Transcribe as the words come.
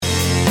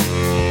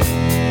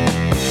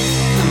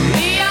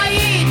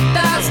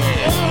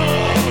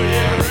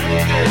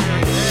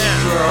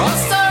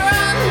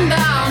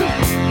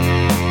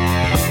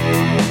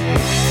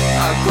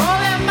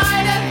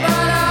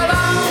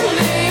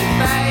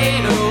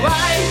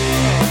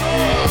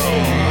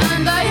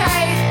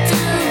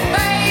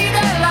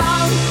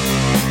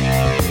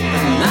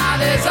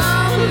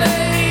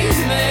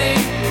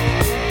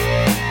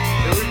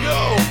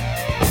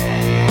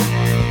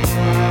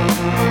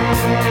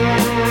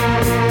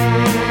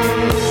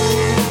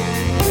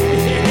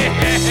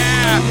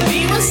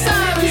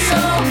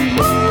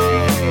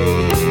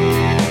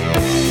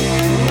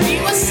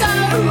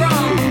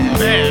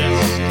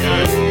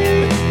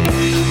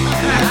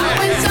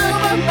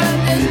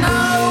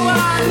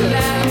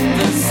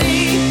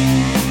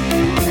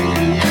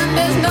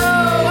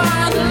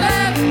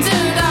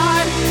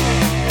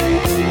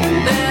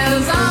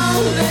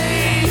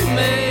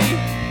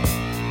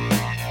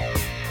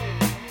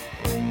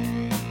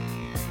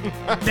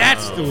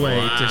way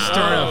to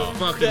start a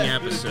fucking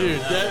episode. Dude,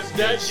 that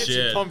gets you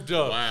Shit. pumped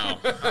up. Wow.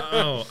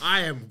 Oh,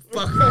 I am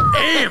fucking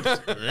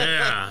amped.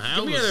 Yeah.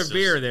 Give me another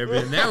beer there,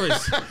 Ben. That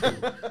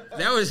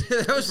was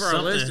for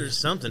our listeners.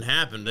 Something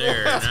happened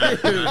there.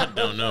 And I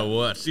don't know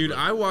what. Dude,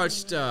 I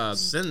watched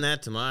Send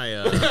that to my.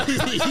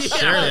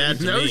 Share that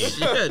to no me.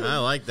 shit. I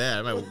like that.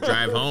 I might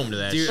drive home to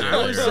that. Dude, shit I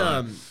was later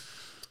on.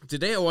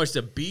 today I watched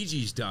a Bee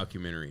Gees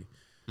documentary.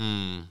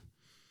 Mm.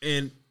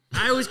 And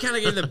I was kind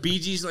of getting the Bee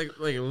Gees like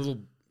a little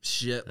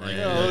shit, like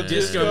Yeah.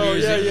 disco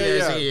music.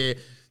 Yeah.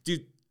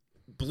 Dude,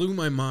 blew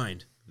my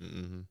mind.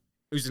 Mm-hmm.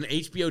 It was an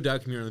HBO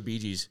documentary on the Bee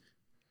Gees.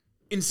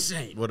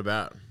 Insane. What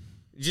about?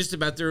 Just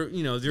about their,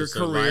 their Just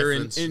their career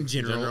life in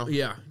general.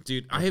 Yeah,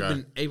 dude, I have Okay.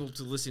 been able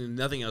to listen to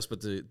nothing else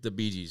but the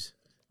Bee Gees.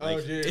 Oh,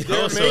 dude.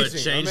 Also, They're amazing.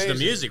 it changed the Amazing.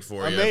 music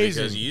for you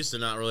Amazing. because you used to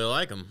not really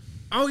like them.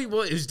 Oh,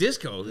 well, it was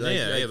disco.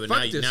 Yeah, but fuck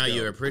now disco.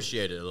 you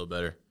appreciate it a little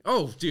better.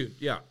 Oh, dude,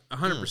 yeah,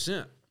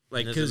 100%.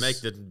 Like, Does it because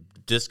make the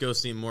disco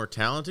seem more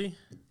talenty?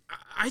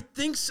 I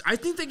think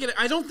they get.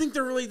 I don't think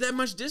they're really that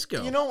much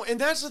disco. And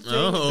that's the thing.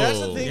 Oh, that's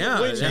the thing. yeah,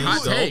 when it's a you-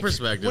 hot the whole take.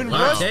 perspective. When Wow.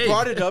 Russ Hey.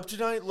 brought it up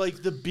tonight,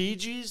 like the Bee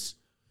Gees,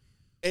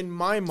 in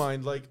my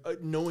mind, like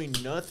knowing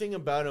nothing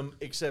about them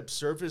except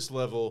surface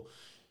level,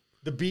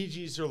 the Bee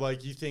Gees are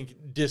like, you think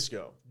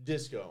disco.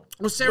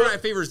 Well, Saturday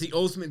Night Fever is the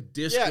ultimate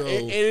disco. Yeah,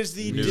 it is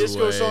the New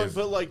disco wave. song,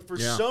 but like for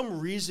Yeah. some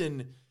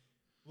reason,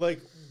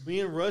 like me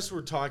and Russ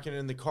were talking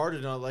in the car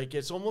tonight, like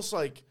it's almost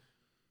like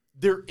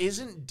there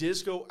isn't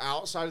disco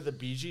outside of the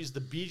Bee Gees. The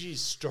Bee Gees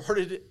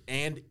started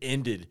and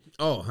ended.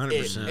 Oh,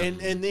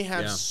 100%. And they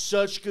have Yeah.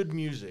 such good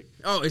music.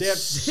 Oh, they have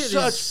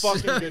such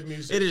fucking good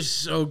music. It is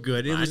so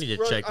good. It I was, need to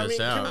Russ, check this can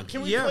we- out.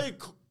 Can we Yeah. play a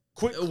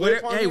quick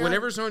clip on hey, that?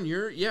 whatever's on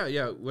your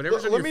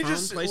whatever's on Let your me phone,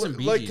 just play some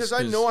Bee like Gees, because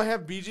I know I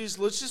have Bee Gees.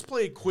 Let's just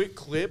play a quick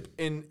clip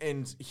and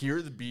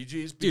hear the Bee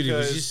Gees. Dude, it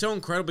was because- just so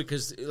incredible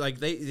because like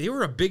they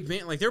were a big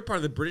band, like they were part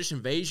of the British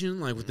invasion,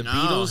 like with the No,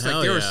 Beatles, like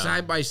hell they were yeah.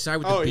 side by side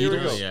with Oh, the here we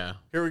Beatles. go. Yeah.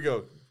 Here we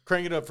go.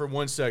 Crank it up for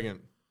 1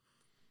 second.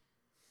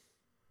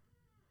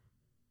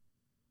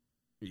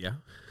 Yeah,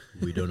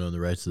 We don't own the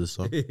rights to this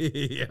song.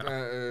 yeah,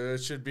 That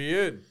should be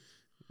it.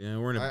 yeah.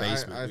 We're in a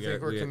basement. I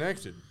think we're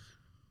connected.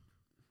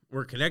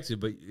 We're connected,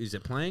 but is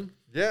it playing?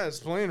 Yeah, it's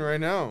playing right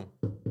now.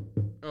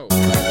 Oh,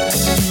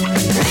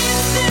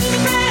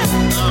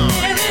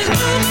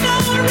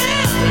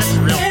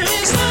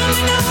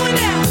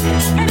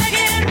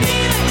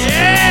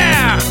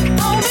 yeah!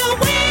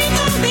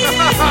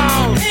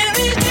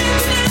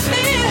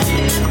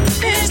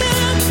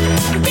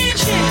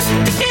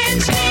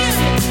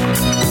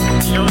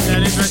 You know what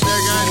that is right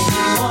there,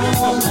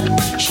 guys?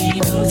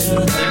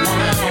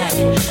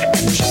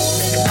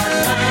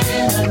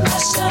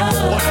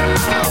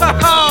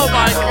 Oh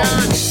my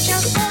god!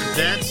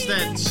 That's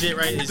that shit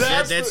right.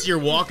 That's That's the- you're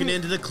walking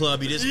into the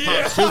club. You just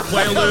pop 2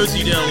 Quaaludes.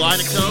 You did a line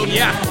of coke.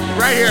 Yeah,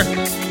 right here.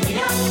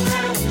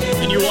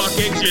 And you walk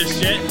into your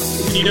shit.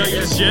 And you know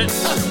you're shit.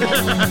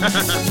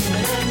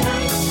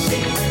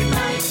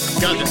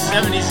 God, the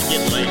 70s is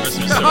getting late. Must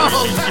be so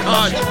Oh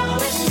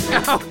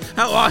god!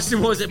 How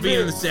awesome was it being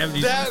in the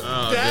 70s? That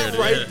Oh, that dude,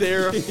 right yeah.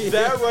 there,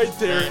 that right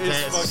there is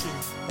That's- fucking.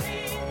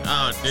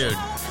 Oh, dude.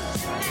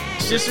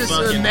 It's just this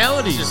Fucking-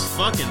 melodies. Just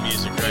fucking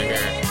music right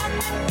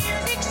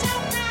here.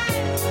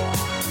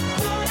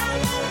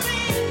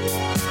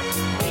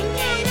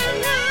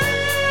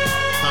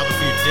 Pop a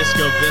few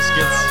disco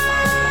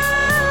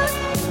biscuits.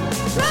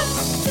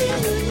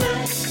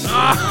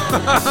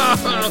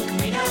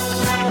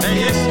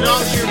 Hey, it's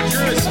not your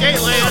true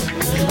skate land.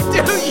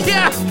 Dude,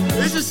 yeah!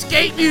 This is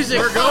skate music!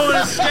 We're going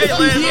to skate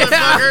land, Yeah.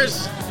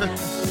 motherfuckers.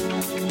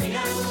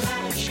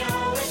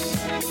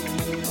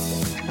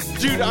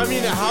 Dude, I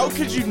mean, how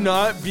could you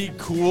not be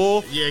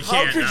cool? You How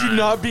can't could you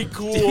not. not be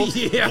cool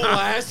Yeah.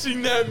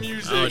 blasting that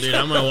music? Oh, dude,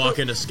 I'm going to walk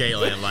into skate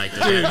land like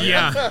this. Dude,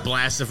 yeah.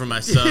 Blasting for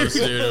my subs,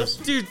 dude.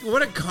 Dude,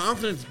 what a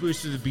confidence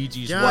booster the Bee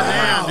Gees God were.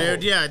 Wow. damn,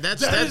 dude. Yeah,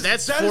 that's That is-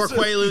 that's that 4 is a-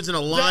 Quaaludes and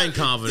a line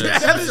confidence.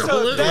 That is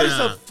Absolutely.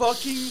 a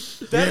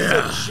fucking, that is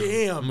a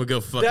jam. I'm gonna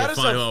go fucking That is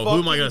find a out who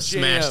am I fucking gonna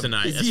smash jam.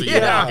 tonight. That's what Yeah.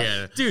 you're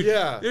looking at. Dude,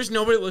 Yeah. there's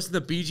nobody that listens to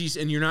the Bee Gees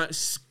and you're not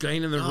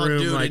skating in the Oh,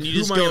 room dude, like, and you who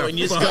just am I go gonna and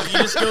you fuck?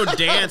 just go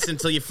dance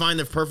until you find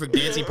the perfect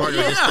dancing partner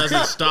that just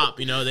doesn't stop.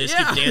 You know, they just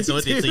Yeah, keep dancing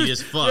with you until you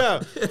just fuck.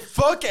 Yeah,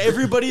 fuck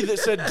everybody that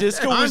said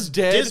disco was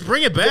dead. Just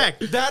bring it back.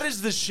 That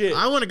is the shit.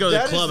 I want to go to the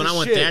That is club and I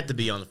want shit. that to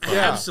be on the fuck.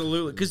 Yeah.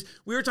 Absolutely. Because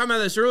we were talking about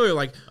this earlier.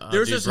 Like,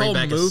 there's Dude, this bring whole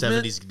back movement. a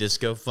 70s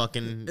disco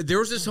fucking. There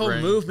was this whole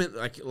Right. movement,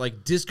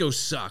 like disco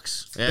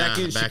sucks. Yeah, back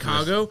in back in the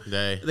Chicago,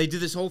 day. they did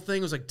this whole thing.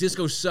 It was like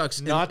disco sucks.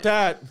 And- Not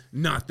that.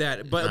 not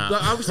that. But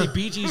obviously,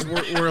 Bee Gees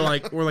were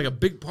like a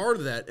big part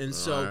of that. And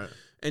so Alright.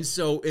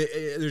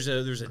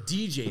 there's a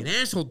DJ, an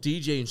asshole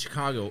DJ in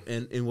Chicago,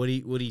 and what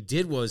he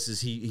did was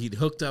he'd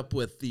hooked up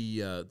with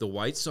the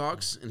White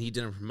Sox, and he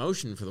did a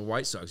promotion for the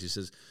White Sox. He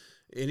says,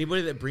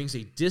 anybody that brings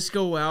a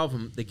disco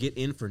album, they get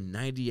in for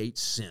 98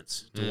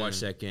 cents to watch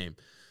that game.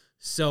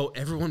 So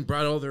everyone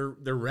brought all their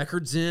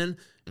records in,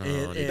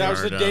 And That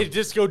was the day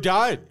disco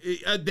died.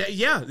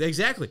 yeah,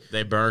 exactly.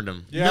 They burned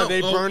him. Yeah,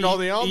 they burned all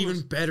the albums.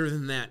 Even better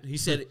than that, he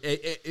said,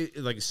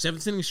 like a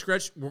seventh inning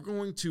stretch, we're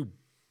going to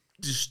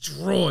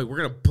destroy. We're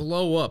gonna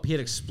blow up. He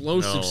had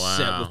explosives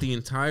set with the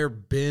entire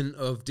bin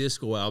of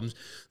disco albums.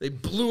 They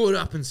blew it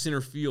up in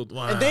center field.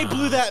 And they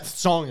blew that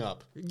song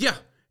up. Yeah.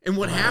 And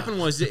what happened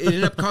was it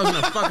ended up causing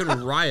a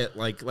fucking riot.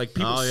 Like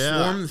people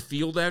swarmed the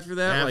field after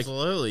that.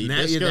 Absolutely.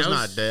 Like, Disco's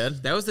not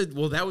dead. That was the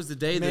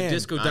day that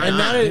disco died.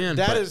 And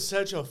that is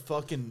such a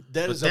fucking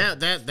that was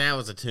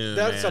a tune.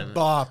 That's man. a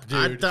bop,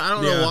 dude. I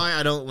don't know why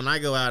I don't. When I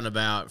go out and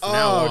about, from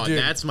now on, dude.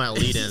 that's my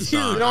lead-in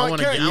song. You know, I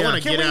want to get out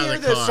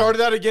of the the car. start of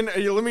that again?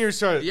 Let me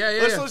restart it. Yeah.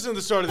 Let's listen to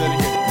the start of that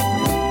again.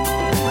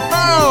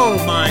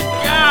 Oh my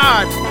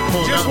God!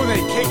 Just when they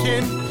kick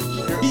in.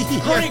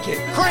 Crank it.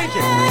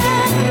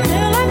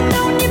 Girl, I've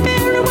known you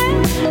very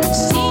well.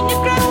 Seen you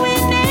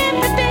growing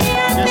every day.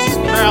 This is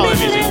prowling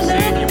music,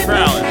 see? You're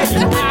prowling.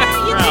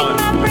 Prowling.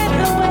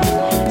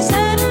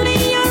 Suddenly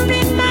you're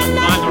in my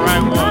life. Find the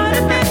right one.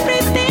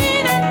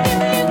 Everything I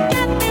give you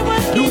got me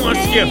what Who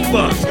wants to get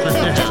fucked?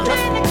 just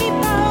trying to keep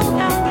hold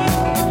on you.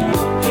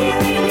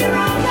 Hearing you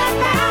all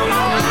around.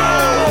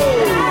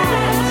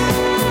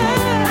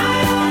 I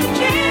want a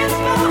chance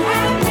for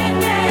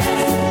happiness.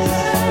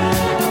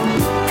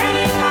 And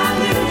if I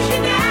lose you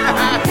now, I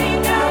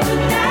think I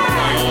will die.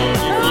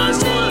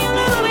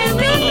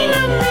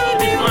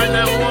 Find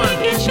that one.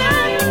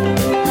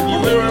 You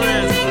lure him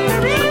in.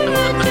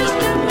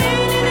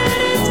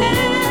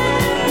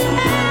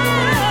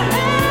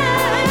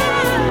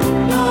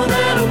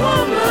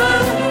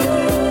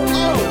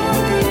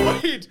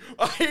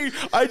 Wait,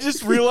 I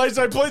just realized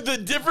I played the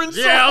different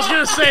song. Yeah, I was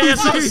gonna say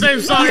it's not the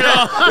same song at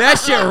all. That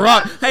shit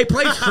rock. Hey,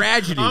 play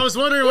Tragedy. I was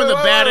wondering when the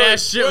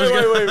badass shit was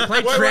gonna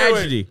Play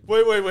Tragedy.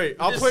 Wait.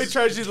 I'll play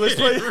Tragedy. Let's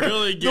play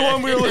really the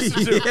one we were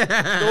listening to.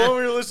 Yeah. The one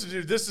we were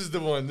listening to. This is the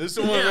one. This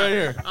is the one right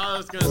here. I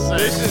was gonna say.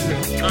 This is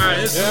it. All right,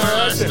 this is Yeah, my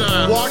that's last it.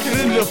 time. Walking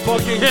into the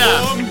fucking Yeah,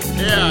 club.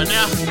 yeah.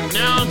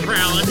 Now I'm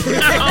prowling.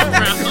 Now I'm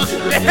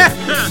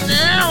prowling.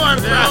 Now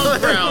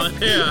I'm prowling.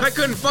 Yeah. I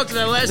couldn't fuck to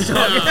that last song.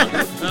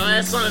 The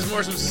last song is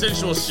more some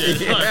sensual shit.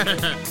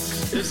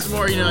 This is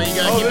more, you gotta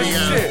Oh, keep this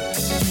it.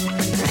 is it.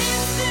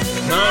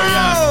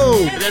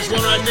 Oh yeah. There's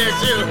one right there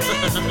too.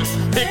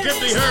 It could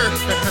be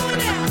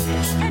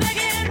her.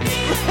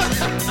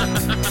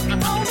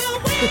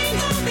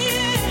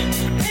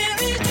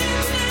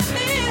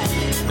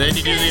 Then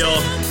you do the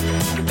old.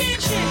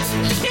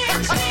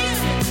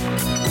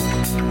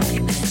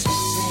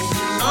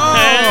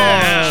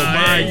 Oh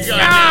my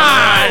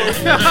God!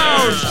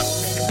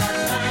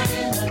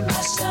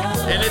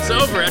 And it's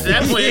over. At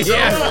that point, it's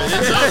over.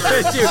 It's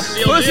over.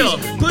 Seal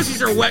deal.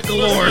 Pussies are wet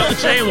galore. The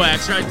chain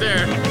wax right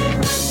there.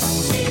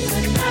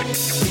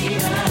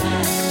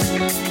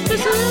 You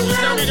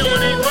tell me no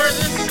one ain't worth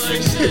it.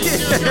 Like, shit, you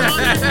see what's going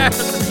on?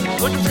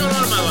 What's going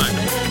on in my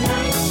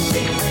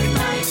life?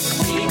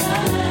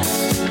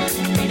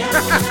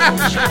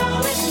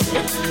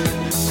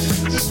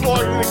 Just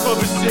walking in the club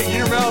with a cig in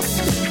your mouth.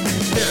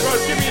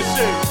 Russ, give me a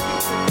cig.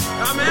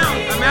 I'm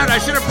out. I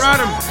should have brought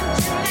him.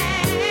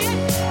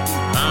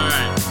 All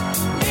right.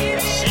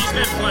 She's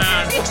been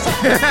plowed.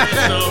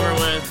 It's over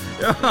with.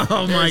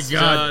 Oh my It's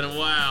God. done.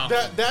 Wow.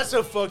 That's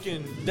a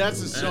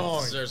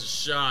song. There's a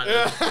shot.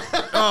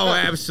 Oh,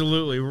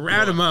 absolutely.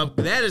 Round him up.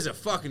 That is a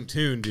fucking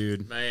tune,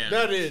 dude. Man.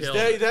 That is. killed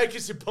it. That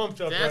gets you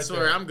pumped up That's right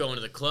where there. I'm going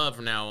to the club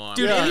from now on.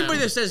 Dude, Yeah. anybody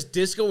that says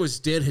disco is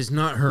dead has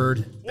not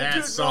heard. That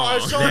dude, song. I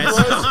saw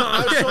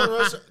That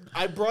Russ.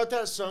 I brought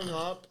that song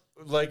up.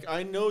 Like,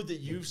 I know that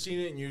you've seen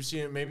it and you've seen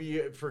it. Maybe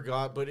you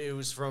forgot, but it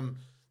was from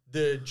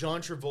the John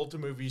Travolta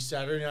movie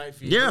Saturday Night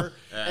Fever.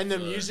 Yeah. And the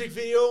music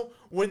video,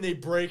 when they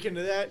break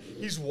into that,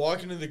 he's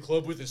walking in the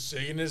club with a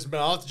cig in his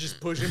mouth, just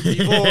pushing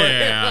people.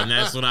 Yeah, and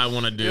that's what I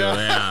want to do.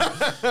 Yeah,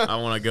 I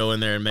want to go in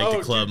there and make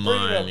the club dude,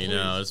 bring it mine.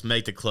 up, Just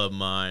make the club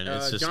mine.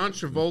 It's just John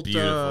Travolta.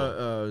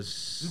 beautiful.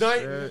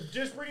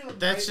 Just bring up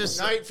That's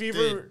just Night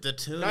Fever. the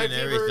tune Night and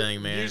Fever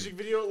everything, man. Music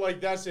video, like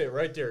that's it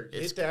right there.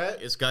 Hit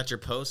that. It's got your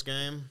post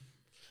game.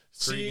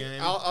 See, Pre-game.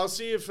 I'll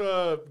see if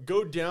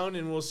go down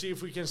and we'll see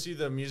if we can see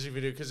the music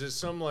video because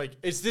it's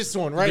it's this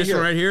one right This here,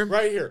 one right here?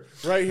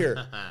 right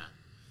here.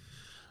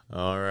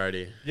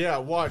 Alrighty. Yeah,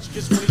 watch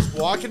because when he's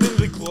walking into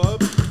the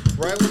club,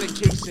 right when it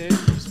kicks in,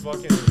 he's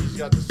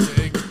got the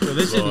cig. So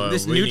this Boy, is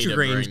this we need to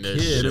Nutri-Grain's bring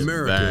this kid. shit In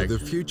America, back. the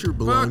future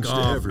belongs Fuck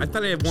to off. everyone. I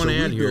thought I had one so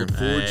ad we here. built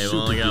Ford Hey, we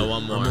only got Super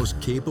one Duke, more. our most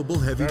capable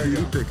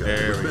heavy-duty pickup.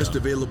 There With we best go.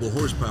 available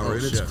horsepower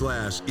in its shit.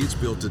 class, it's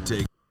built to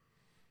take.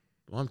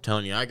 Well, I'm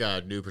telling you, I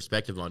got a new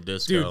perspective on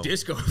disco. Dude,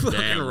 disco fucking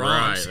Damn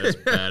rocks. right. That's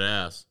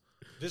badass.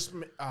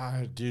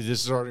 Dude,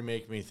 this is already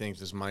making me think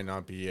this might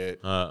not be it.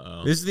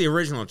 Uh-oh. This is the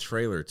original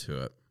trailer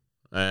to it.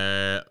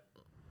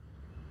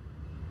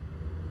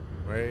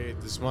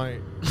 Wait, this might.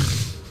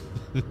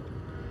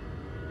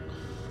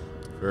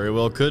 Very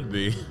well could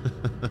be.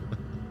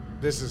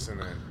 This isn't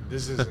it.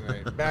 This isn't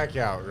it. Back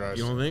out, Russ.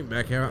 You don't think?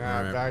 Back out? Nah,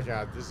 All right. back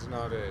out. This is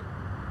not it.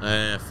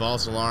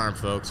 False alarm,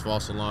 folks.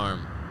 False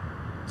alarm.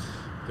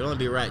 Could only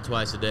be right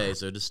twice a day,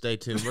 so just stay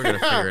tuned. We're gonna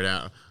figure it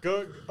out.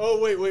 Go. Oh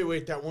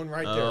wait. That one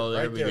right there. Oh,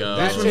 there right we there. go.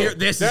 That's This one here, it.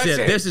 this That's is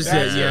it. This is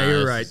That's it. Yeah, you're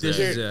This right. is This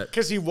it. is it.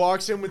 Because he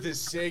walks in with his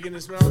cig in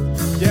his mouth.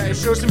 Yeah, it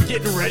shows him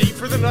getting ready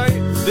for the night.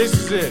 This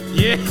is it.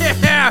 Yeah.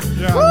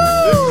 Yeah,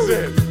 Woo!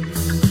 this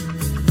is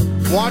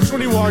it. Watch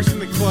when he walks in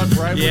the club,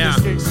 right Yeah.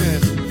 when this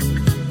kicks in.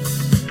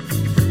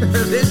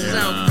 This is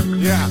how.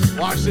 Yeah,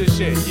 watch this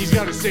shit. He's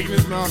got a cig in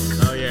his mouth.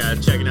 Oh yeah,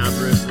 checking out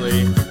Bruce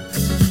Lee.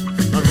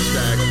 I'm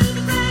back.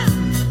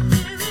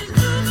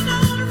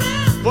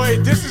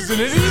 Wait, this isn't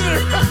it either.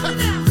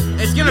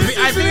 It's gonna be.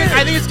 I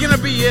think it's gonna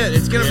be it.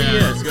 It's gonna be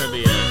Yeah, it. it's gonna be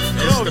it.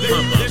 It's No, the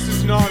pump up. this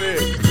is not it.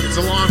 It's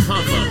a long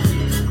pump up.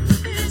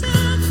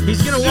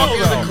 He's gonna walk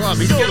into the though. club.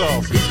 Still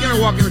though. He's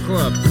gonna walk in the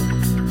club.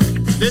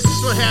 This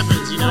is what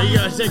happens. You know, you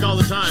gotta take all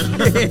the time.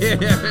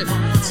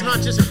 It's not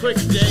just a quick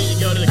day to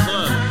go to the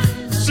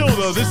club. Still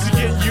though, this is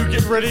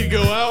getting ready to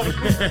go out.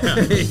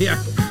 Yeah.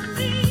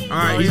 All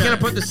right, he's yeah. gonna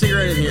put the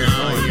cigarette in here.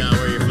 Oh, you gotta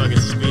wear your fucking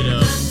Speedo.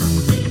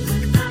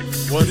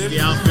 What's the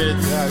outfit?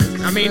 Yeah, this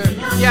is I mean, it.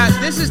 yeah,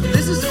 this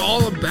is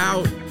all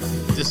about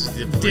This is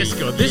the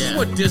disco. This is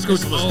what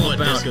disco's all what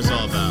about. disco's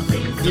all about.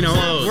 You know,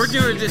 Clothes. we're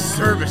doing a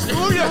disservice.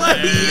 Look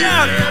at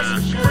Yeah.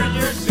 Bring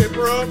your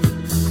zipper up.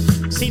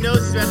 He knows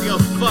he's about to go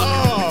fuck.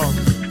 Oh.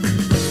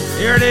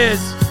 Here it is.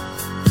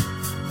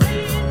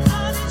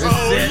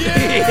 Oh, This is it.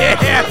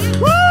 yeah. Yeah.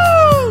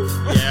 Woo!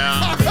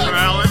 Yeah,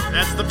 prowling.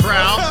 That's the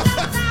prowl.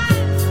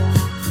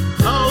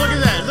 Oh, look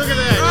at that. Look at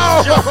that.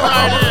 Oh. Just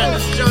right in.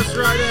 Just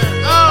right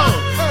in. Oh.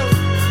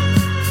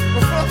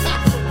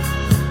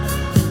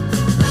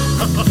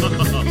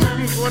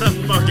 What a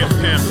fucking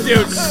pimp.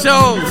 Dude,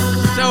 so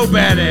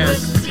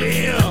badass.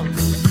 Damn.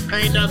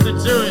 Ain't nothing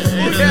to it.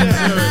 Ain't nothing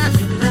to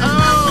it.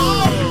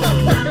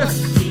 Oh.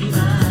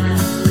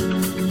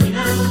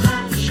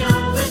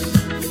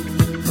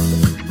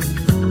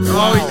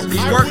 Oh,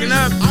 he's working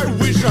up. I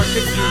wish I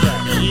could do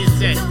that. He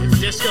said if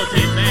disco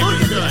came back,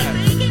 we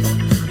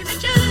could.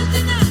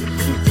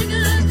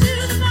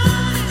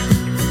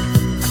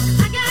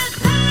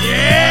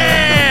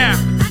 Yeah.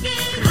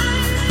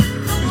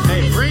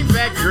 Hey, bring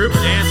back group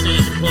dancing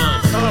in the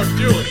clubs. Oh,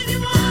 do it.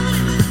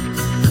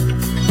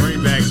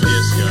 Bring back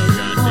disco,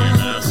 goddamn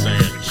it, I was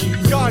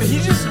saying. God, he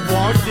just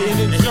walked in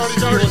and And he started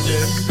started doing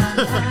this.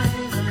 this.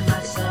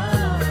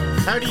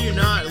 How do you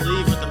not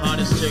leave with the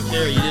hottest chick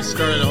there? You just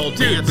started a whole Dude,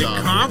 dance the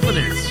off.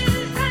 confidence.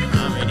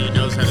 I mean, he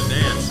knows how to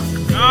dance.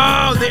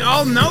 Oh, they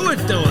all know it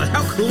though.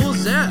 How cool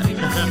is that?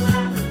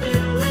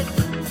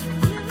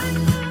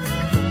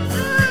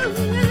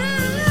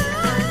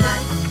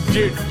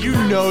 Dude, you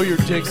know your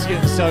dick's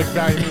getting sucked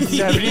back in the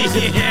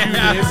 70s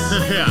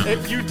Yeah.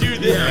 if you do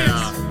this.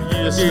 Yeah,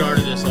 you just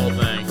started this whole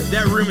thing.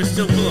 That room is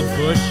still full of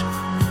bush.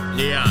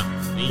 Yeah,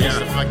 he needs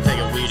to fucking take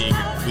a weedie.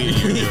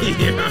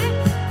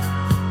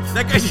 Yeah.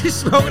 That guy's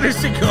just smoking a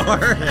cigar.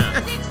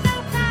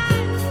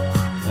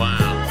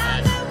 Wow.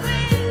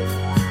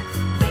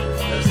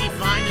 Does he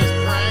find his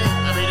prey?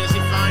 I mean, does he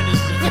find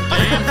his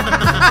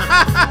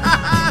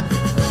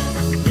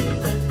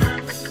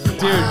game?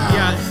 Dude,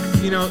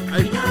 yeah, you know,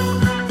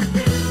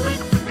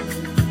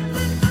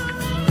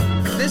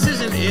 this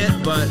isn't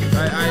it, but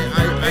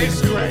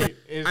It's great.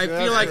 I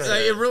feel like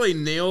great. it really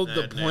nailed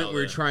the That point nailed we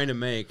were it. trying to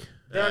make.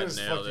 That is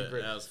nailed fucking it.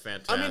 great. That was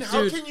fantastic. I mean,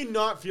 how Dude. can you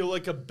not feel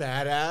like a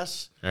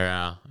badass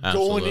yeah, going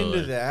absolutely.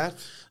 into that?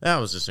 That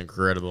was just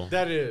incredible.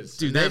 That is.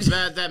 Dude,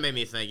 That made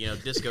me think, you know,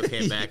 if disco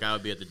came back, I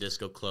would be at the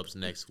disco clubs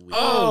next week.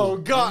 Oh,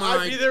 God, my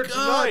I'd be there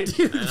God, tonight.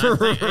 dude, And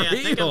for I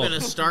think I'm real. going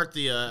to start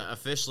the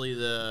officially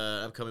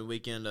the upcoming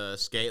weekend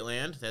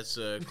Skateland. That's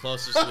the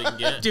closest we can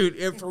get.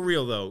 Dude, for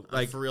real though, Like,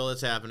 like for real,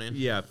 it's happening.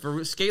 yeah, for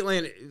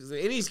Skateland,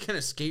 any kind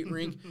of skate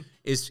rink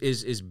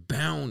is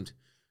bound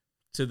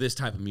to this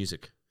type of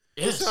music.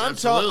 Yes, Listen,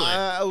 absolutely.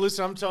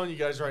 I'm telling you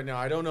guys right now.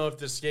 I don't know if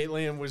the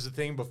Skateland was a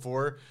thing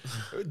before.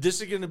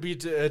 This is going to be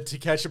to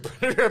Catch a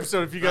Predator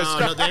episode. If you guys, Oh,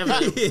 no, they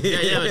have,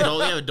 they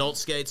have adult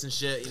skates and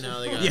shit. You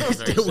know, they got Yeah,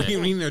 very we sick.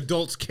 mean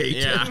adult skate.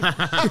 Yeah,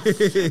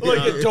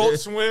 like Adult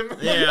Swim.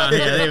 yeah, they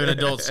have an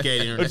adult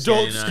skating.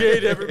 Adult skating night.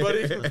 skate,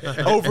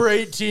 everybody over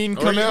 18,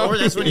 come out. Or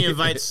that's when you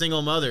invite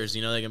single mothers.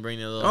 You know, they can bring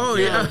their little. Oh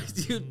kid. yeah,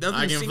 dude, nothing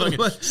I can single fucking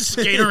mothers-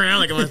 skate around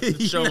like I'm gonna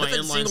show my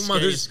Nothing inline single skating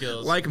mothers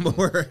skills. like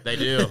more. They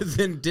do.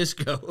 than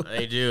disco.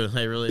 They do.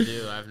 They really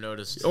do. I've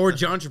noticed. Or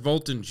John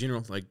Travolta in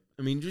general. Like,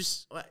 I mean,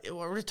 just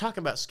We're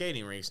talking about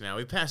skating rinks now.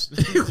 We passed.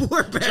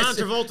 we're John past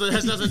it. Travolta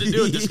has nothing to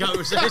do with this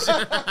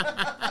conversation.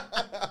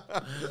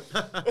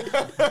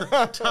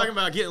 Talking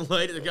about getting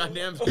laid at the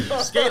goddamn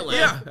skate land.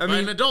 Yeah, I by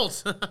mean- an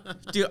adult.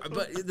 Dude,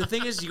 but the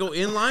thing is, you go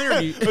inline or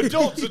do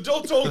you,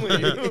 Adults only.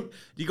 do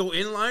you go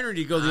inline or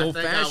do you go the I old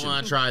think I fashioned?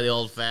 want to try the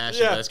old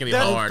fashioned. Yeah, But it's gonna be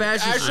that hard.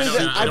 old-fashioned-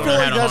 Actually, I I don't feel know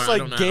how like to that's hard- I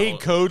don't like know gay how-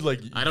 code. Like,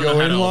 I don't go know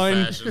how to inline,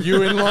 old-fashioned. you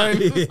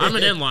inline. I'm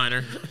an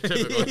inliner.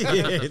 Typically.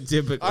 Yeah,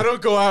 typically. I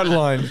don't go out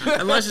line.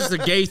 Unless it's a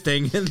gay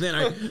thing, and then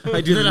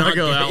I do the Then I not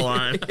go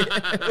outline.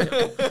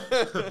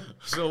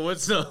 So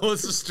what's the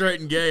straight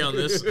and gay on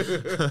this?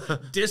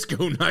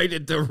 disco night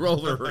at the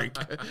roller rink.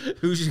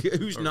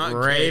 Who's not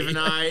Rave gay?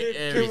 night,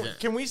 everything.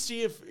 Can we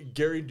see if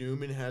Gary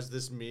Newman has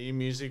this Me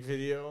music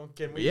video?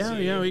 Can we? Yeah,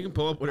 see yeah, we can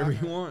pull up whatever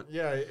you want.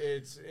 Yeah,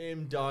 it's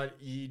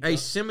m.e. Hey,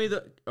 send me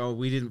the. Oh,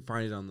 we didn't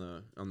find it on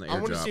the I want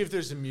to airdrop. see if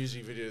there's a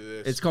music video to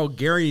this. It's called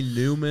Gary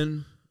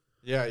Newman.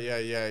 Yeah.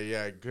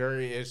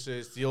 Gary, it's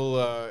the old.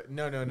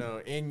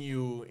 No.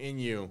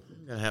 NU.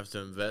 Gonna have to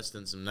invest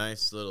in some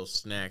nice little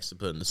snacks to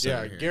put in the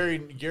Yeah, center here.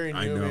 Gary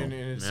I know. Newman,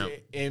 and it's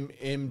Yep.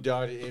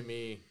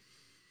 m.me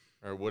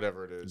or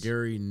whatever it is.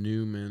 Gary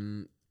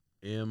Newman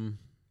M.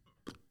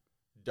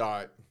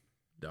 Dot.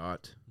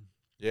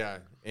 Yeah.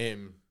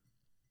 M.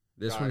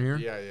 This dot, one here.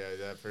 Yeah,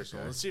 that first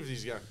one. Let's see if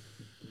he's got.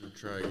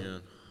 Try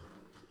again.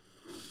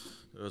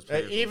 That was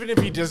Hey, painful. even if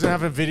he doesn't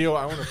have a video,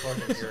 I want to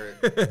fucking hear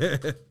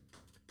it.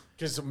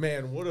 Because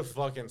man, what a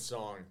fucking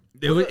song!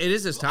 It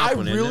is his top I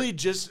one. Isn't really it?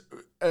 just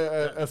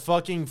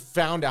fucking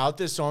found out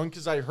this song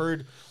because I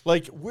heard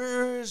like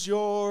 "Where's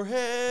Your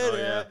Head?" Oh,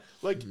 yeah. At?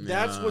 Like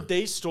that's Yeah. what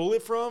they stole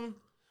it from.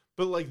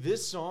 But like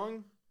this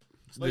song,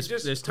 like This-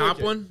 just this click top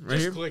it. one right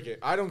just here? click it.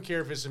 I don't care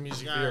if it's a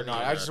music video or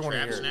not. I just want to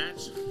hear it.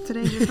 Snatch.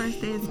 Today's your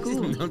first day of school.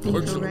 Think you're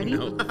Unfortunately, ready?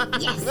 no.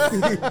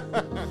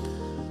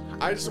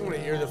 I just want to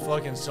hear the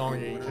fucking song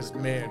because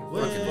man,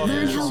 what a Learn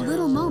fucking how song.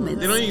 little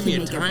moments They don't even can give me a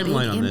make big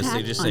timeline on this. They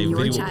impact just on say your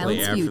video will play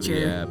child's after the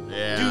future. ad.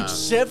 Yeah. Dude,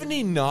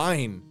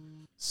 79.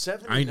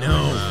 79. I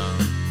know.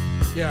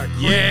 Yeah.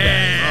 Crank Yeah.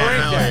 That.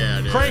 Crank hell that.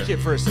 yeah, dude. Crank it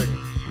for a second.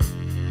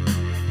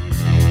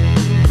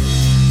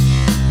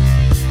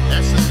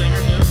 That's the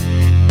singer,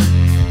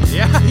 dude.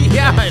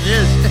 Yeah, it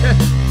is.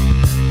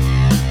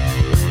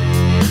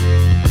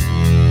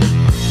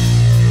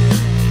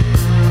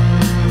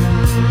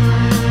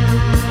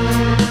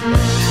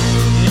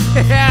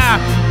 Yeah.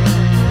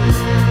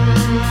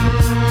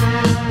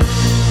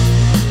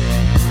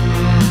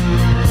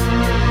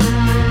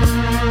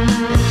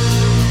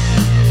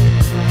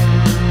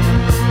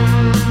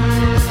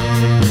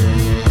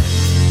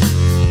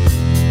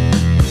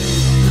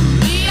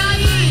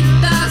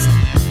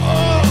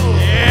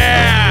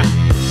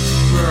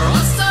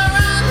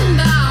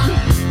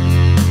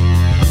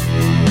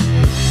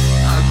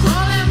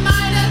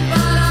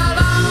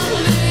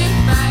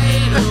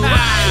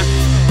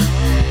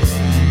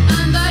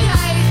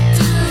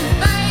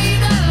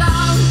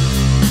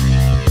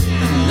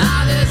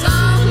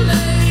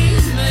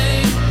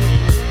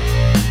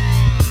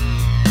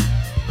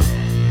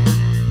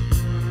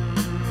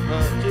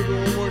 Yeah. Give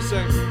it one more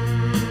second.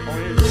 I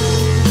wanna hear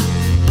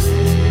this.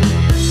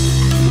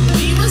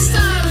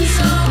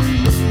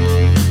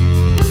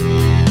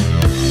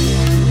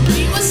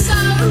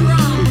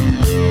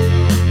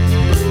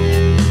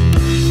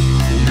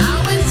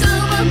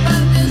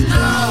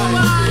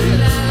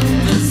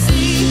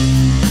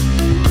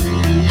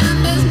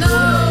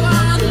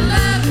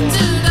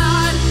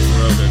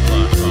 Real good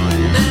clock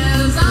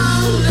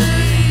song.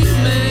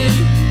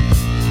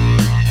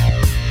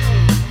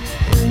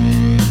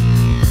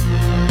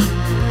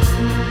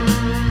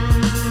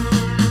 Boy,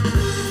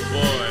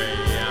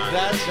 yeah.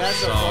 That's a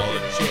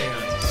Solid. fucking jam.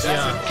 That's Yeah. a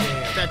jam.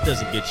 That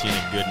doesn't get you in a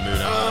good mood.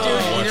 I don't Dude, know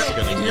what's you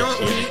gonna know,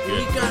 get you in a we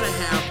good gotta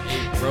have a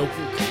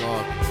broken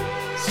clock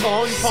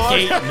Song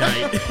skate pod.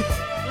 night. Yeah.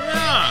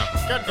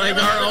 God Like damn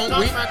it, our we're own.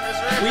 talking about this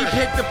record. We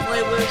pick the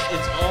playlist.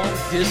 It's all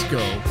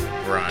disco.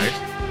 Right.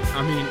 I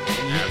mean,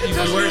 It you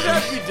doesn't wear even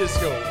have to be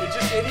disco. It's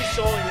just any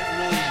song that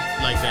really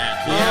Like that.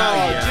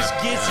 Yeah. just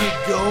gets you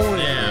going.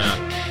 Yeah.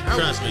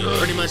 Trust me. good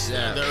Pretty much is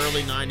that? the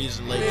early 90s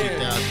and late Man.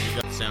 2000s, you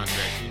got the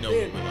soundtrack. You know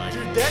what we Man, like.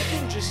 dude, that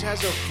thing just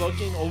has a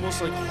fucking almost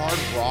like hard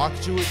rock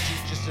to it.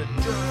 Just a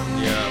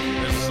Yeah.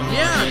 There's a song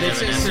Yeah, like it's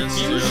Evanescence,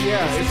 infused. too.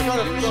 yeah. It's got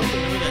a fucking.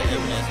 Remember that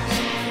Evanescence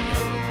song?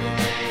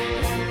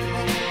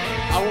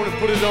 I want to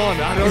put it on.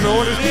 I don't know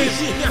what it is.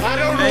 I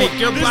don't know. Hey,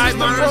 goodbye,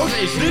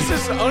 Modernization. This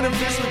is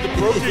unofficially the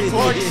Broken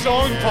Clock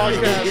Song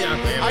Podcast. Yeah,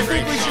 they have I a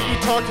think great we should be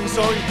song. talking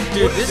song.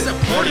 Dude, what this is a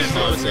it? party What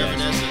is song. it?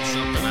 Evanescence,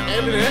 something. I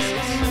don't know.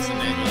 Evanescence? That's the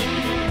name of the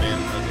people in the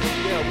band.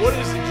 Yeah, what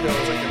is it, Joe?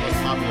 It's like the most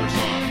popular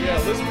song. Yeah,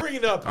 let's bring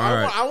it up. All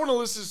right. I want to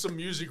listen to some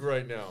music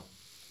right now.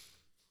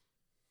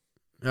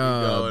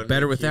 Going.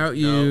 Better Without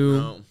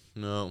You.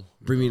 No.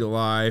 Bring Me to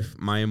Life.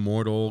 My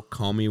Immortal.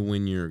 Call Me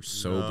When You're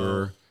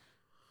Sober.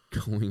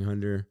 Going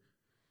Under.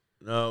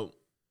 No.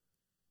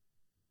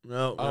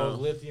 Oh,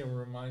 Lithium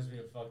reminds me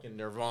of fucking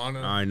Nirvana.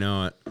 I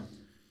know it.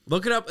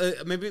 Look it up.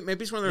 Maybe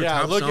it's one of their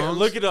Yeah, top songs.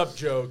 look it up,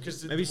 Joe.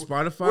 Because Maybe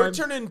Spotify? We're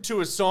turning into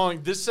a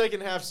song. This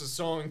second half's a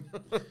song.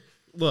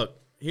 Look,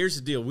 here's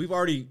the deal. We're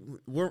already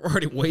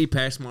way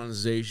past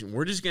monetization.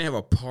 We're just gonna have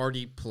a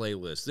party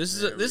playlist. This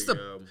is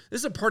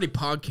a party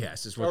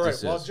podcast. Is what All right,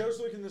 this while is. Joe's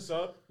looking this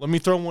up, let me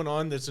throw one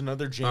on. That's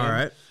another jam. All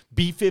right.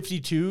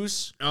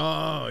 B-52s,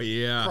 Oh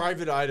yeah.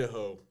 Private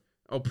Idaho.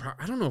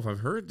 I don't know if I've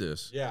heard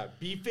this. Yeah,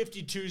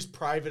 B-52's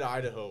Private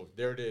Idaho.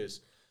 There it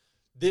is.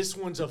 This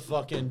one's a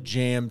fucking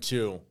jam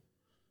too.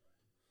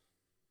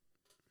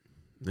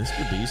 This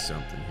could be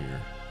something here.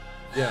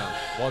 Yeah.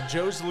 While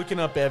Joe's looking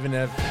up Evan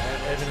Epson,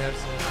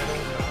 I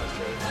don't know.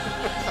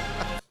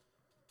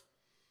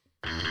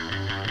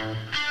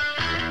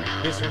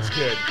 This one's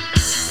good.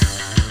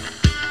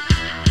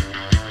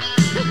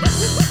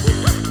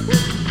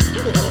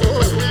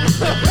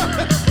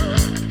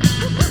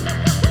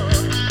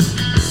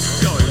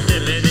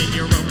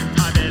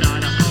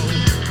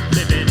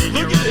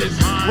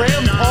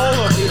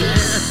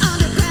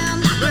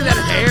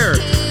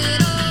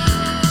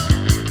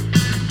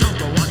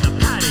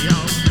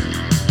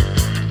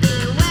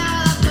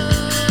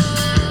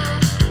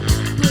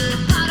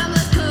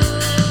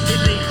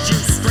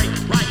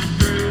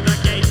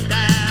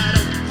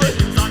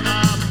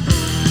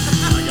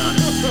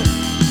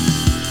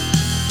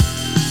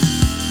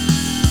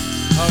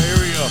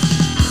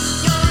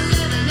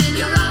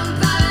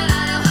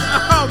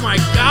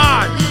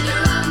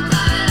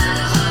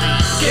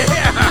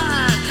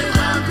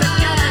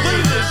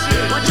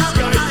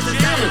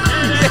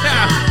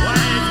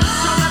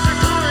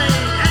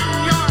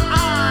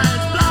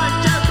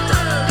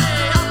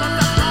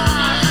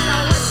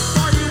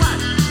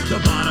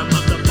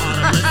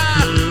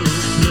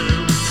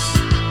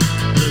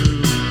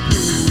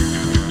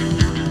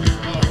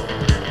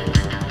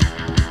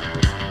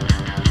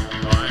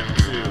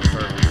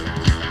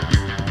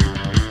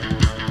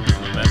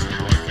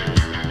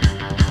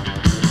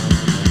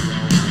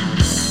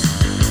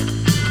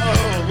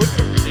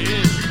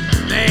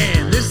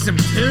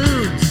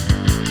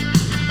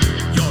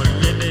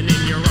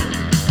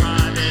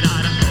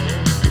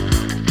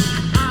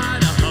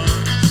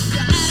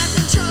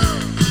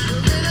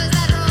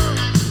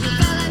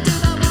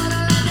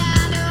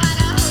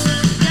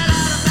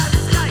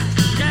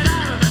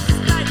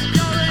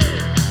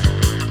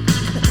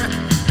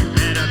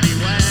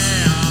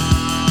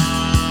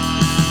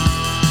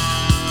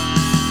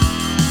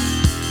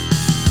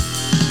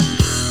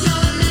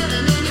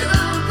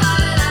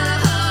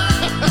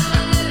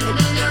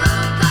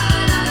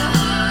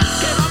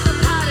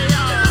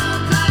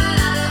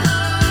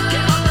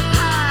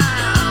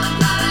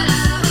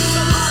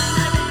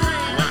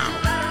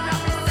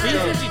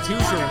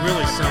 B-52s are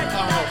really something.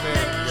 Oh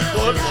man,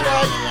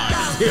 Buckshot.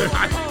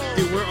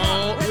 Dude, we're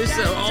all, this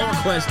is all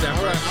request All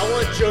effort. right, I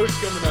want jokes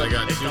coming I up.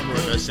 got 2 more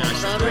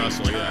messages to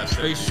Russell.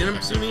 Oh, you sent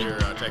them to me? You're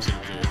texting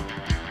them to you.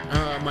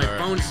 My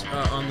phone's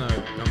on the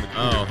computer.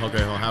 Oh,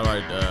 okay. Well, how do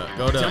I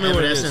go to Tell me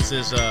what it is.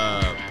 Evanescence's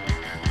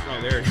Oh,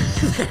 there it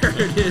is.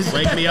 There it is.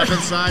 Wake Me Up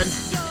Inside?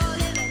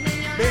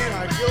 Man,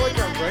 I feel like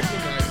I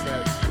recognize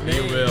that.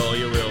 You will when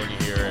you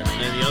hear it.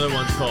 And then the other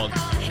one's called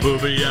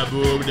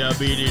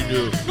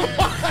Boobity-da-boob-da-beady-doo.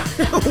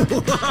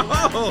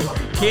 Whoa,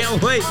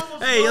 can't wait.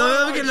 Hey,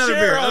 let me get another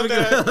beer.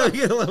 Let me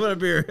get a little bit of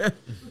beer.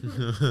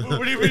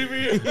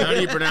 How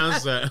do you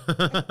pronounce that?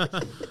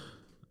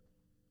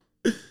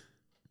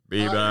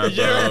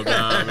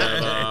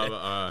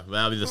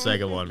 That'll be the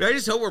second one. I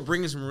just hope we're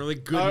bringing some really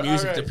good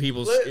music to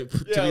people's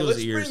Let's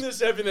ears. bring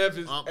this F&F.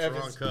 Oh,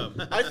 wrong cup.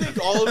 I think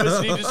all of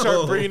us need to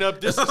start bringing up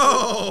this.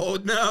 Oh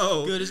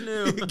no! Good as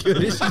new.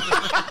 Good as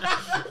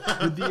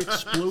With the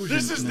explosion.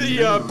 This is in the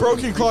neighborhood,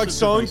 Broken Clock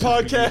Song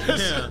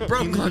Podcast. Yeah.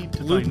 Broken Clock need to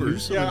find new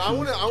bloopers. Yeah, I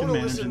want to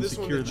manage listen to and this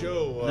one secure to them.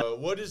 Joe.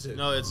 What is it?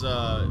 No, it's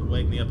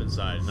Wake Me Up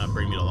Inside, not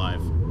Bring Me to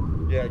Life.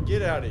 Yeah,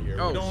 get out of here.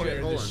 Oh we don't want to shit!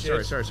 hear Hold on. this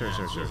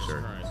shit.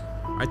 Sorry.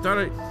 I thought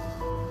I.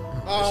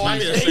 Oh, I might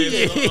be the hate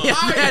same it. song.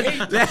 I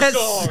hate That this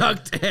song.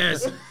 sucked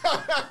ass.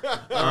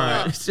 All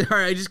right,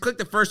 sorry. I just clicked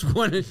the first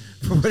one and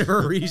for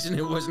whatever reason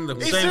it wasn't the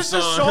Is Same this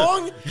a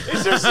song. song?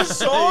 Is this a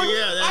song?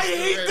 Yeah, that's I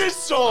hate great. this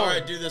song. All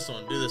right, do this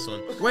one.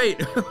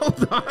 Wait,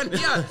 hold on.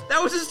 Yeah,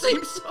 that was the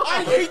same song.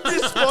 I hate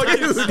this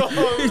fucking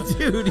song.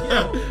 Dude,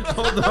 yeah.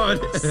 Hold on.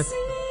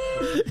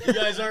 You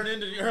guys aren't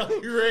into the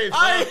early rave.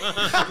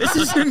 This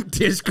isn't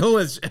disco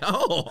as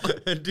hell.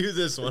 Do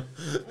this one.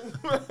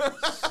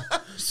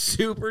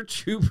 Super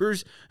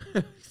Troopers.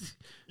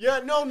 Yeah,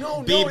 no.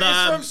 It's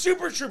Bebop. from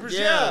Super Troopers.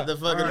 Yeah, Yeah, the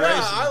fucking Yeah,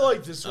 racing. I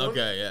like this one.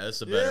 Okay, yeah, that's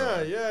the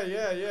better Yeah.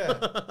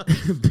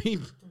 Be-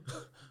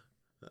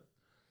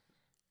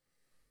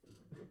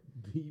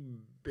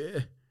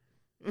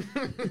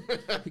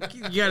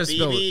 You gotta one.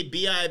 spell it.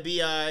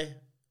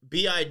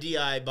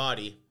 B-I-B-I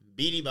body.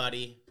 Beady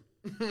body.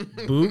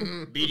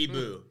 Boo? Beady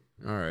boo.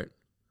 All right.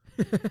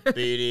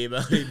 Beady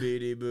body,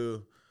 beady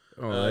boo.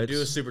 Oh,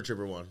 Do a Super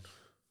Trooper one.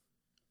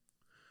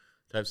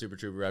 Type Super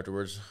Trooper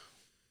afterwards.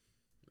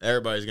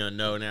 Everybody's gonna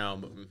know now.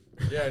 But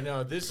Yeah,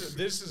 no, this is a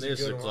This is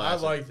good a one.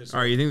 classic. I like this All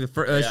one. right, you think the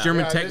first? That's Yeah.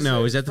 German Yeah,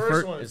 techno. this Is that the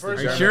first? one? it's First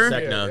the Are you one. sure?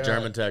 Techno, Yeah.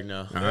 German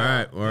techno. All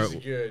right, This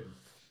is good.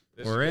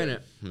 This is we're in good.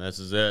 it. This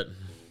is it.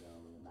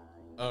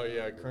 Oh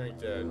yeah, crank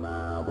that.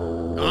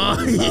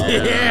 Oh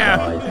yeah.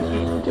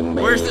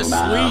 Where's the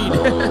Swede?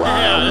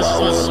 Yeah, this is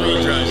what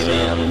Sweet tries to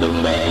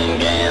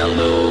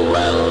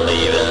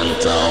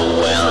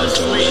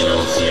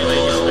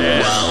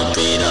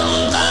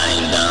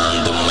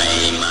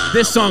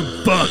This song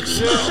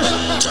fucks.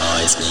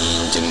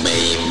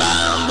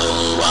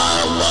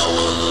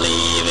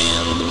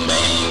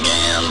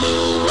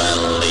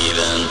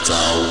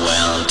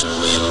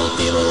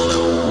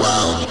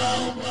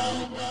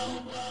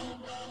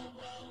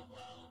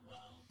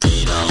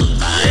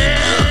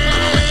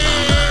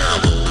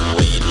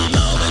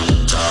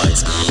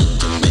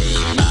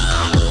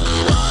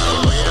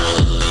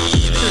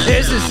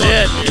 This is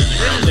it.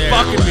 This is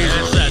fucking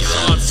music. That's that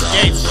song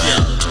skate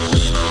shit.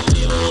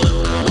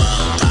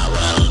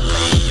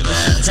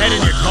 This is head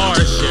in your car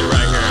shit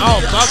right here.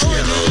 Oh, fuck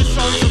yeah. This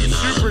song's from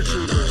Super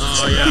Troopers.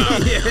 Oh yeah.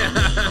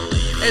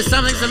 Yeah. Is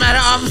something the matter,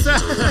 officer?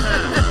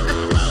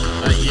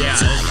 Yeah,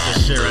 this is the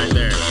shit right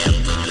there.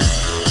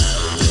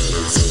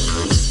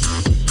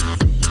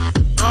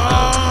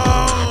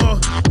 Oh.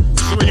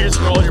 So when you're just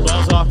rolling your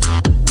balls off.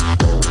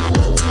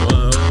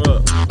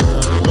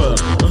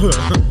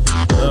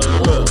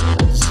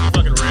 Just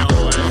fucking round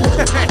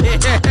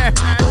away.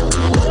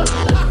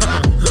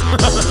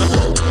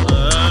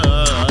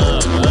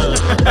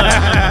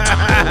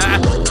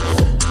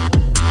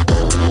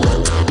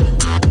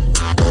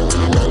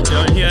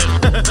 Done yet?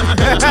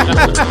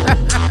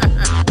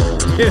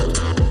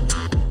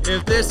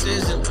 If this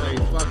isn't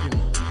a fucking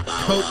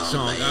Coke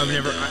song,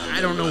 I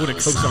don't know what a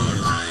Coke song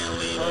is.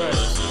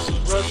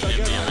 Russ, I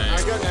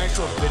got an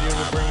actual video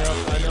to bring up.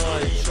 I know I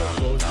showed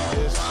both of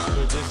this,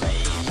 but this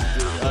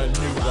is a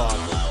new block.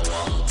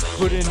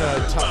 Put in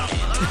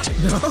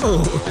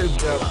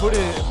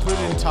put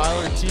in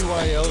Tyler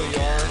TYLER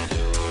HERR.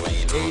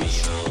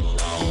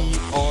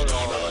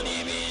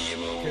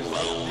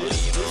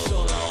 This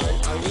song,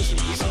 I listen.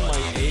 This is my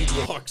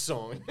A block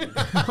song.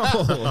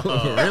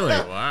 Oh, really?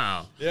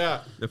 Wow.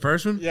 Yeah, The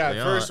first one? yeah. They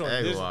First are one.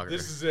 Egg Walker.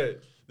 This is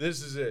it.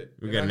 This is it.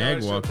 We And got an I know Egg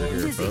I showed Walker both.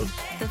 here, Dizzy, folks.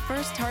 the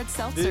first hard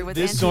seltzer with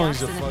This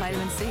song's a antioxidant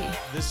vitamin C.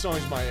 This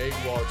song's my egg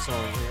walk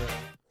song here.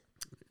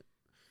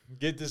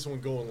 Get this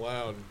one going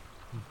loud.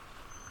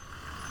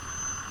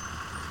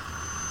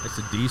 That's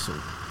a diesel.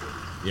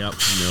 Yep,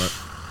 I knew it.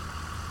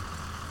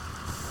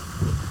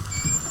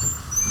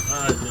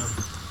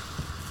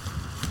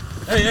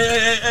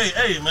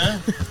 Hey,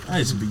 man. I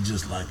used to be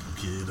just like a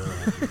kid.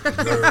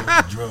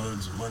 Girls,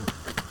 drugs, money.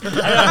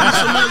 I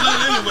some money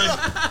anyway.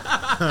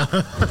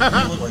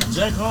 I look like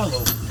Jack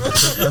Harlow.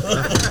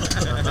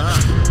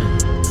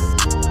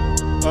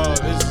 Oh,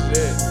 this is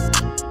it.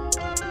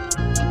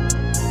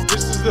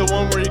 This is the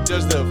one where he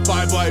does the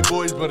 5 white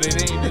boys, but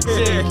it ain't in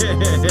sync.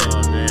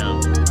 Oh,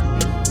 damn.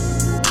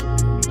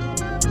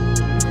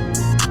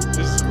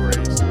 This is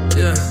great.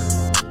 Yeah.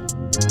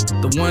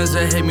 The ones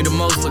that hate me the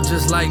most look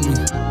just like me.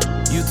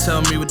 You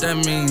tell me what that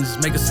means.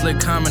 Make a slick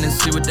comment and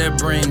see what that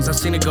brings. I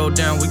seen it go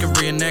down, we can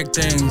reenact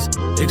things.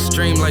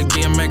 Extreme like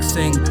DMX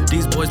sing.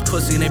 These boys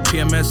pussy and they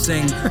PMS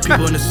sing.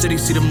 People in the city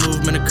see the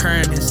movement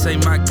occurring and say,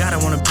 my God, I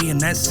wanna be in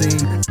that scene.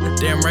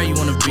 Damn right you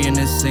wanna be in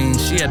this scene.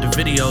 She had the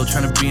video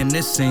trying to be in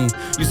this scene.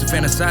 Used to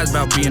fantasize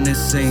about being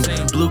this scene.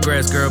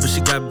 Bluegrass girl, but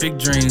she got big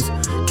dreams.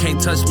 Can't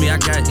touch me, I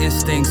got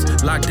instincts.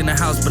 Locked in the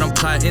house, but I'm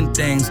plotting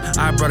things.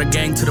 I brought a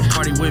gang to the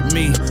party with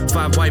me.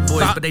 5 white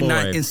boys, but they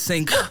not in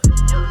sync.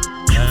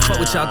 Fuck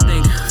what y'all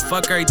think.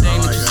 Fuck everything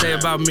that you say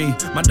about me.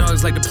 My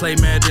dogs like to play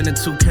Madden and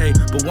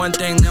 2K, but one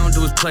thing they don't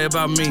do is play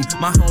about me.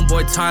 My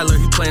homeboy Tyler,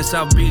 he playing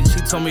South Beach.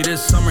 He told me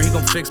this summer he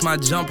gon' fix my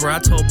jumper. I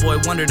told Boy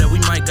Wonder that we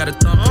might got a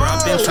thumper.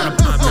 I've been trying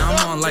to pop, now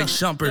I'm on like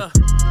Shumper.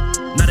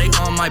 Now they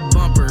on my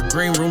bumper.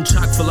 Green room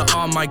chock full of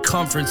all my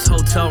comforts.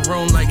 Hotel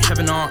room like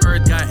heaven on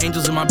earth. Got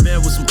angels in my bed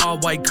with some all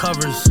white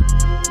covers.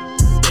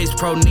 Ace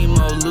Pro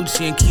Nemo,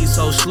 Lucci and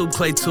Kiso, Sloop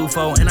Clay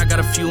Tufo, and I got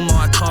a few more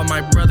I call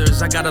my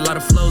brothers. I got a lot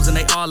of flows and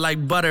they all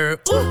like butter.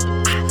 Ooh,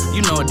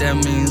 you know what that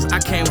means. I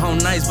came home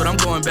nice, but I'm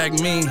going back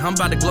mean. I'm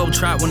about to globe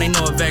trot when they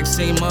know a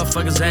vaccine.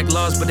 Motherfuckers act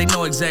lost, but they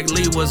know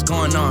exactly what's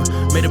going on.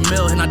 Made a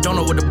meal and I don't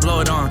know what to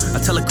blow it on. I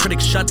tell a critic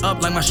shut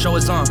up like my show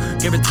is on.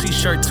 Gave a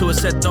t-shirt to her,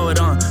 said throw it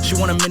on. She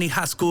want a mini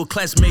high school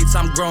classmates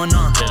I'm growing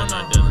on.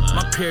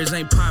 My peers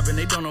ain't popping,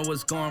 they don't know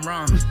what's going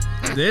wrong.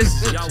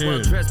 This is a Y'all well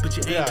tune. dressed, but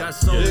you ain't got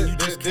soul and you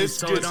just can't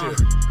sew it on.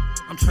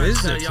 I'm trying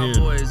This to is tell a y'all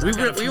tune. boys. We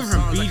went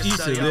from Bee Gees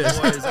to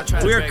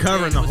this. We are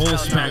covering the whole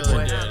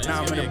spectrum.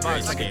 Now I'm in a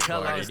box, I can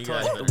tell I was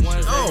taught. The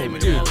ones that Oh, hate me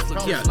dude. the most look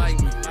Yeah. just like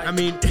me. I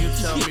mean, You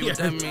tell me what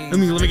that means. I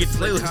mean, let me get the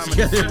playlist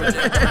together.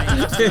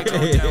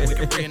 We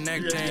can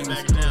reenact things.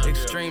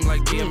 Extreme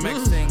like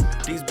DMX sing.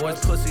 These boys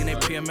pussy and they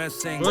PMS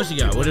sing. What else you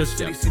got? What else you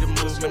City got? see the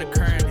movement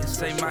occurring and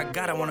say, my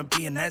God, I wanna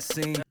be in that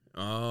scene.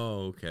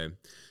 Oh, okay.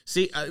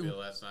 See, That's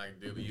not gonna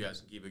do, but you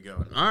guys can keep it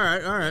going. all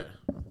right.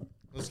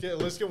 Let's get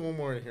one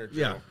more in here, Joe.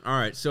 Yeah, all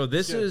right. So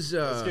this is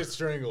Let's get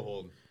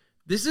Stranglehold.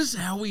 this is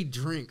how we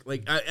drink.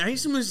 Like I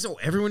assume this is how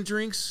everyone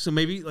drinks, so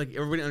maybe like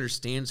everybody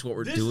understands what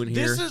we're doing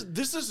here.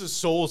 This is a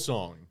soul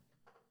song.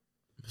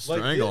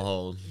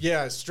 Stranglehold.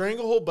 Yeah,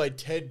 Stranglehold by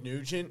Ted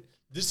Nugent.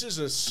 This is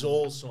a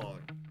soul song.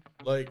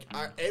 Like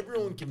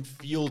everyone can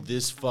feel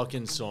this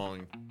fucking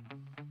song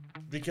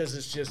because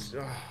it's just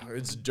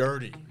it's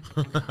dirty.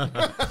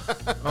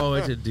 Oh,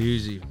 it's a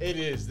doozy. It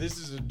is. This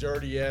is a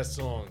dirty ass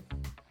song.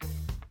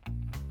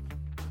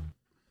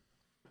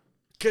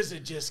 Cause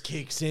it just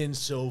kicks in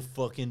so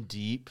fucking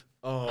deep.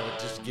 Oh, it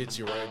just gets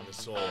you right in the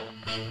soul.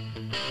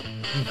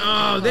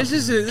 Oh, this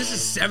is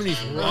 70s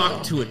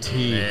rock to a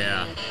T.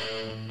 Yeah.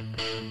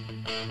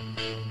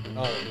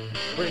 Oh,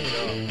 bring it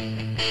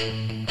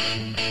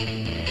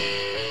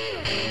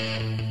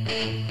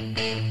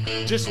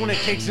up. Just when it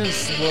kicks in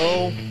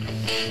slow.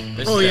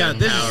 This Oh is yeah, that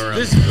this power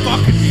is up.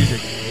 fucking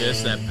music.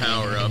 This that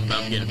power up.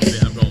 I'm going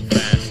fast. I'm going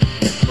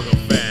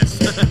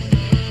fast.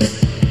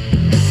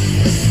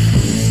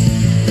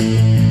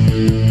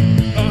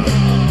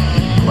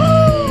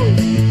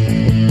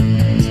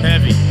 It's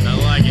heavy. I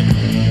like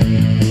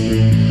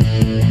it.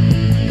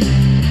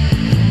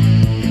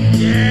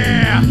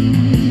 Yeah.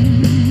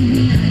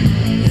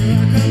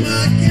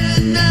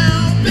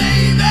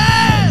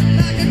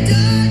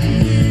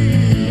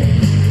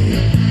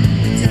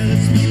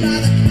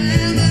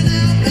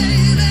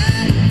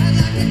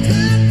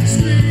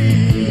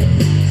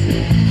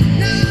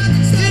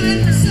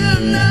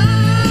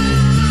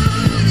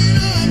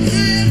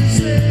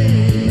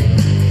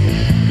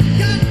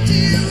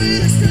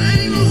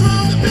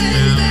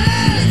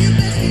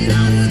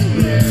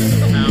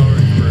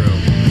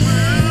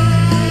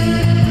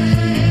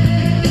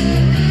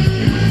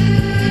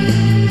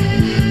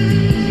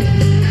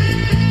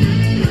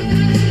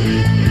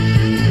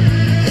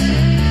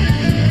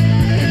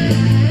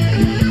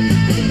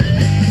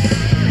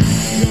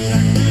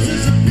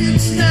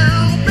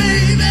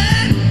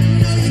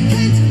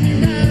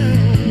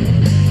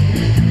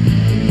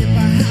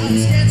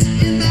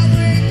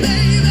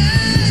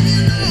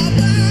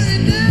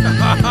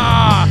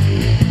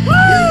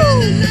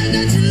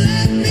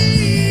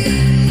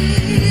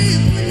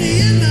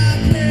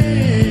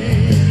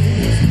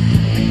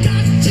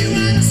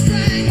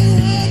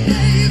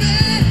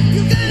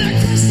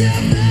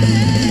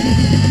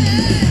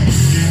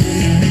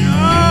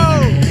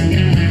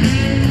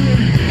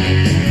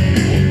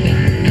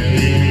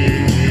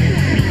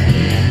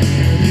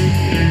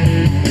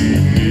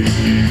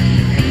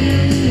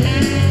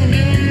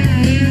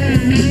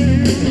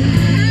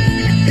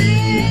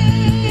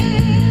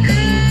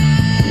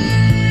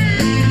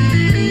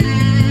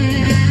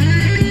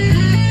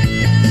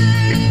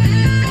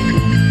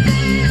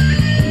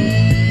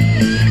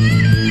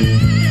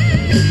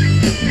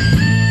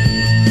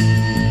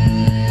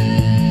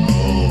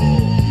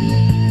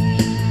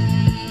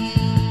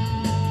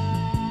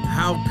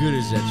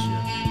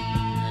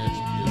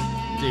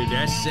 Dude,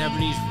 that's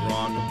 70s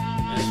rock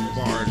as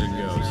far as it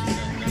goes.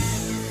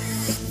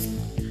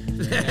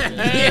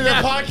 And the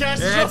podcast is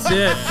That's over.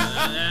 it.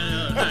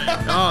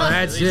 Oh,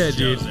 that's it,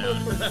 dude.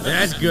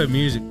 That's good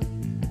music.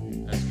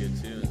 That's good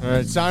too. All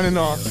right, signing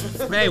off.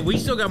 Hey, we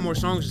still got more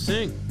songs to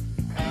sing.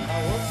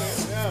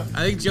 Yeah.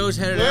 I think Joe's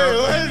headed Hey,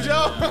 out. later,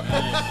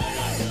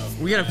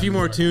 Joe. We got a few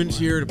more tunes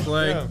here to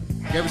play. Yeah.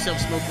 Get yourself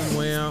smoking the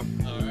way out.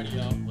 Alrighty,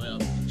 y'all. Well,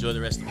 enjoy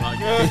the rest of the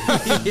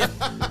podcast. Yeah,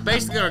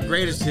 basically our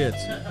greatest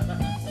hits.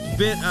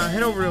 Ben,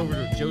 head over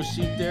to Joe's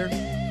seat there.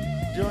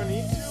 Do I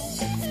need to?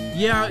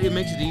 Yeah, it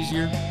makes it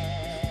easier.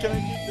 Can I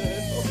keep the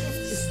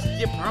headphones?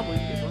 Yeah, probably.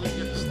 As long as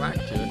you got the slack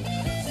to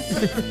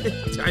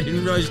it. I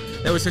didn't realize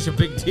that was such a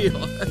big deal.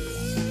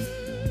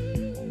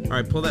 All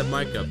right, pull that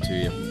mic up to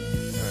you.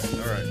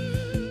 All right.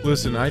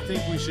 Listen, I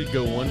think we should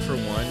go one for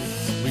one.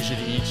 We should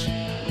each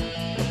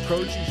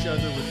approach each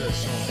other with a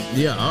song.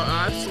 Yeah,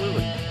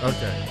 absolutely.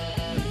 Okay.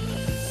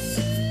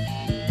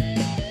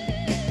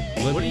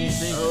 What do you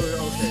think? Oh,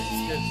 okay.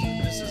 Because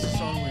this is a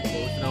song we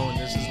both know, and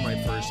this is my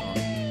first song.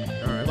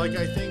 All right. Like,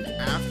 I think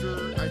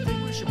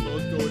we should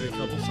both go with a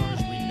couple songs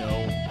we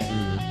know,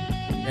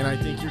 and I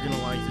think you're gonna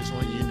like this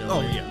one. You know.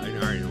 Oh it. yeah, I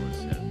already know what it's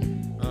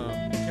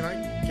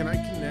Can I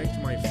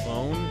connect my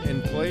phone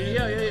and play it?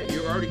 Yeah.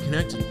 You're already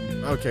connected.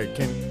 Okay.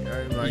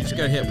 You just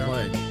gotta hit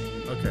play.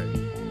 Okay.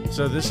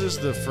 So this is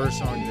the first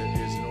song that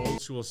is an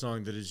old school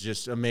song that is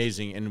just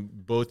amazing, and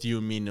both you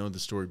and me know the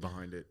story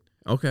behind it.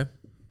 Okay.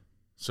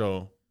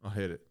 So I'll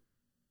hit it.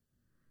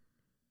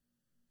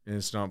 And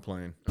it's not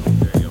playing.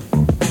 There you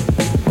go.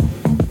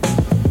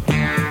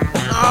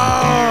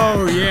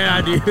 Oh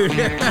yeah, dude. Dude,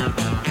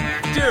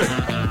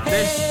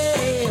 that's.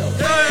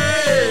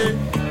 Hey,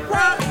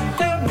 what's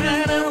the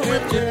matter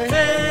with your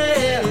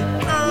head?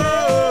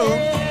 Oh.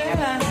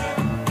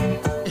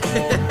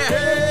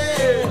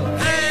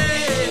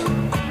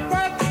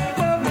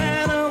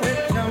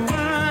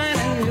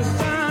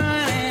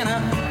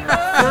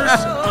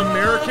 First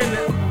American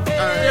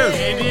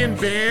Indian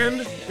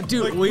band.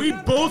 Dude, Like, we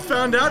both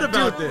found out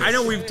about Dude, this. I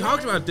know we've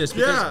talked about this.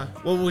 Because Yeah.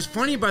 What was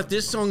funny about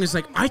this song is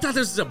like I thought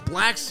this was a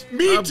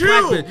Me too,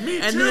 black band. me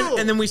and too.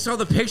 Then we saw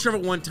the picture of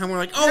it one time. We're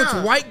like, oh, Yeah.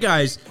 it's white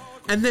guys.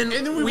 And then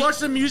we watched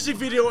the music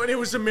video, and it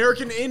was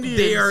American Indians.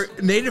 They are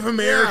Native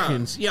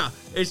Americans. Yeah,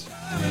 it's.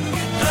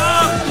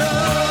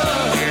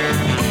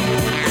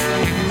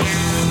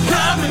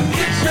 Come and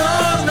get your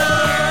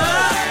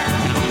love.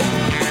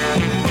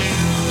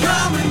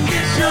 Come and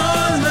get your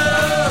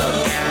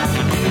love.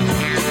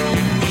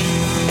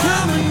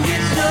 Come and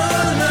get your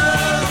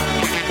love.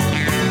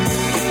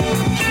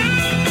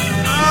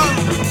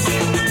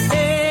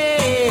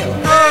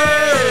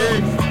 Hey,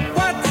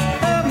 what's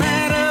the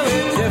matter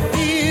with you?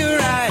 Feel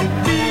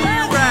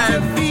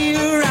right,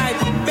 feel right,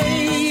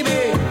 baby.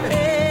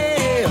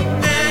 Hey,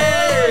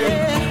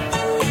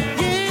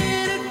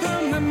 get it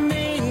from the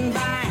main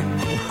line.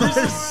 This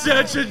is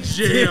such a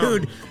jam.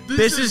 Dude,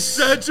 this is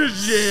such a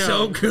jam.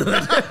 So good.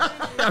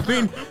 I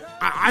mean,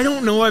 I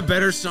don't know a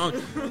better song.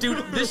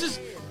 Dude, this is.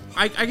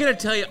 I gotta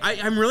tell you,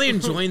 I'm really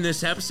enjoying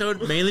this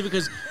episode mainly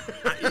because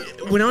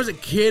when I was a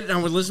kid and I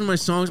would listen to my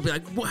songs and be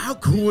like, well, how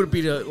cool would it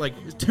be to like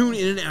tune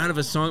in and out of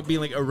a song being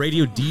like a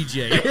radio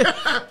DJ?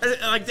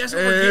 Like that's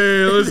what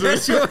we're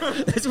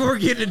getting, that's what we're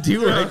getting to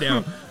do right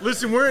now.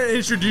 Listen, we're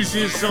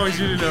introducing the songs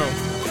you didn't know.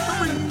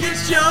 Come and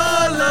get your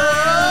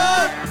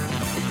love.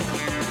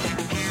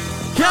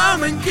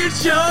 Come and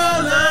get your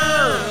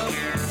love.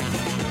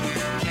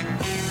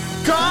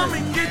 Come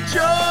and get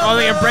your love. Oh,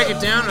 they can break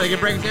it down? They can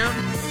break it down?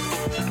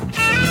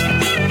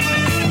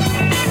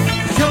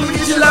 Come and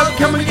get your love,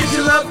 come and get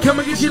your love, come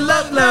and get your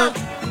love, love.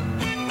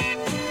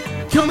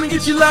 Come and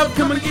get your love,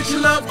 come and get your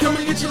love, come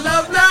and get your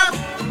love, love.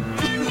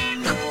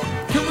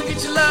 Come and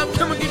get your love,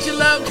 come and get your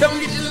love, come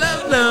and get your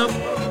love, love.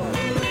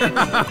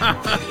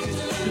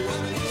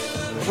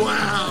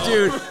 Wow,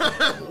 dude,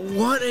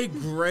 what a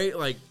great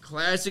like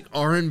classic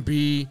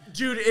R&B,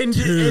 Dude, and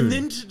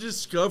then to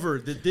discover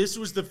that this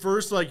was the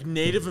first like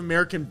Native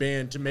American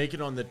band to make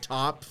it on the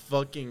top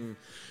fucking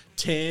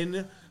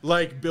 10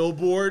 like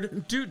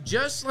Billboard. dude.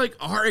 Just like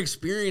our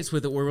experience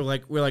with it, where we're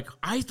like,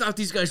 I thought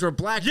these guys were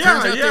black. Yeah,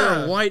 Turns out they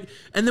yeah. were white,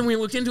 and then we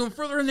looked into them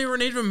further, and they were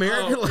Native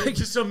American. Oh, like it's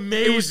just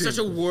amazing. It was such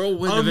a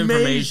whirlwind of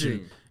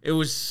information. It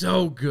was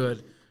so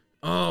good.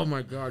 Oh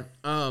my god.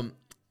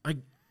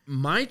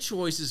 My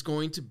choice is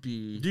going to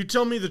be. You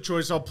tell me the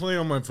choice. I'll play it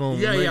on my phone.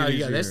 Yeah. Make it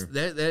easier.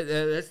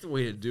 That's the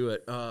way to do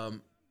it.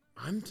 I'm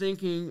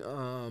thinking.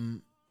 Oh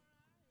man,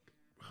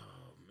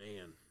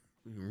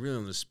 I'm really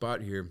on the spot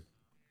here.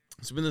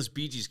 It's been this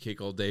Bee Gees kick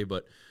all day,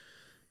 but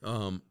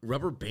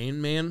Rubber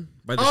Band Man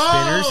by the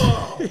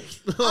Spinners.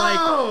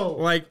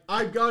 like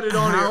I've got it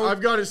on how- here.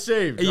 I've got it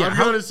saved. Yeah, I've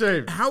got it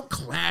saved. How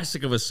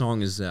classic of a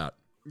song is that?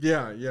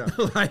 Yeah.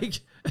 Like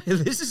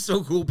this is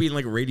so cool being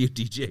like radio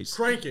DJs.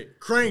 Crank it.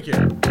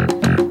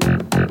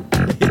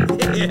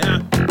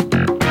 Yeah.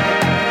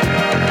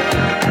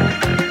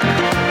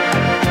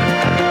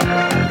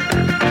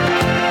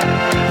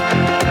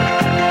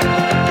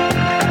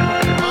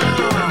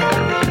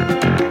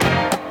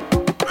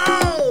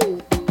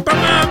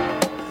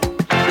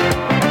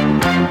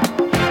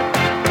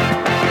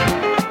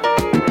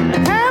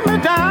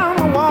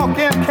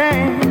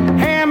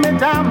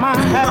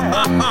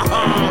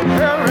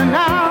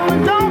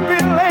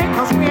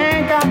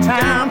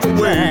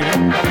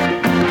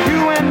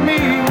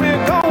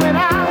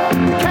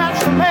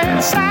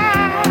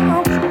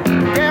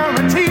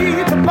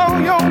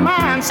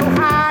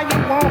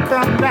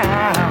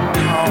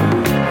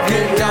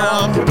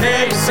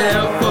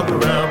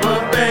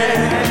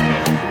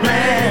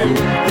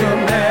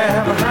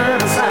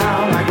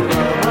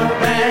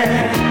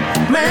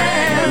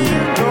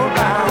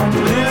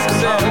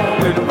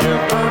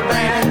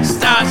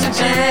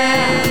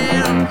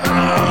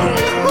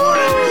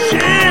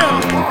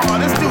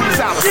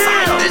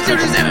 dude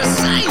is out of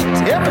sight.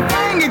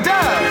 Everything he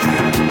does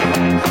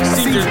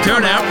Seems to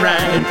turn out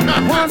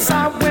right. Once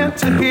I went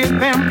to hear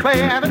them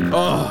play at it.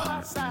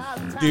 Oh,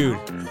 dude.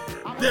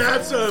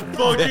 That's a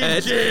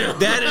fucking jam.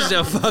 That is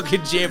a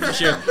fucking jam for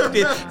sure.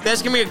 Dude,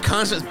 that's gonna be a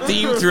constant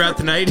theme throughout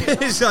the night.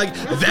 It's like,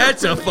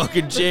 that's a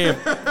fucking jam.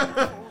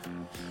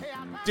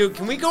 Dude,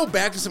 can we go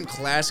back to some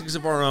classics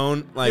of our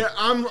own? Like, Yeah,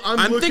 I'm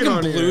looking thinking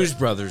on Blues here.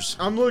 Brothers.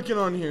 I'm looking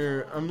on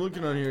here.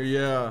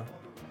 Yeah,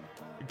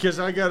 because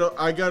I got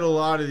a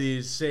lot of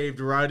these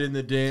saved right in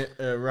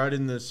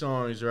the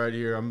songs right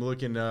here. I'm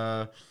looking.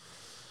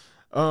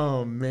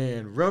 Oh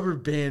man, Rubber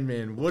Band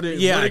Man. What a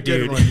good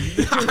dude. one.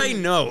 I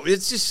know.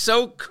 It's just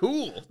so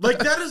cool. Like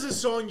that is a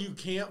song you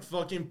can't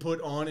fucking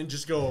put on and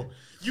just go.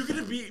 You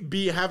could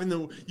be having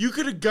the. You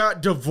could have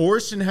got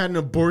divorced and had an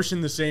abortion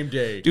the same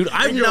day, Dude,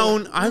 I've And go,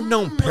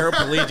 known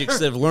paraplegics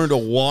that have learned to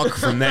walk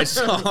from that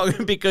song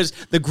because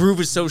the groove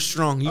is so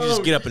strong. You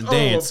just get up and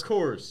dance. Oh, of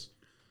course.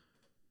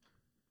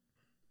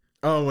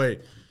 Oh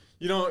wait.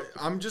 You know,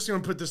 I'm just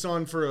gonna put this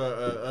on for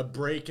a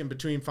break in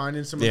between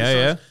finding some of the songs.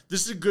 Yeah.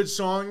 This is a good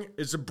song.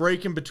 It's a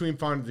break in between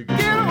finding the good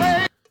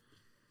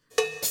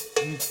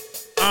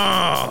songs.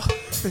 Oh,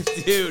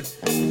 dude.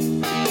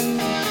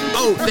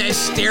 Oh, that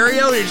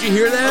stereo. Did you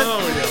hear that?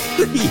 Oh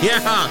yeah.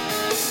 Yeah.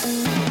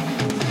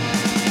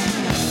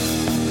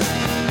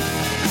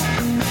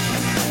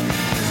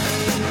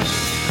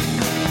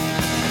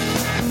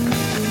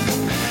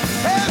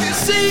 Have you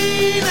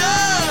seen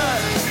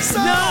us?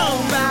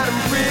 Nobody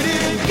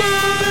pretty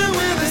good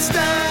with a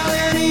style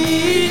and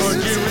ease. Oh,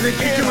 dude, when they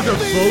kick it with the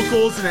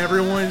vocals and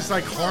everyone's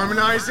like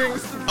harmonizing.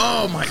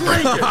 Oh my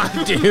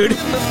god, dude.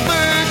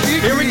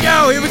 Here we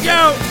go. Here we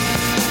go.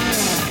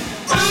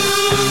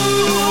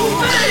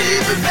 Ooh,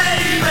 baby,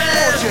 baby.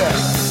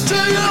 Do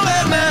you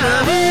let me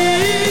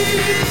lead?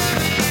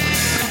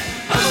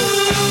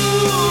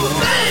 Ooh,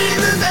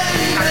 baby,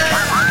 baby.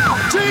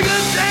 Take a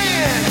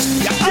dance.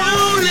 You're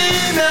old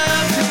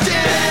enough to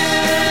dance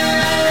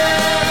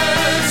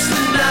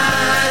the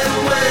night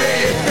away.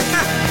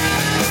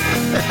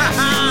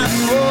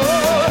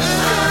 Oh,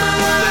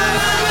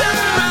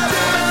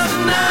 dance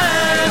the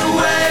night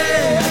away.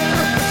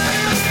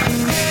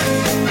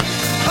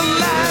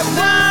 Alive,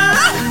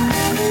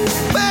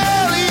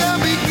 barely a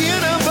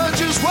beginner, but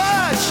just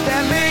watch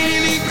that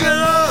lady go.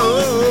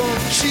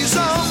 She's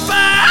on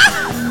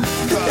fire.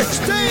 'Cause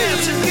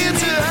dancing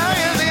gets her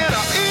higher than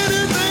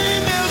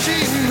anything else she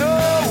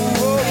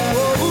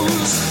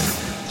knows.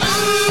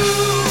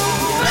 Ooh,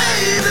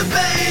 baby,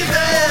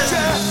 baby,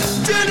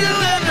 did you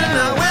let me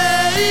know?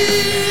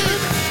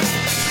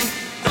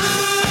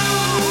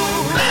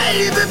 Ooh,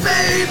 baby,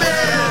 baby,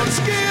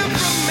 scared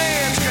from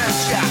man's cause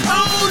you're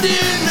old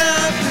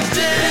enough to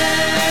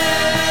dance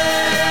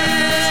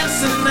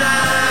the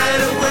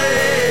night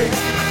away.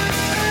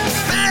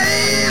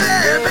 Baby,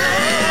 baby,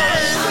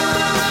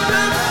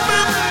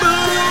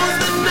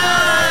 the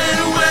night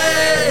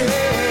away.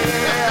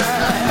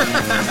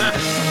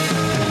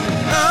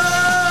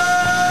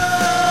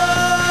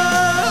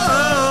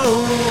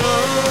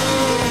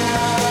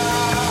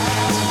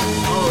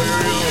 Oh, here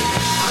we go.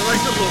 I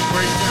like the little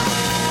breakdown.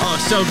 Oh,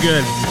 so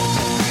good.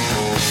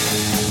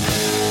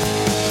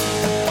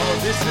 Oh,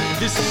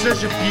 this is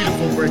such a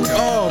beautiful breakdown.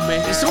 Oh man,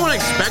 it's so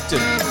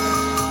unexpected.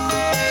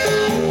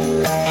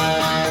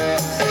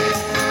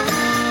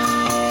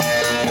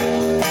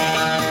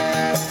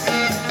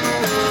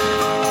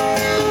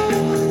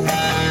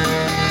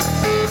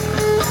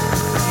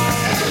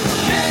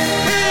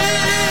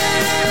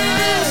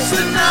 Dance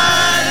the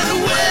night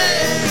away.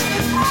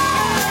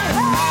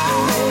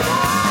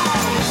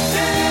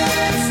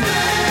 Dance,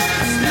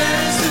 dance,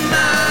 dance the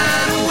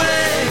night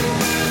away.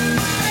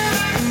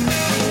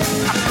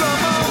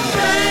 Come on,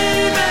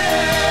 baby.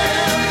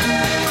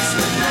 Dance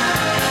the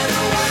night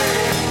away.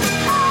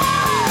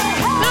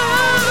 No,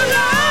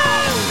 no.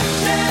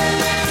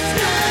 Dance,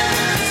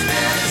 dance,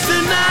 dance the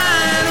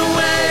night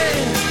away.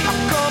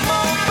 Come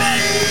on,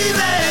 baby,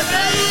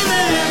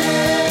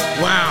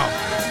 baby. Wow.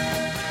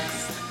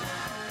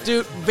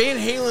 Dude, Van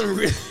Halen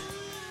really,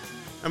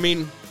 I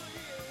mean,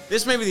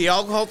 this may be the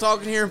alcohol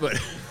talking here, but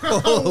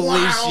holy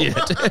Wow.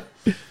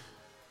 shit.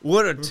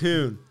 What a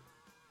tune.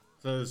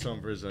 Throw this on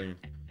for a second.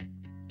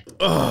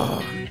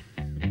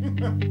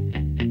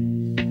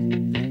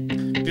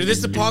 Dude, this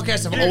is the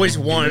podcast I've always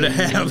wanted to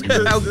have.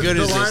 How good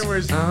the is line this? where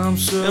it's, I'm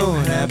so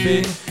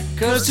happy,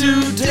 cause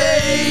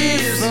today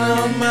is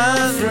all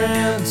my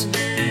friends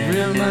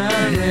in my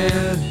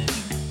head.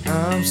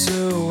 I'm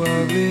so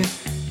ugly,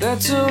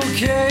 that's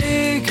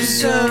okay,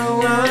 cause I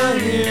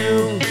want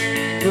you.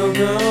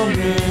 Program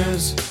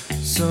is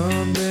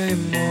Sunday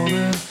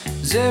morning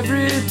is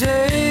every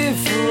day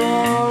for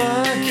all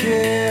I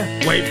care.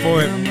 Wait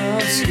for I'm it.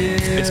 not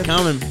scared. It's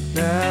coming.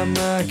 Light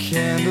my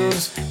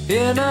candles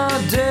in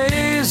our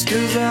days,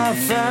 cause I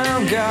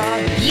found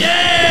God.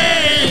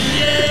 Yeah!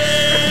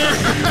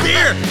 Yeah!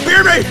 Beer!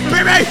 Beer me!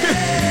 Beer me!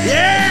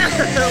 Yeah!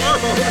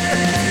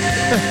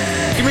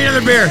 Give me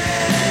another beer.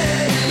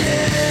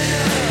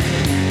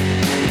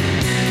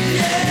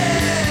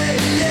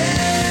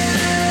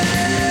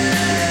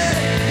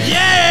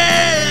 Yeah!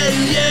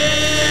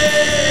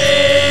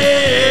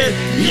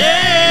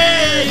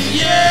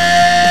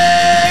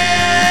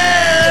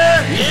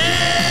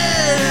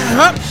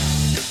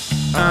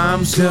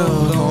 so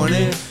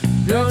horny.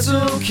 That's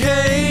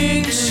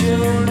okay,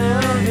 you're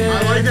now here.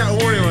 I like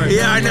that horny line.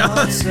 Yeah, I know.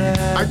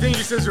 I think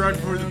he says it right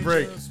before the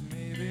break.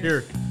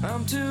 Here.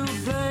 I'm to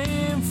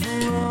blame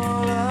for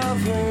all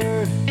I've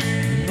heard,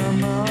 and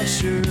I'm not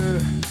sure.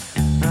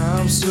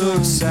 I'm so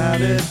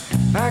excited,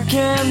 I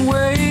can't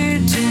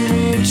wait to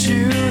meet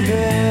you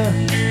there.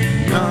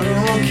 I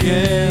don't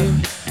care,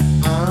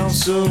 I'm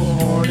so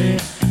horny.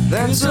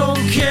 That's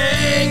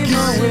okay,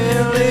 my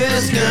will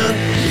is done.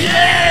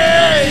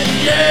 Yeah,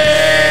 yeah.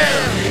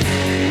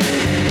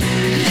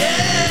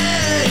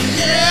 Yeah,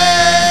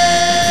 yeah.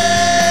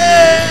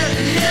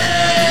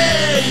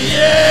 Yeah,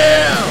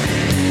 yeah.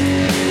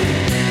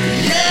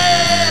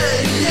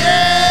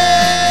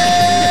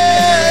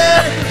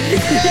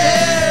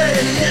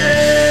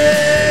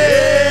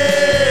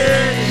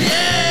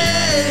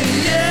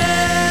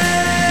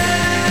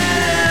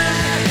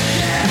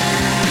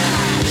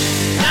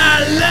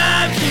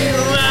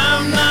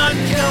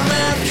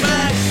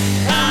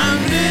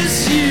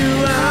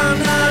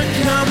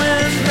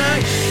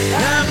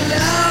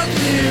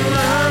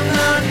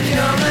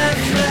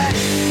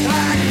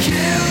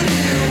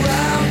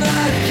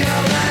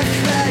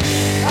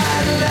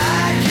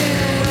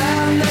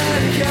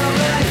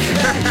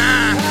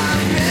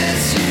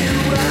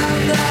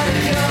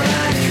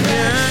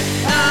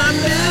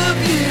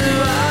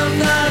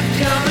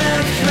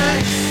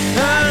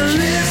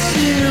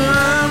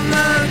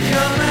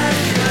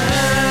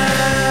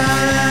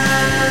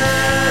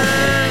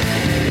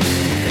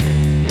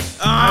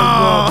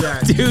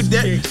 Dude,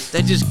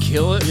 that just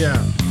kill it. Yeah.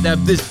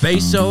 This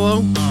bass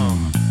solo.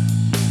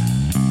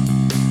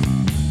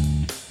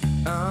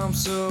 I'm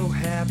so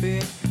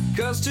happy,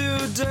 'cause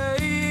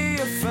today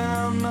I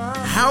found my...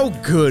 How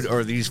good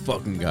are these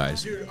fucking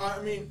guys?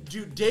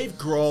 Dude, Dave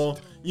Grohl,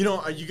 you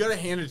know, you gotta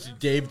hand it to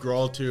Dave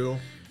Grohl, too.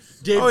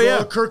 Dave Oh, Grohl,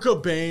 yeah. Kurt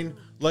Cobain,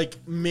 like,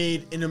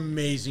 made an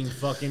amazing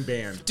fucking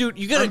band. Dude,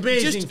 you gotta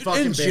Amazing just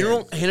fucking in general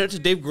band. hand it to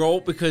Dave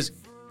Grohl because,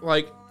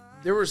 like,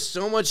 there was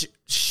so much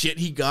shit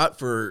he got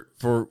for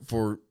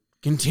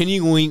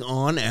continuing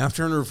on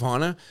after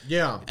Nirvana.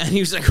 Yeah. And he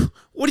was like,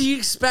 "What do you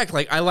expect?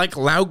 Like, I like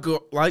loud,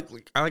 I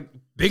like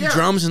big Yeah.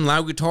 drums and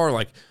loud guitar.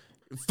 Like,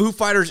 Foo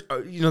Fighters,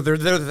 you know, they're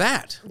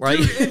that. Like,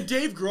 Dude, and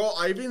Dave Grohl,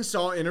 I even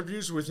saw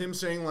interviews with him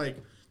saying, like,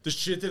 the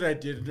shit that I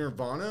did in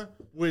Nirvana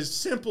was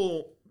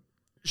simple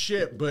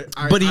shit, but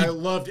I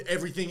loved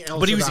everything else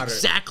But he was about it.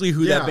 exactly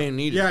who that band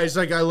needed. Yeah, he's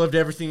like, I loved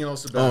everything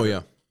else about Oh it.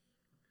 yeah.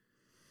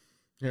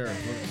 Here,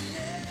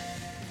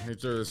 let me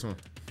throw this one.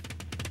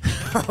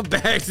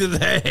 Back to the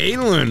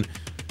Halen.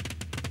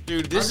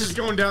 Dude, This is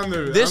going down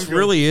the... This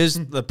really is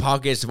the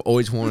podcast I've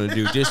always wanted to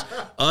do. Just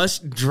us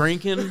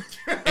drinking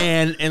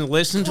and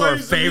listen to our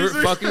Plays the favorite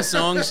music. fucking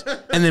songs,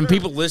 and then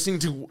people listening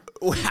to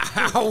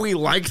how we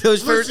like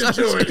those first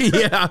Listen to songs. it.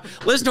 Yeah,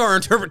 listen to our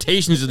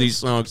interpretations of these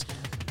songs.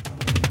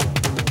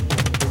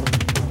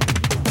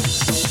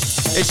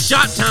 It's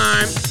shot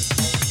time.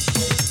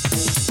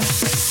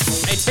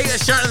 Hey, take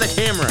that shot in the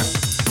camera.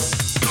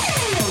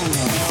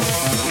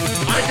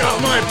 I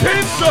got my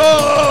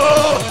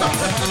pencil!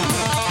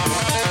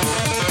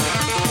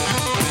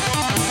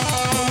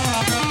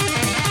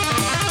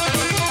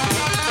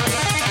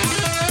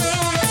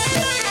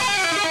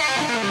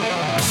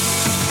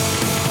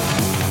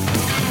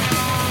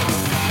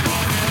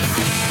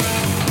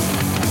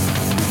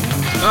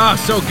 Oh,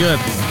 so good.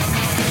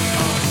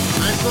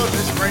 I just love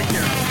this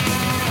breakdown.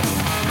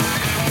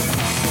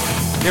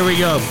 Here we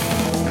go.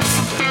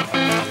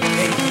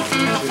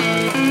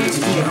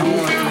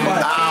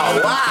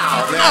 Oh,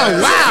 wow, man.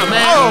 Oh, wow,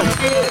 man.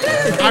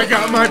 I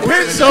got my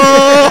pencil!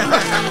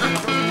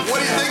 What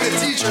do you think the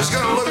teacher's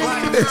gonna look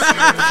like?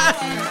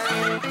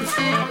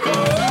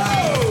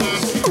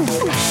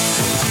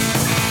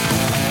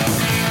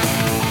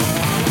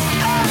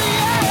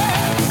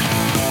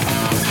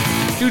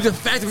 Dude, the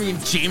fact that we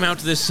can jam out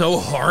to this so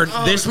hard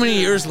this many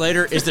years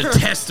later is a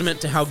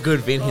testament to how good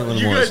Van Halen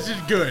You was. guys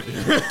did good.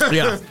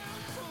 Yeah.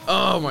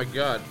 Oh my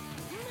god.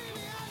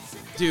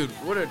 Dude,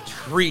 what a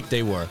treat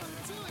they were.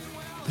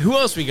 Who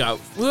else we got?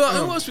 Who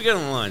else we got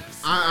on the line?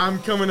 I'm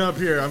coming up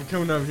here.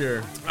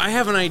 I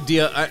have an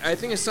idea. I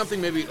think it's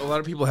something maybe a lot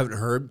of people haven't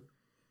heard.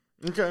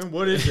 Okay,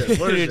 what is it?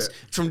 What is It's it?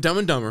 from Dumb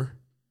and Dumber.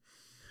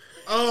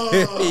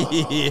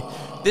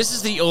 Oh, This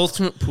is the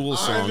ultimate pool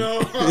song. I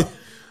know.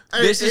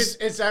 This is-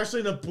 it's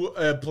actually in a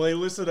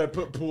playlist that I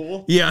put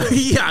pool. Yeah,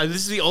 yeah. This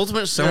is the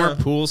ultimate summer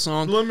Yeah. pool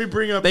song. Let me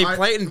bring up. They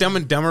play it in Dumb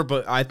and Dumber,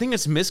 but I think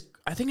it's Miss.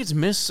 What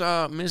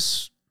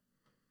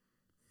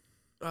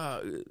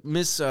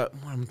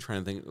I'm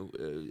trying to think.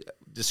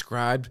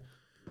 Described.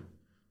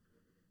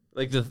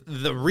 Like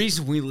the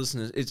reason we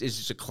listen to it's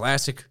just a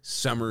classic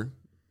summer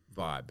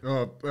vibe.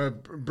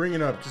 Bring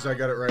it up because I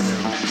got it right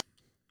now.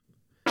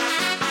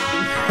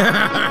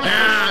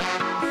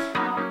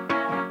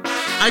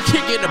 I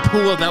can't get in a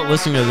pool without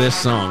listening to this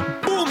song.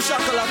 Boom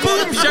shakalaka.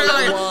 Boom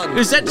shakalaka.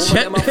 Is that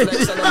Chet?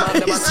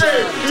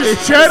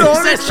 Is Chet on Is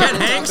it? that Chet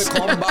Hanks?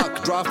 Come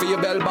back, draw for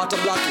your bell bottom,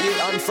 black heel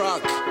and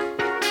frock.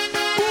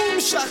 Boom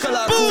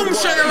shakalaka. Boom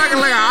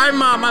shakalaka. I'm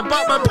my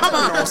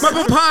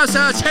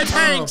papa's Chet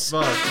Hanks.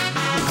 Oh, fuck.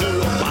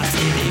 Pull up a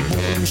city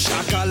boom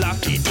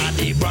shakalaka, it a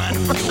the brand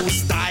new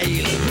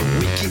style.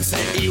 Wicked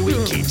say he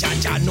wicked,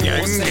 Jaja no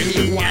say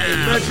he wild.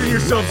 Imagine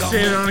yourself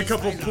standing on a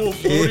couple pool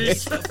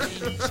floaties.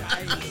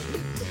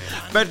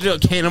 About to do a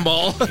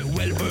cannonball.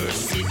 Well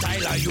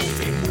versatile, you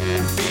fi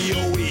move for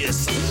your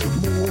waist,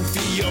 move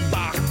for your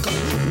back.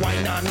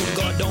 Wine and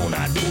go down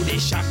and do the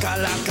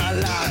shakalaka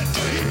lot.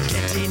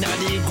 Get in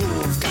the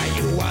groove, cause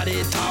you are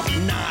the top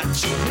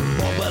notch.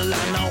 Bubble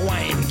and a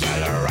wine,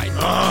 girl, right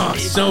now. Oh,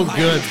 so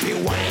good.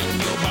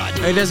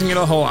 It doesn't get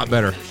a whole lot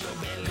better.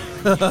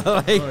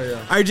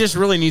 I just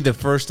really need the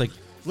first, like,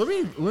 Let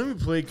me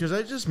play, because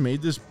I just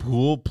made this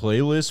pool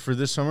playlist for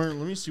this summer.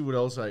 Let me see what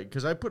else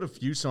because I put a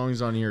few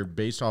songs on here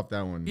based off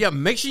that one. yeah,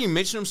 make sure you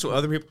mention them so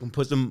other people can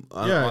put them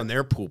on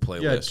their pool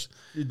playlist.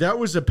 Yeah, that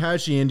was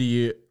Apache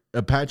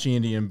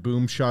Indian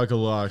Boom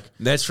Shakalaka.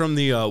 That's from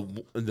the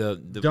Dumb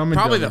and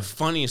probably Dumber. the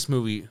funniest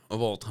movie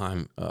of all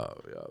time,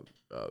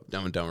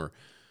 Dumb and Dumber.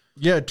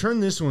 Yeah, turn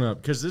this one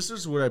up, because this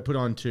is what I put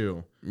on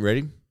too.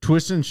 Ready?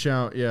 Twist and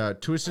Shout. Yeah,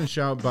 Twist and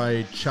Shout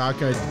by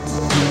Chaka.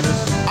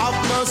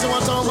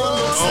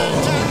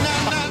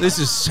 This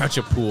is such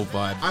a pool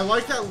vibe. I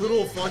like that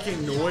little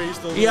fucking noise.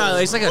 Yeah,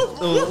 it's like a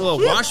little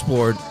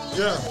washboard.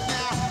 Yeah.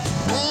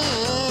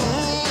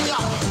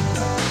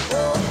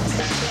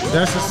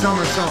 That's a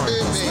summer song.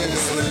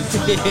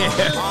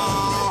 Yeah.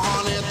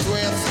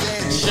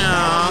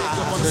 Shaw,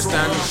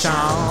 understand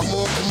Shaw.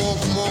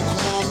 Come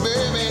on,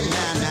 baby,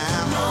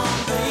 now.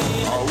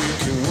 Oh, we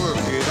can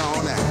work it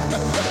on that.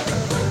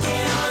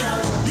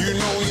 You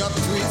know your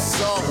tweets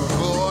so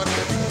good.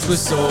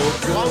 Twist so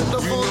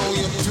good. You know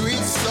your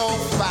tweets so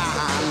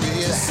fine,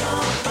 yes.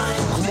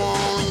 Come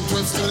on,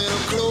 twist a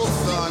little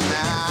closer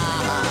now.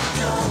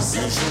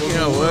 You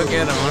know, work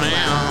it on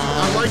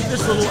out. I like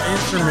this little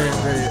instrument.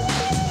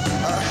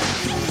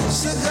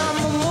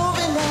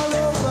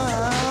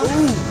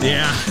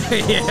 Yeah,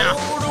 yeah.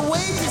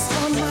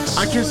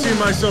 I can see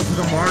myself with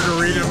a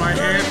margarita in my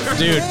hand.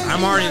 Dude,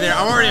 I'm already there.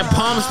 I'm already at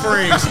Palm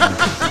Springs.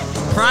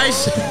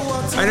 Price,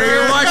 I know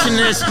you're watching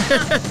this.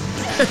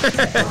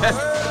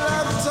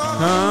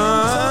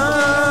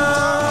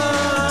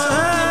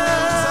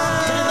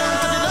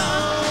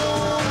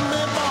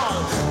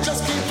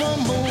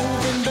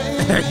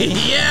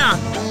 Yeah.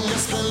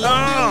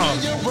 Oh.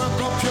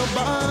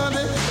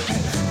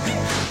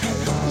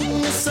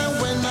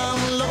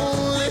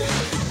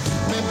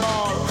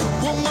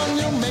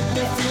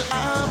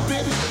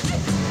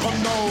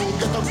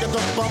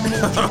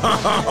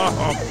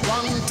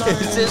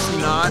 It's just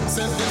not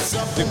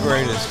the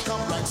greatest.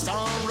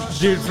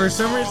 Dude, for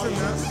some reason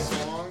that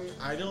song,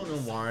 I don't know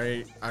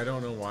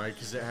why,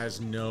 because it has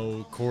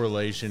no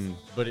correlation,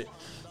 but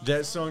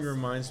that song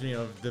reminds me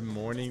of the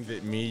morning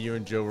that me, you,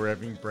 and Joe were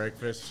having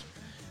breakfast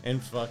in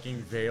fucking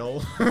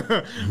Vail,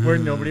 where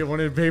nobody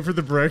wanted to pay for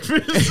the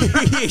breakfast.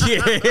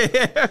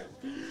 Yeah.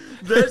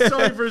 That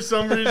song, for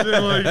some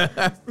reason, like...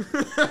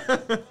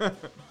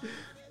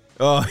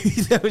 Oh,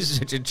 that was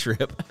such a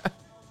trip.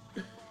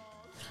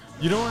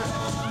 You know what?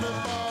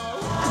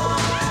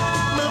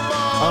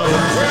 Oh,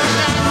 yeah.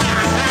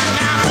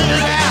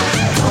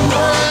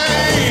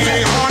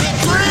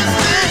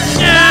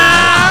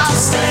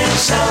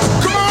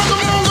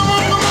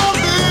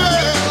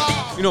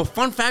 You know,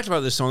 fun fact about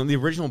this song, the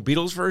original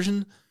Beatles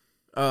version,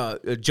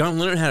 John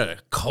Lennon had a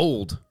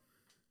cold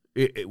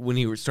when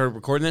he started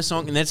recording this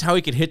song, and that's how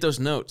he could hit those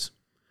notes.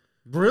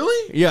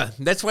 Really? Yeah,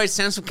 that's why it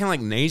sounds so kind of like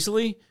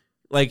nasally.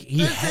 Like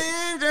he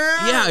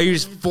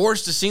was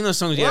forced to sing those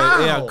songs. Wow.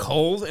 Yeah,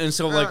 cold, and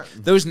so like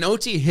those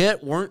notes he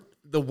hit weren't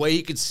the way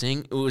he could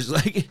sing. It was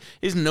like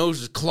his nose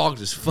was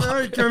clogged as fuck. Yeah,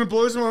 it kind of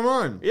blows my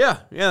mind.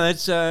 Yeah,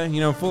 that's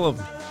full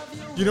of.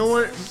 You know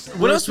what?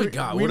 What else we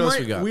got? What else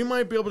we got? We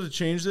might be able to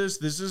change this.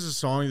 This is a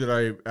song that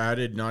I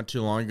added not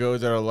too long ago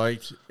that I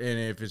liked, and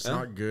if it's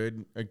not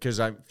good,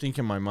 because I think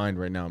in my mind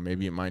right now,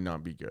 maybe it might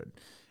not be good.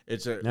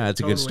 It's a a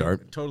good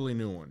start. Totally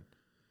new one.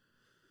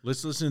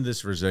 Let's listen to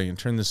this for a second.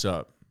 Turn this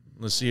up.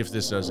 Let's see if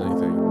this does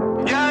anything.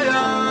 Give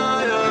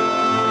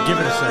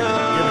it a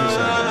second.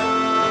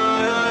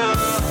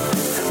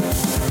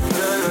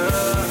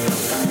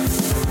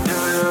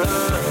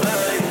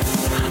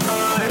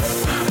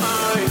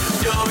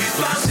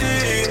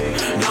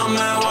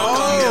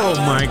 Oh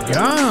my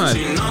God!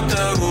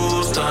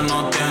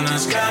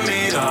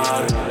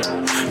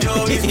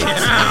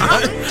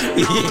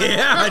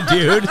 Yeah,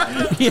 dude.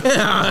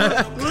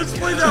 Yeah. Let's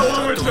play that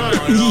one more time.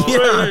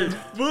 Yeah. Wait.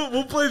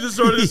 We'll play this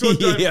one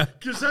time. Yeah.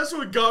 Because that's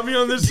what got me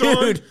on this song.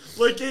 Dude.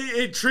 Like,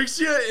 it tricks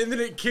you and then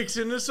it kicks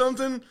into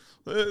something.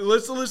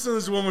 Let's listen to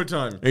this one more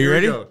time. Are you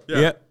Here we ready? go.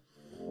 Yeah.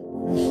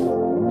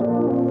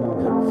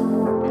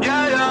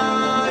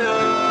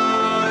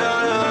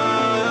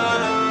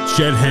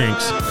 Chet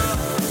Hanks.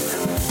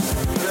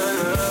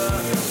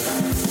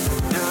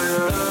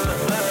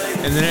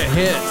 And then it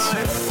hits.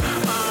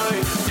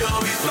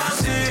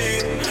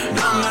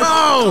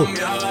 Oh!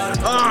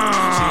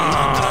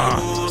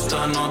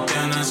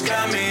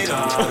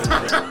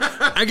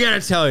 I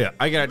gotta tell you.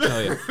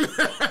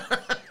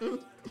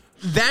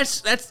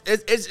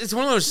 It's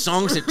one of those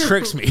songs that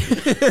tricks me.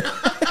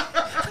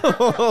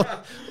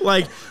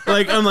 like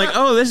I'm like,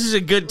 oh, this is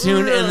a good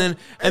tune, and then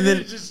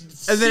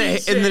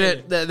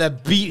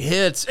that beat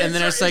hits, and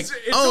then it's like,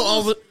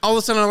 all of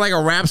a sudden, like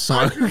a rap I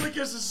song. feel like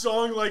as a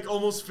song, like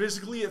almost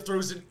physically, it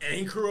throws an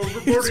anchor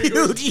overboard. and it Dude,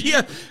 goes,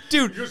 yeah,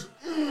 dude, that's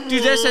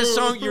that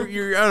song.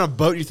 You're on a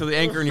boat, you throw the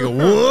anchor, and you go,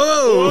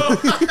 whoa,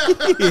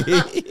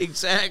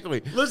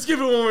 exactly. Let's give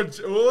it one more. Let's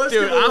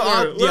Dude,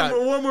 give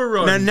it one more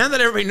run. Now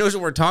that everybody knows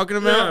what we're talking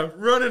about, Yeah,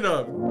 run it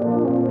up.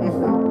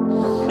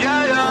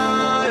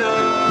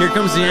 here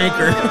comes the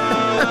anchor.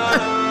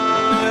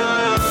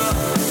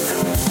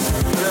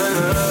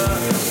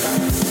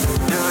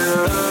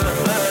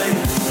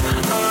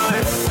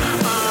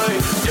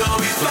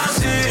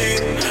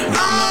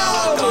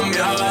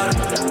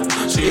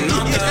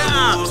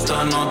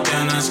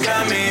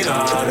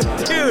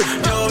 Dude,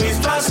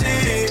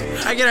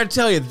 I gotta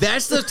tell you,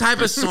 that's the type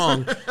of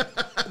song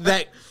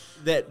that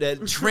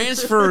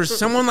transfers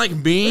someone like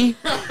me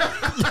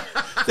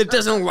that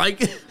doesn't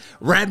like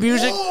rap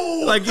music.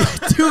 Like,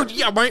 dude,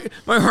 yeah,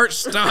 my heart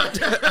stopped.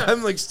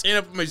 I'm like standing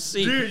up in my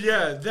seat. Dude,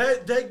 yeah,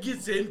 that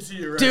gets into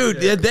you right Dude,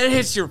 there. that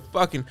hits your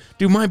fucking...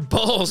 Dude, my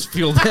balls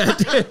feel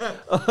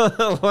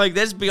that. Like,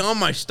 that's beyond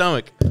my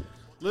stomach.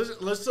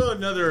 Let's throw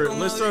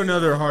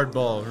another hard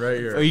ball right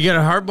here. Oh, you got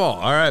a hard ball.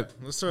 All right.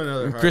 Let's throw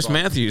another hard Chris ball.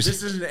 Matthews.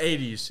 This is an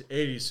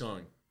 80s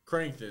song.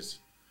 Crank this.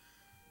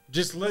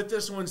 Just let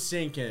this one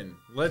sink in.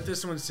 Let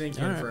this one sink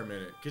in for a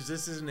minute, because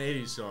this is an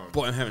 80s song.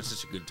 Boy, I'm having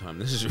such a good time.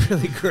 This is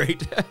really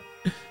great.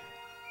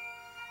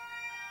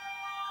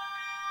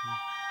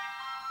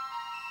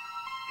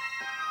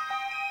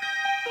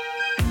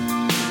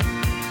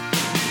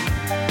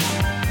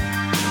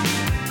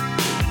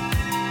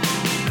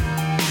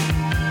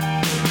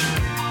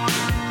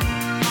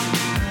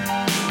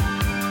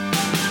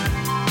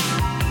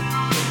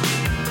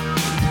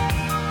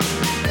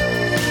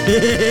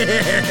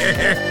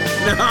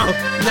 No,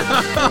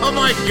 oh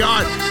my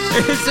God.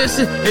 Is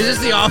this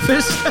The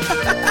Office?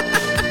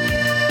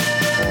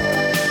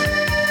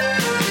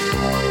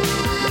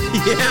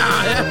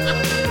 Yeah.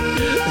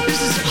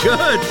 This is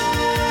good.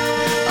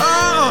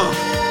 Oh,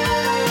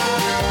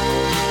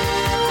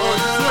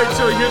 just wait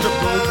till you hear the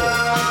vocal.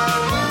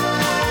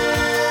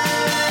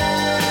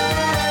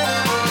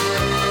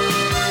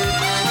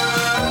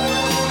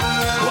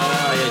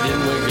 Why you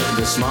didn't wake up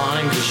this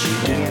morning because you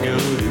didn't go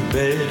to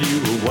bed. You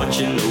were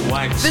watching the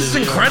whites. this is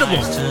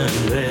incredible.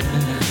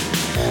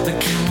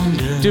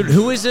 Dude,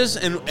 who is this?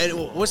 And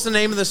what's the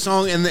name of the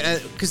song? And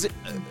because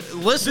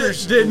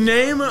listeners, The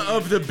name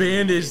of the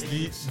band is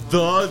the.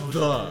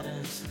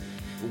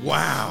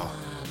 Wow.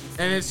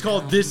 And it's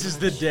called This Is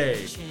the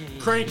Day.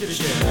 Crank it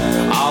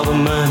again. All the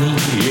money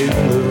in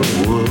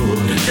the world.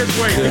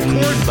 Just wait, the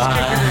couldn't chorus is buy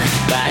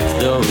kicking back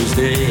those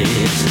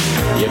days.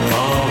 You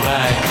pull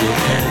back your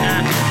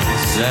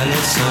pants and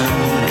the sun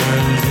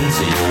burns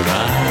into your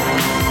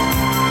eyes.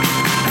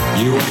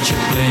 You watch a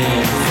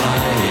plane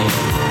flying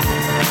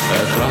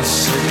across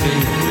the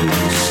big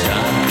blue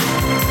sky.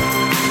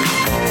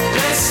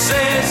 This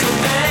is the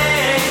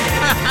day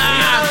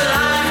your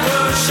life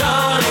will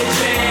surely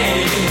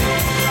change.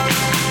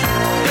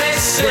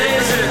 This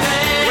is the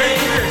day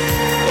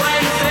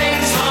when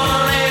things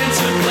fall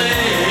into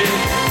place.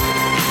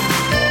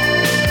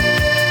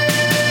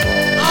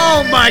 Oh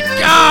my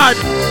God.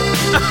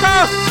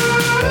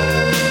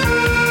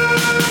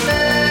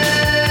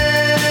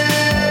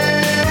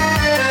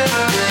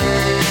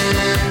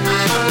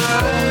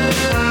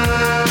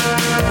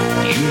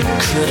 You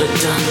could have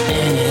done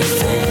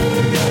anything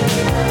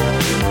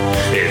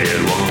if you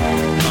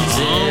wanted,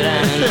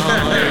 and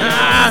all your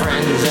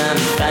friends and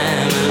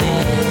family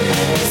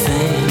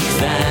think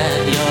that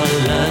you're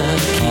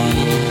lucky.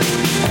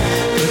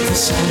 But the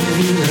side of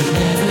you will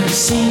never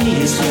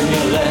sees when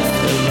you're left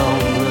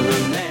alone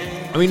with a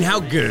man. I mean, how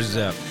good is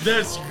that?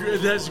 That's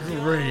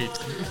great.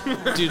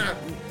 Dude,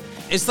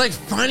 it's like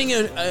finding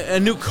a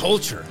new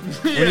culture.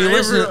 When Yeah, you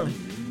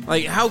listen,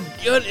 like, how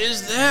good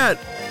is that?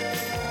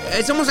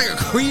 It's almost like a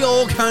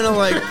Creole kind of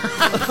like,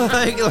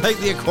 like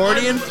the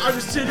accordion. I'm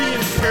sitting in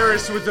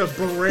Paris with a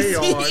beret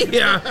on.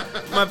 Yeah,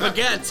 my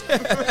baguette.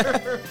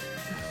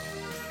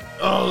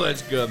 Oh,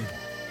 that's good.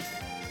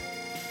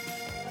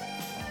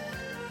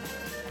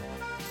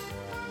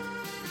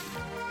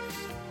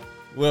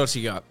 What else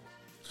you got?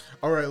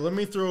 All right, let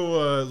me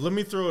throw a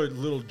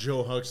little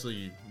Joe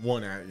Huxley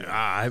one at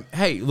you.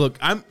 Hey, look,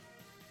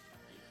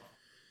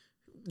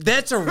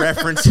 that's a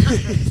reference.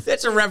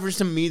 That's a reference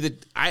to me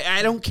that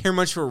I don't care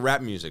much for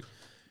rap music.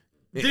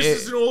 This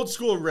is an old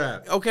school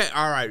rap. Okay,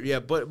 all right, yeah,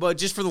 but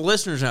just for the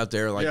listeners out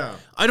there, like, Yeah.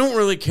 I don't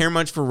really care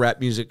much for rap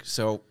music,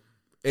 so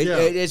Yeah.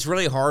 it's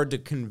really hard to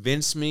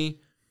convince me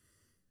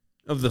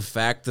of the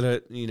fact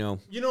that You know,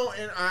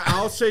 and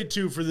I'll say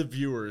too for the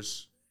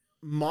viewers,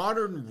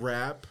 modern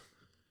rap,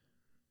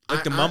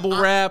 Like the mumble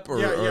rap? Or,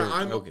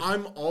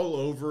 I'm all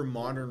over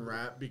modern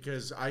rap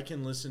because I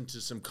can listen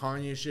to some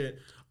Kanye shit.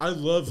 I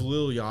love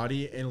Lil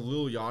Yachty, and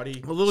Lil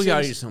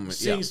Yachty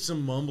sings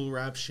some mumble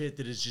rap shit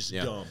that is just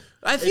dumb.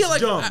 I feel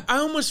like I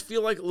almost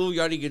feel like Lil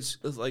Yachty gets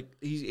like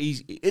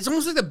he's it's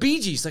almost like the Bee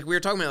Gees, like we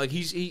were talking about. Like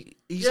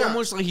he's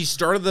almost like he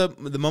started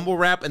the mumble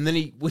rap and then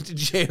he went to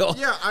jail.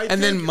 Yeah,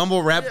 then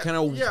mumble rap kind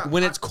of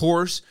went its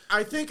course.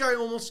 I think I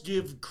almost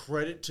give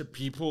credit to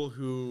people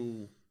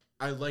who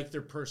I like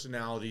their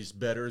personalities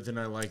better than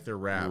I like their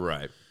rap.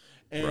 Right.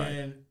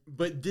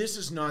 But this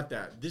is not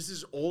that. This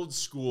is old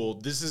school.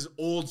 This is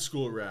old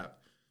school rap.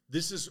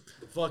 This is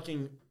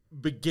fucking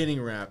beginning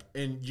rap,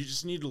 and you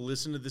just need to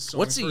listen to this song.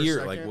 What's the for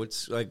year? A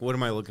Like what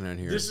am I looking at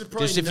here? This is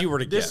probably just if you were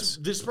to guess.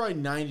 This is probably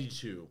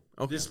 92.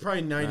 Okay. This is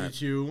probably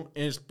 92,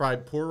 and it's by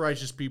Poor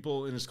Righteous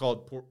People, and it's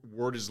called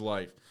Word is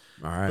Life.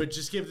 All right. But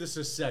just give this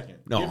a second.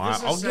 No,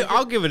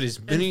 I'll give it as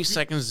many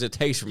seconds as it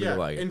takes for me to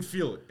like it. And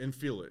feel it.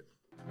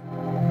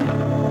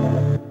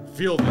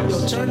 Feel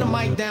this. Yo, turn the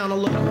mic down a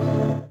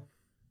little.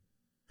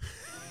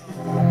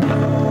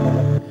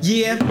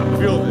 Yeah.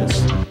 Feel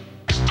this.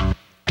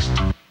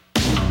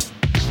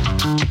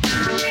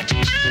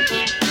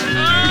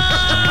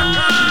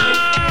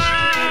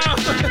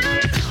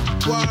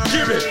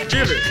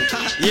 Give it.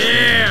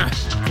 Yeah.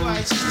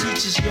 Quiet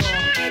teachers, y'all.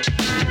 You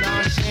know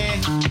what I'm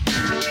saying?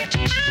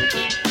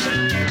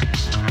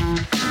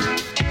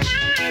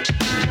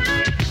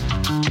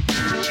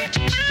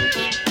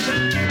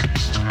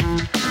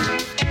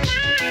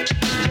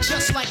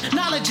 Just like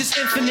knowledge is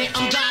infinite,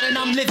 I'm God and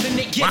I'm living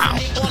it, giving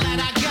it all that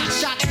I got.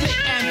 Shots lit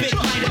and big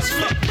lighters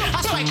flip.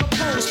 I strike a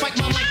pose, spike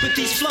my mic with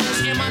these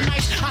flows. Am I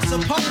nice? I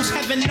suppose.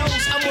 Heaven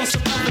knows I'm on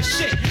some other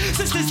shit.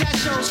 Sisters at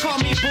shows call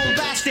me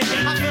bombastic.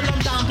 I feel I'm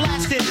down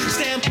blasted.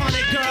 Stand on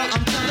it, girl.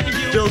 I'm telling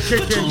you. They'll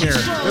kick in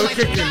here.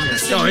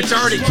 No, it's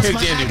already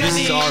kicked in, dude. This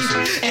is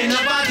awesome. And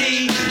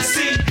nobody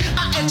see.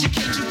 I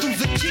educate you through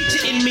the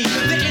teacher in me.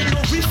 There ain't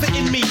no reefer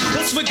in me.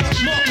 Let's wig up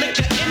more, make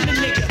the end the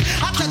nigga.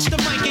 I touch the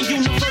mic and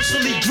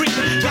universally greet.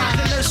 Ride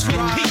the nurse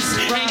with peace.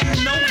 And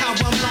you know how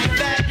I'm like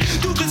that.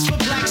 Do this for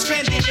black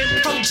stranded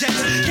in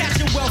projects.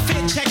 Catching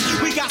welfare checks.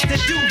 We got to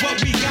do what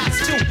we got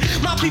to.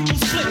 My people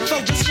slip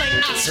for the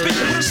slang I spit.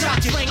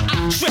 Shots ring,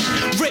 I trip.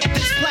 Rip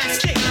this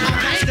plastic.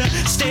 I got to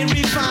stay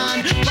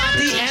refined.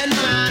 Body and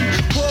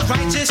mind. Poor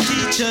righteous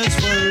teachers,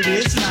 word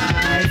is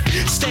life.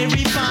 Stay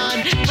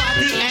refined.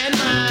 Body and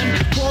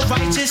mind. Poor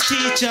righteous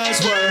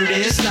teachers, word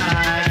is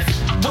life.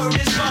 Word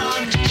is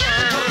born.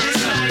 Word is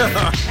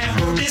life.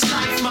 And word is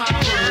life. My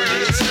word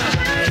is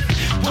life.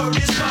 Word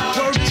is born.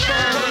 Word is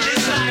born. Word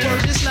is life.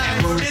 Word is life.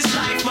 And word is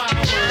life. My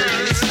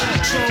word is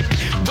life.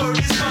 Word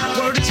is born.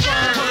 Word is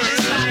born. Word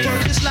is life.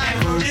 Word is life.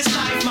 Word is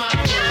life. My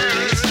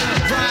word is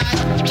life. Right.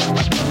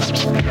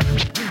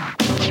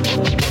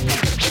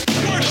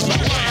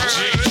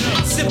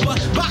 I sip a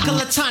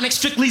Bacala tonic,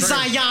 strictly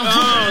Zion.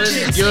 Oh, this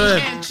is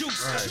good.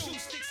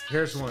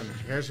 Here's one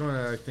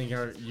that I think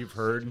you've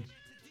heard.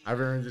 I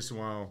haven't heard this in a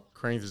while.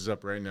 Crank this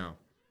up right now.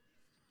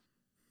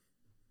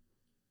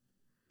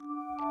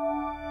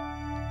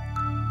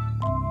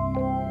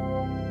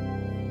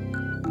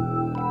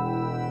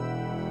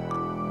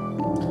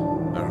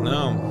 I don't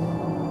know.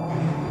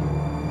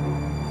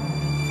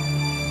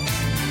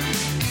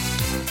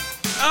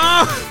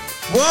 Oh!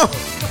 Whoa!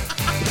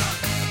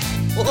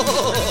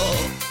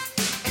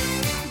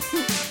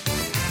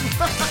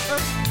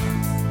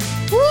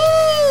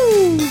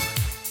 Woo!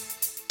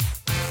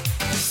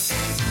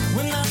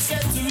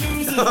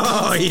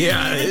 Oh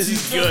yeah, this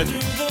is good.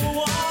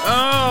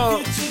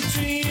 Oh.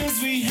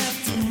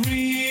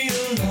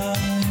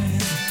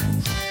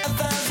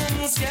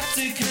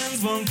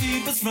 Won't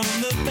keep us from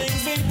the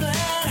things we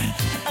plan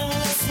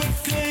unless we're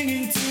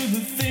clinging to the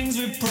things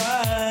we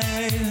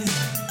prize.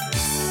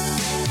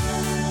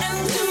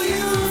 And do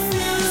you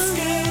feel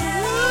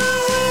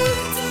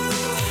scared?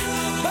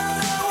 But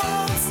I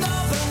won't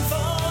stop and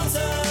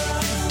falter.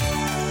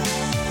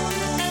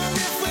 And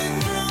if we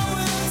grow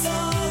it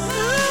all,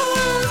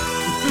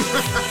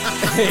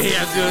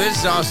 Yeah, dude, this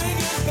is awesome.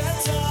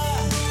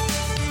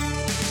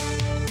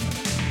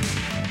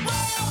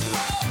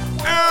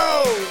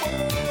 Oh!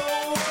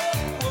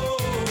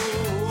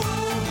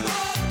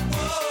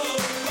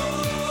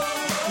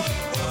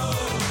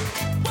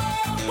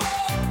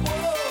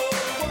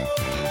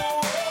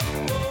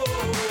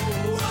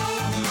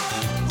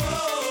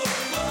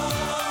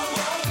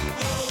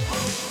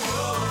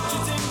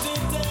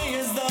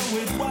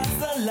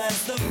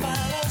 the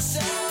final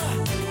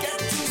shot. Get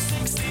to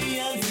 60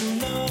 and you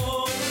no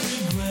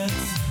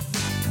regrets.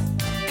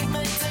 It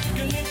may take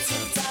a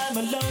little time, a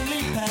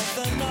lonely path,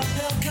 an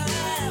uphill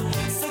climb.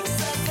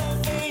 Success or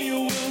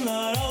failure will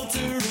not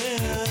alter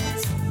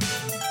it.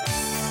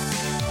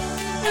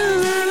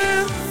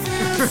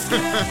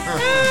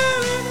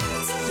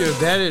 Dude,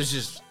 that is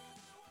just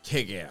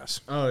kick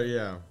ass. Oh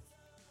yeah.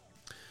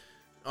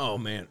 Oh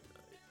man.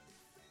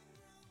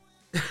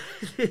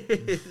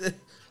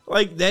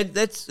 Like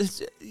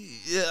that's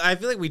I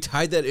feel like we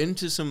tied that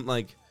into some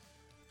like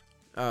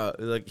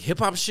hip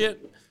hop shit,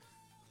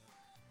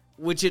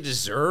 which it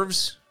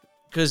deserves.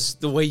 because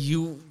the way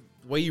you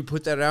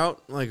put that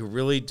out, like,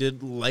 really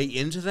did lay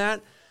into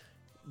that.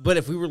 But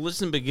if we were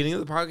listening to the beginning of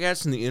the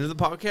podcast and the end of the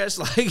podcast,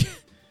 like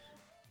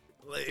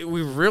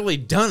we've really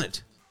done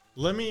it.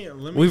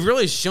 We've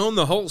really shown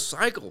the whole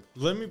cycle.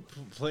 Let me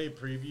play a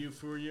preview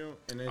for you,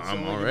 and it's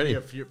I'm only ready.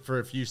 gonna be for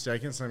a few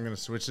seconds. I'm going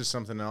to switch to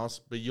something else,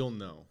 but you'll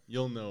know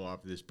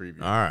after this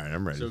preview. All right,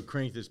 I'm ready. So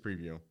crank this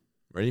preview.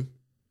 Ready?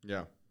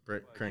 Yeah,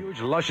 crank. Huge,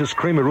 luscious,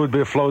 creamy root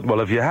beer float. Well,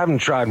 if you haven't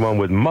tried one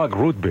with Mug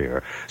Root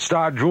Beer,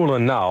 start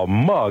drooling now.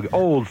 Mug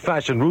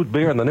old-fashioned root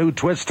beer in the new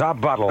twist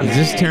top bottle. Is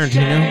this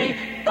Tarantino?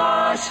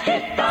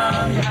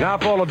 Now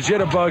full of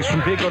jitterbugs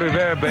from Pico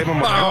Rivera, baby.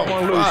 My heart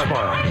won't lose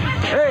one.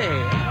 Hey,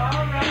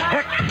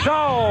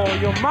 Hector,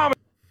 your mama.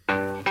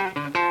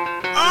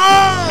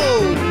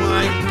 Oh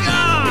my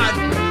God!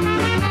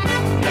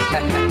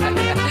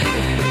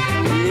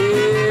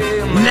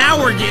 Now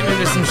we're getting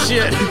into some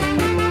shit.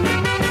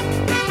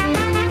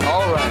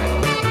 All right.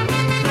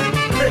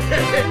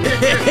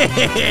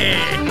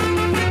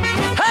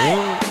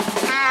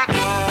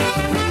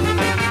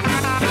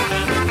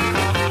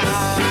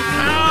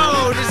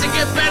 Oh, does it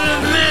get better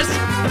than this?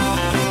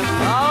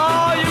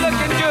 Oh, you're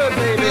looking good,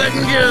 baby.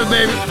 Looking good,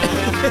 baby.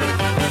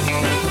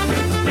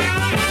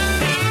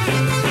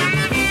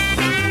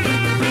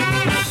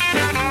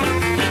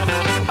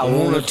 I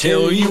wanna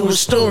tell you a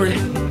story.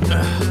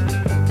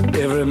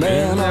 Every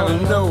man ought to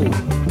know.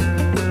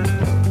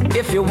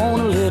 If you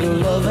want a little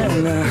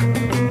loving,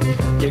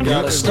 you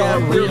gotta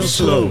start real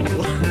slow.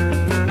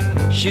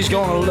 She's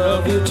gonna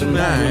love you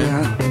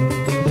tonight.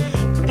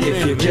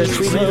 If you just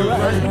treat her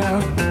right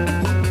now.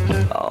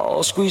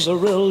 Oh, squeeze a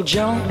real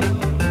jump.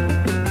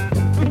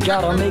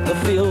 Gotta make her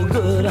feel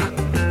good.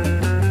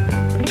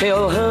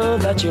 Tell her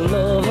that you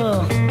love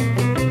her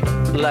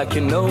like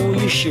you know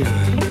you should.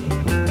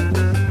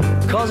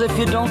 Cause if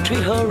you don't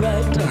treat her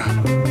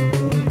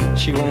right,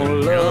 she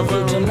won't love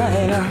you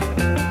tonight.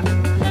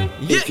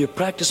 If you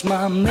practice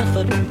my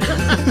method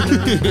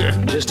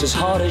just as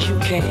hard as you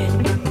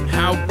can,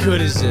 how good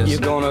is this?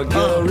 You're gonna get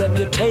a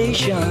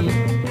reputation.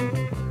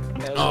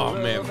 Oh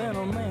man,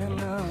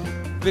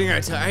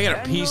 I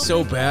gotta pee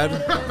so bad,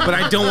 but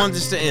I don't want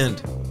this to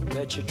end.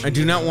 I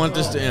do not want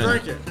this to end.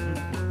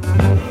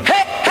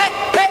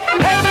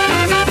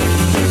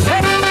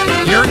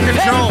 You're in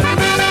control.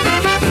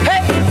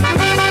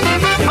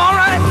 All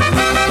right.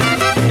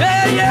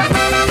 Yeah, yeah.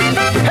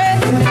 Hey.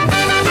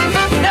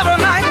 Never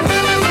mind.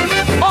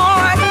 All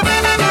right.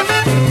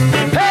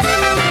 Hey.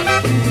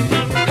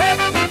 Hey.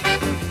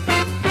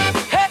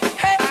 Hey,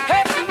 hey,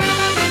 hey.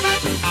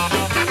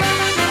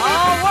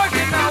 Oh, work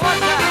it now.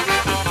 What's that?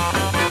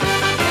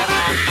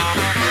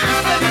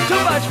 That's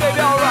too much, baby.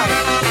 All right.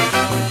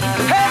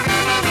 Hey.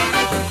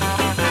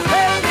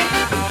 Hey.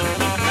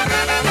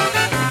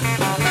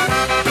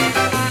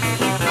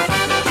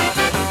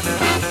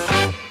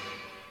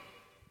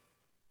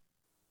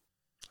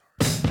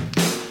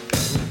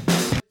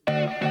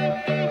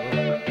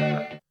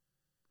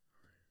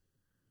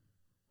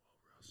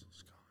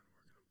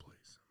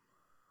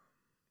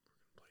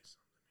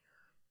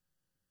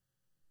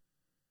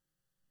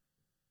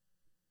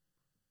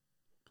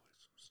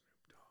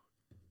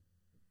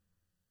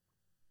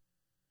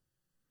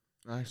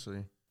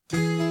 Actually.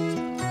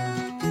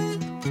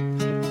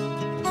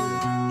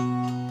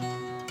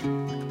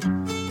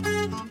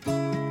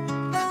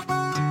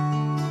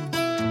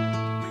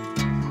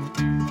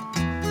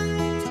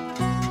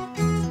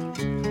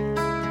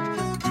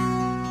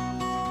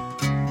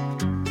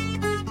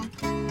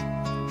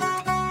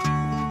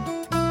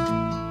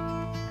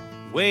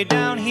 Way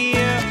down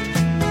here,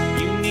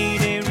 you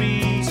need a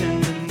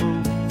reason to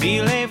move.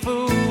 Feel a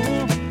fool,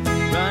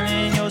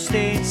 running your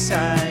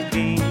stateside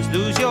games.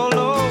 Lose your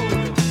load,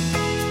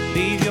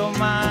 leave your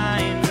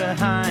mind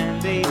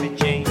behind, baby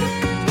Jane.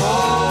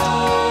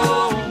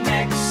 Oh,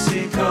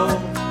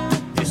 Mexico,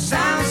 you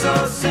sound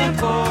so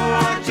simple,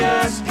 I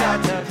just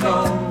got to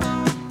go.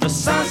 The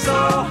sun's so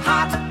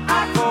hot,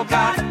 I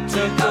forgot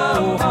to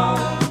go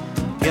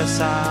home. Guess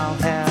I'll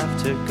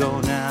have to go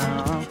now.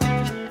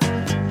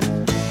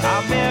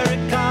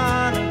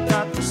 Americana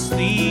got the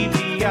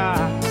sleepy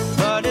eye,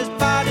 but his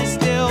body's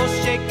still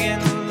shaking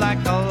like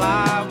a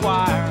live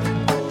wire.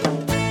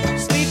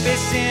 Sleepy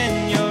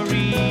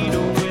senorita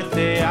with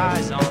the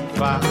eyes on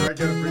fire. I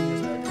gotta bring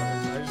this back,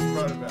 guys. I just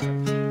brought it back.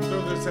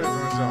 Throw those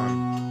headphones on.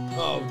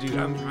 Oh, dude, I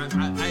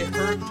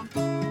heard.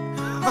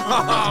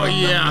 Oh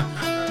yeah,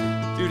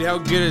 dude, how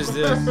good is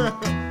this?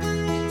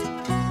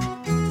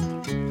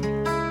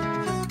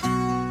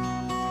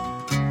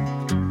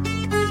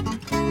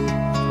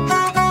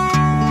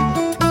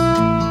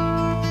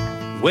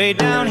 Way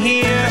down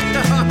here,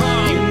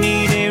 you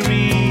need a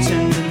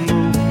reason to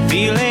move.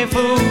 Feel a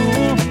fool,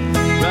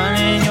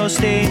 running your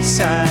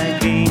stateside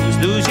games.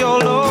 Lose your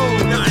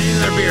load,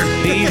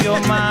 leave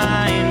your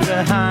mind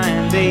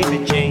behind,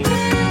 baby Jane.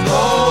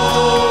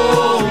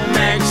 Oh,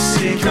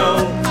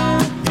 Mexico,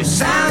 you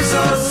sound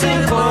so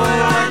simple,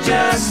 I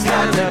just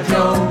got to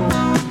go.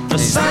 The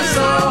sun's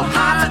so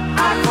hot,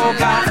 I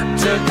forgot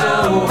to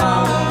go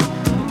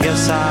home.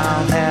 Guess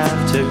I'll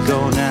have to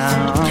go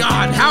now.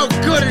 God, how How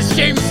good is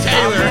James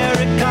Taylor?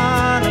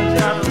 Americana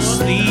got the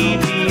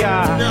sleepy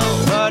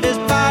eye, but his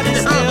body's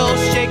still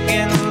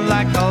shaking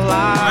like a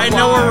live I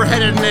know where we're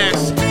headed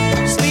next.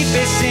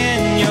 Sleepy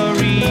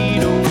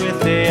senorita with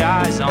the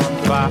eyes on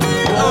fire.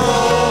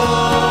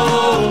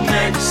 Oh,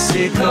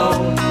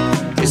 Mexico,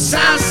 it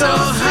sounds so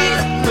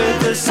hot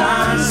with the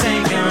sun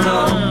sinking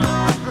low.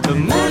 The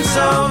moon's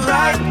so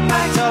bright,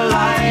 like to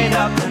light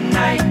up the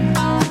night.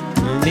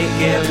 Make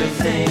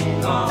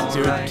everything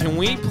alright. Dude, can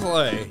we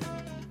play?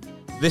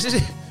 This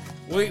is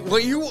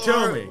what you Tell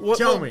are. me, What,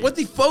 tell what, me. what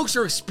the folks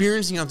are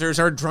experiencing out there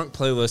is our drunk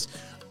playlist.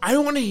 I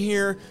want to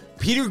hear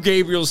Peter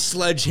Gabriel's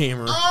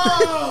Sledgehammer.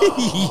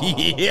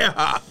 Oh!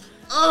 Yeah.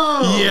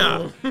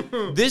 Oh!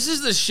 Yeah. This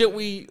is the shit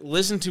we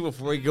listen to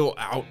before we go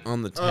out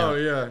on the town. Oh,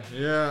 yeah,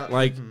 yeah.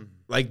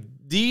 Like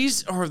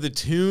these are the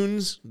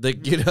tunes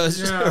that get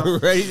us Yeah.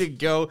 ready to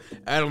go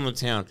out on the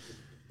town.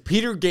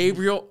 Peter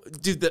Gabriel,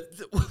 dude.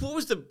 What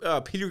was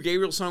the Peter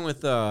Gabriel song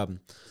with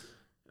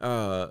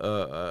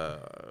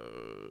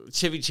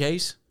Chevy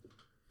Chase?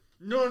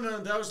 No,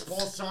 that was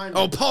Paul Simon.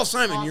 Oh, Paul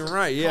Simon. You're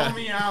right. Yeah. Call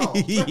me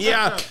out.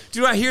 Yeah.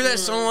 Dude, I hear that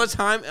song all the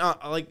time.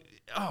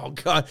 Oh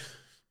god.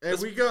 Hey,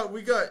 we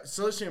got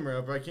Sledgehammer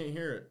up. I can't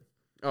hear it.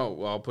 Oh,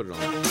 well, I'll put it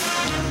on.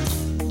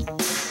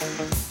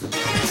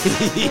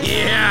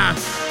 Yeah.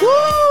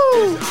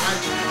 Woo!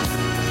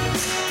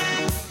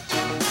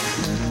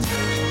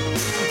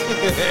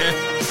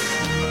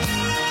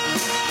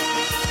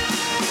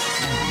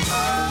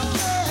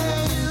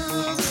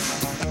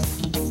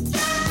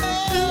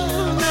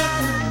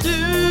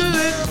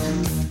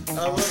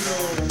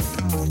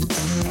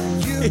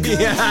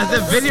 Yeah,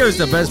 the video is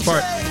the best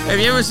part. If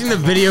you haven't seen the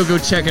video, go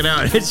check it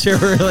out. It's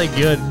really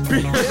good.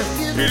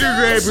 Peter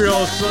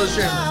Gabriel,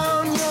 Sledgehammer.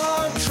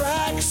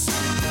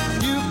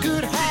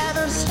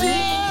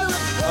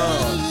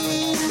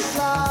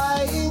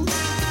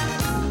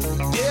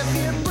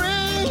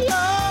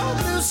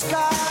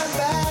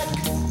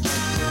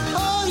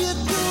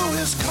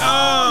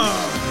 Oh,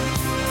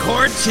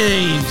 chord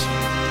change.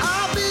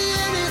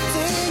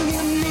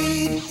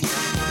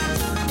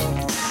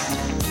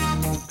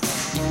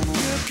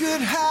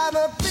 Could have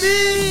a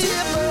big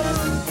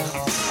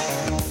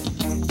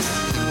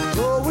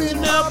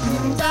going up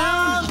and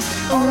down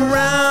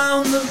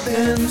around the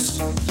bends.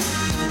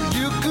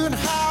 You could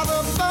have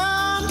a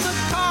fun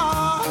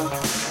car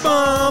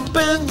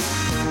bumping.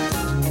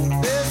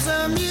 There's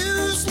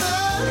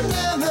amusement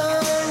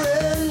never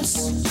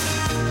ends.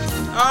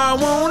 I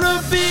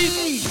wanna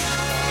be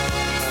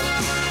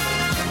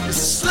a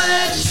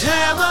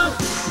sledgehammer.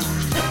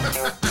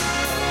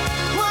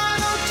 Why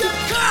don't you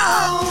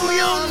call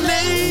your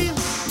name?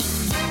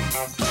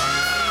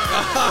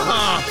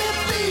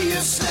 be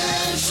a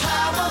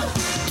sledgehammer?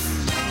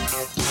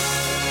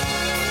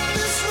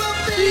 This will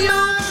Be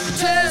your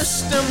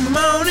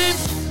testimony,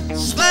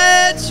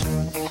 sledge.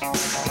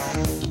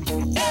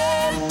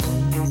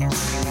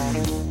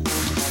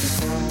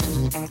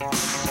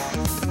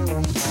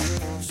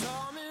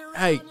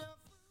 Hey,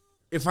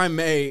 if I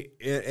may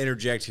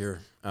interject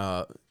here,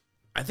 I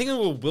think a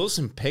little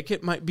Wilson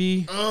Pickett might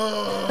be.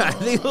 I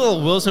think a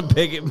little Wilson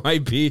Pickett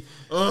might be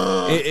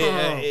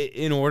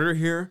in order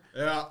here.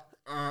 Yeah.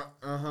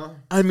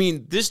 I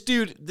mean, this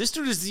dude is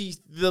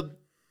the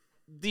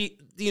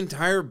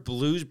entire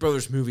Blues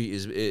Brothers movie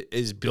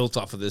is built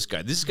off of this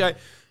guy. This guy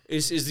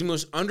is the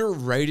most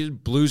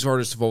underrated blues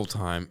artist of all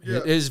time.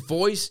 Yeah. His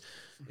voice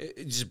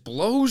it just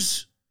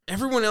blows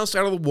everyone else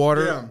out of the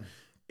water. Yeah.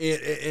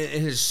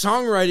 And his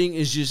songwriting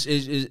is just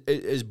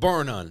is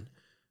bar none.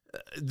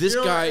 This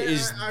guy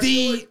is I the.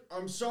 feel like-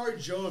 I'm sorry,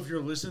 Joe, if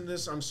you're listening to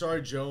this. I'm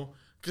sorry, Joe,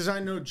 because I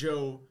know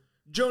Joe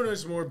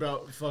knows more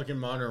about fucking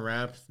modern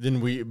rap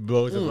than we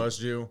both of us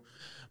do.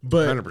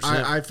 But 100%.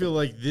 I feel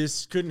like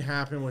this couldn't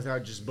happen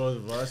without just both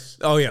of us.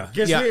 Oh yeah,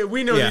 Because yeah,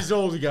 we know yeah. these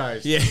old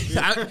guys. Yeah,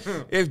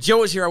 if Joe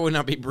was here, I would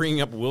not be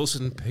bringing up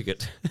Wilson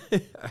Pickett.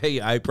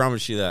 Hey, I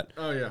promise you that.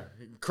 Oh yeah,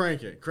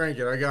 crank it.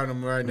 I got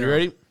him right now. You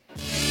ready?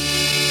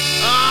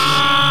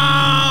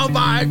 Oh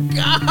my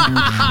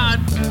God!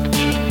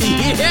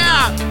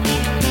 Yeah!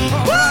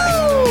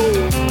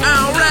 Woo!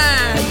 All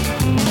right!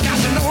 Got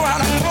to know how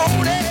to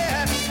hold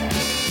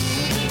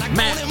it. Like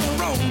Matt.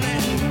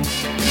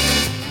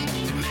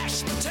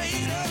 mashed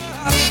potato.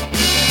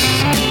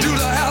 Do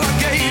the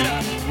alligator.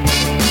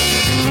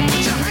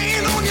 Put your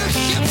hand on your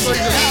hips.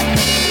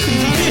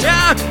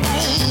 Yeah!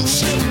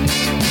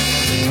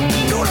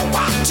 Do the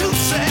walk to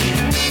say.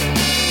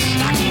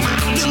 Like my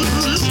little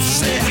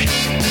Lucy.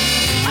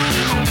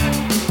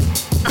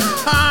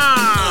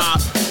 Ah!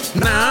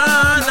 Na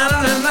na na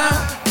na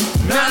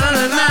na na na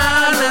na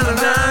na na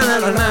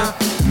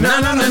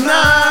na na na na.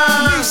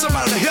 Need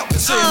somebody to help me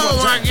say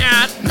Oh my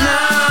God! Na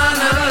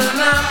na na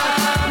na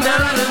na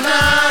na na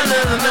na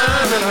na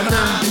na na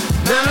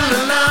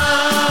na.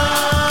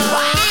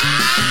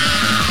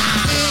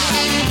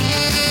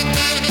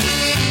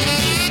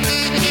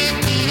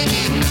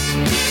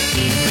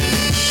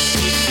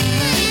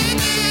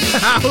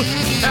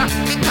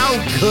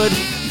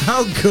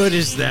 How good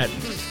is that?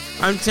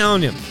 I'm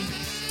telling you,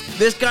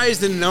 this guy is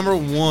the number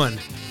one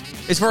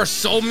as far as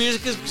soul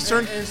music is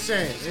concerned,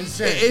 Insane.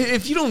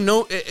 if you don't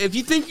know, if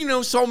you think you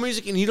know soul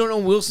music and you don't know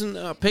Wilson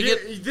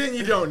Pickett, Then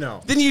you don't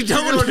know. then you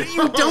don't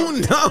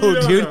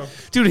know, dude. know.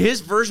 Dude,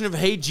 his version of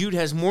 "Hey Jude"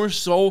 has more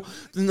soul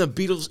than the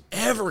Beatles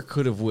ever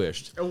could have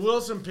wished.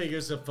 Wilson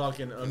Pickett's a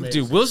fucking amazing.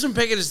 Dude, Wilson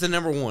Pickett is the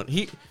number one.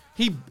 He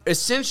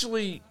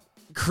essentially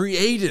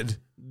created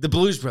the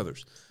Blues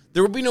Brothers.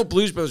 There would be no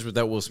Blues Brothers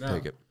without Wilson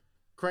Pickett.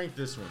 Crank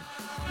this one.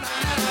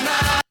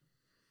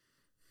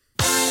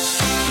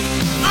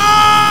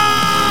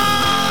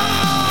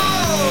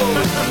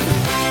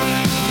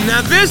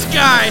 Now this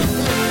guy,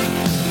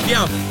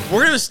 yeah,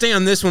 we're gonna stay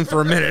on this one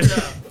for a minute.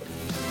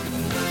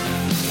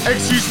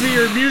 Excuse me,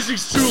 your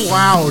music's too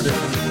loud.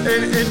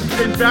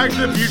 In Back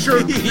to the Future,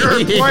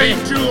 you're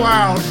playing too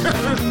loud.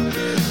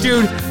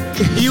 Dude,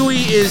 Huey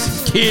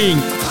is king.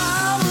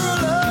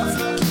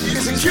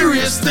 It's a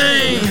curious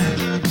thing.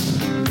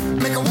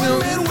 Make a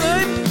woman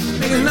weep,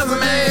 make another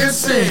man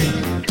sing.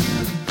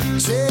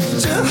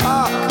 Change your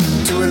heart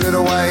to a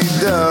little white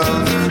dove.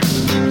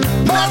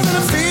 More than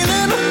a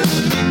feeling,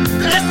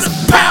 that's the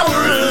power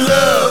of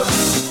love.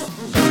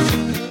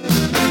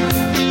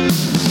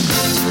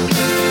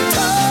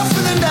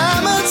 Tougher than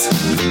diamonds,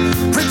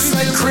 rich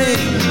like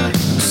cream,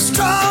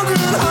 stronger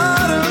and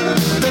harder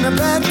than a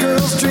bad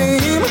girl's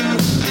dream.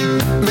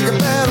 Make a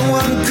bad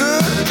one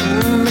good,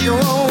 make a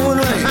wrong one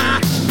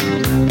right.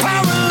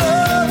 Power of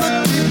love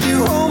will keep you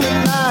home at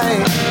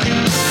night.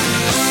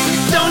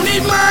 Don't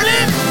need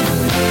money,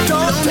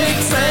 don't take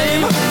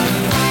fame,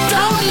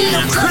 don't need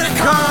a credit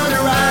card to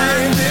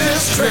ride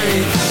this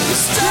train.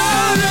 It's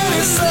down and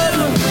it's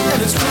settled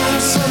and it's cruel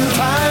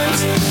sometimes,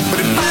 but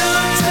it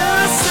might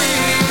just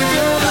save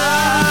your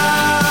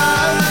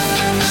life.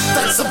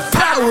 That's the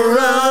power of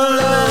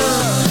love.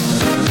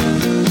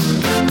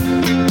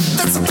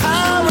 That's the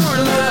power of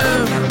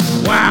love.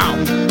 Wow.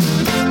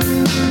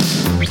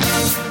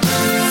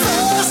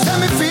 First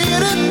time you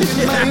feel it,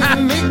 it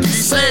might make you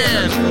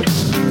sad.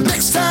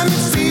 Next time you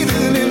feel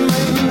it, it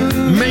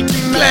might make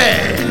you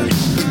glad.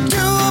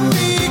 You'll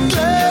be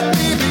glad,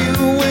 baby,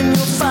 when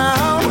you're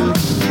found.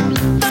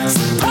 That's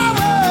the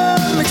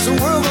power makes the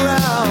world go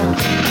round.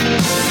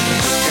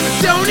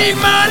 Don't need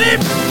money,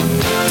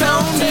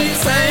 don't need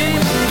fame,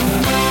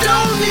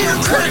 don't need a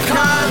credit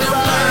card to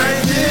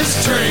ride this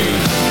train.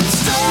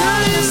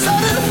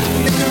 Sudden,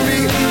 it can be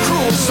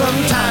cruel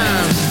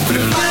sometimes, but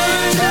it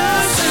might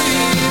just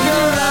save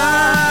your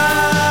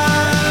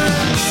life.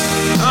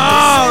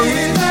 Oh,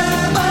 See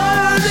that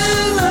all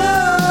in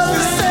love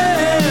is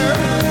there.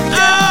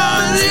 oh,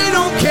 they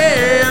don't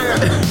care.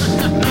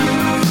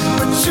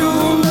 But you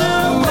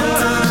know what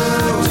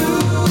to do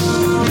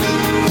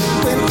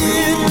when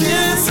it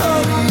gets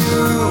on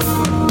you.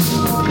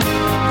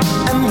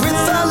 And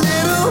with a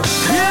little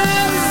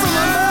help from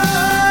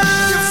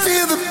above, you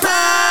feel the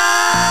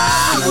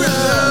power of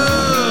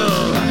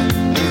love.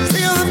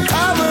 Feel the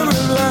power of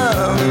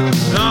love.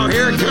 Oh,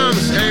 here it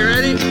comes. Are you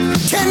ready?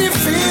 Can you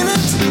feel it?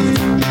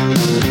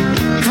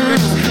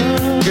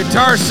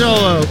 Guitar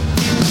solo.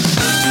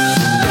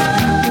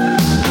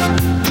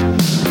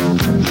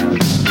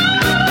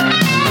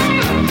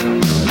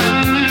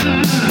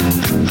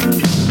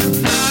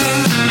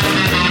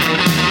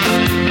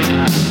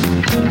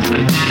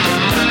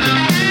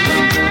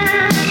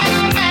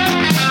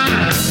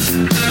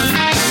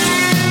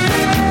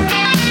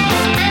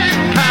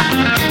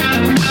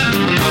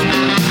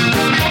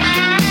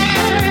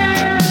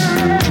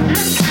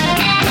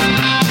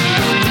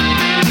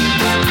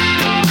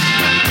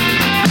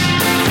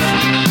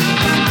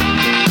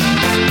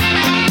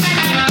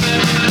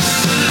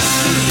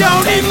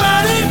 Don't need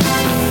money,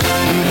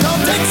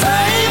 don't take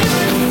fame,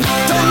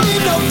 don't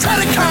need no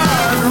credit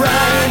card to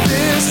ride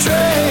this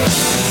train.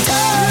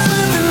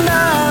 Tougher than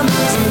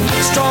diamonds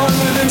and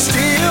stronger than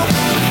steel.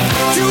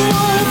 You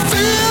won't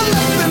feel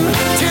nothing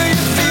till you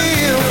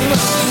feel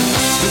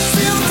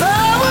the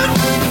power,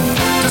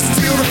 just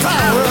feel the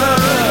power.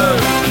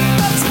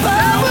 That's the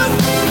power,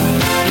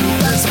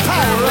 that's the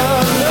power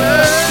of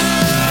love.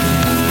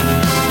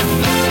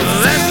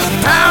 That's the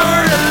power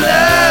of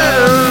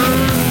love.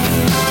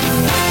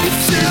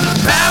 Feel the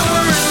power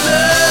of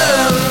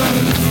love.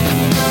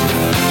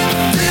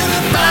 Feel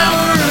the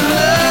power of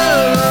love.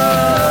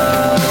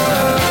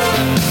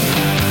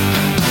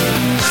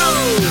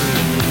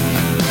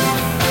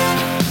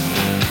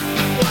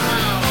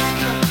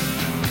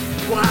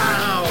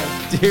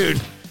 Wow.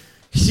 Dude,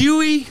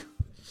 Huey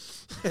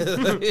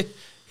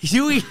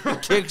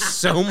kicks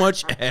so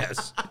much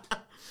ass.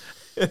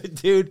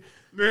 Dude.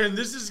 Man,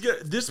 this is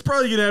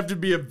probably gonna have to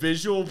be a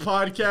visual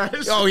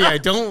podcast. Oh yeah,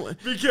 don't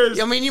because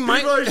I mean you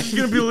might people are just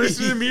gonna be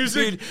listening to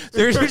music. Dude,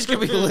 they're just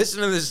gonna be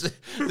listening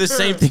to the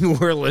same thing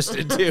we're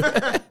listening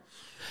to.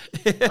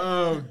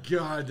 Oh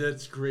god,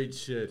 that's great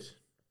shit.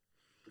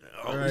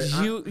 Oh, right,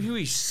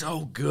 Huey's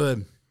so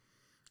good.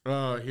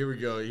 Oh, here we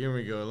go.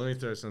 Let me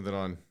throw something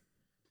on.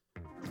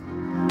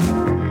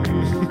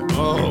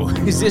 Oh,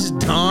 is this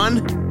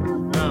Dawn?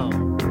 No.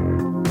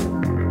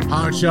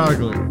 Hot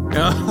chocolate.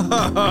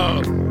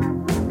 Oh.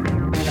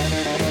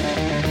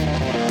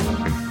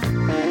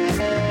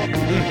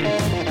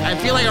 I've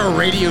a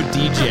radio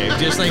DJ,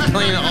 just like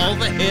playing all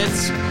the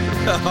hits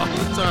all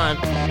the time.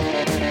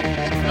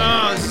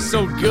 Oh, this is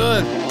so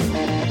good.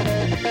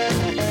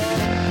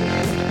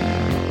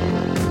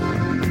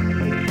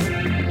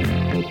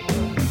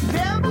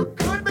 Never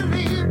could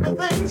believe the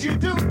things you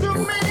do to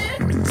me.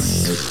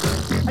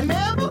 I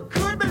never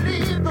could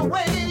believe the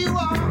way you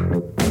are.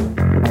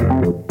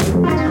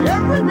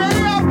 Every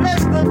day I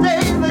bless the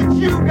day that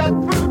you got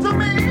through to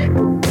me.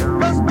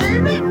 'Cause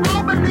baby,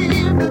 I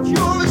believe that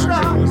you're a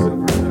star.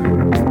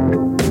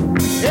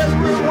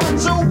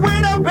 Everyone's a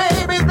winner,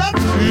 baby,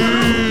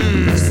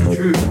 that's the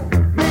truth.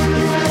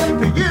 Making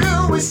love to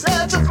you is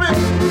such a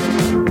thrill.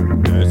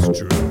 That's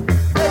true.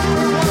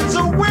 Everyone's a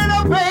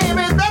winner,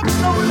 baby, that's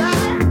no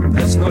lie.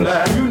 That's no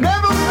lie. You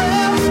never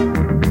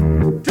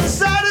fail to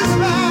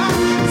satisfy.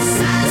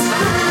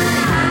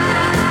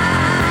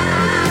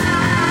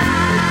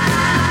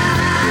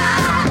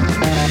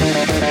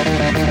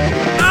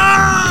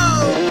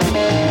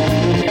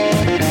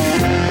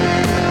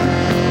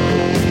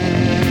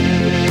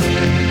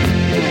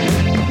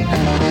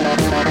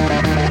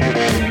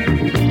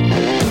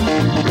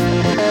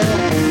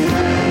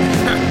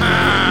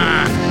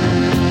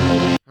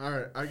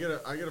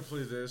 I gotta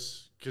play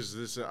this because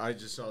this I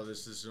just saw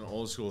this. This is an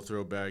old school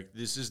throwback.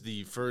 This is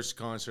the first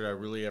concert I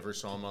really ever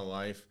saw in my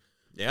life.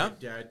 Yeah? My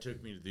dad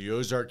took me to the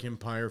Ozark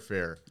Empire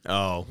Fair.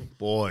 Oh,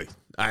 boy.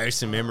 I have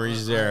some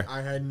memories there.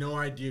 I had no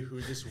idea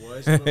who this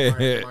was, but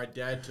my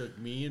dad took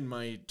me and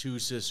my two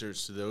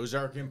sisters to the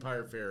Ozark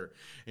Empire Fair. And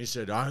he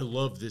said, I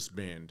love this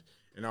band,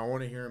 and I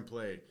want to hear him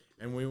play.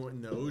 And we went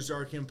in the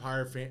Ozark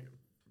Empire Fair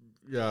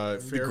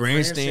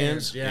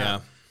grandstands. Yeah.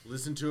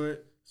 Listen to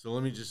it. So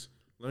let me just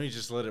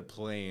let it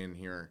play in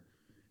here.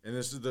 And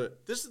this is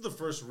the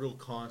first real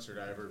concert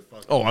I ever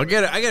fucking. Oh, I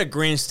got a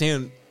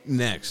grandstand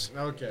next.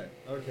 Okay.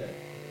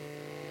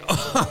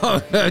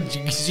 Oh,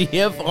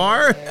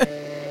 GFR?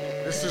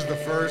 This is the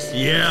first.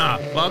 Yeah,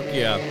 fuck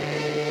yeah.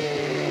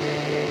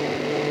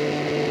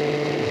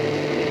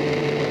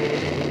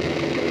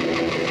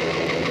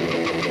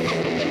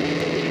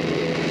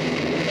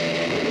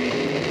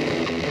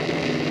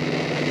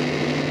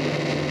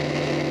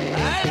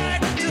 I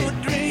like to do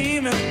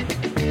dreaming.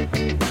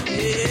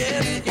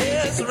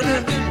 Yes,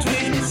 right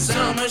between the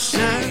summer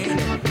shine.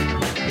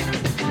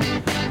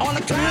 On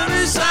the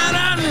cloudy side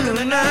out in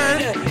the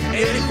night.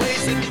 Any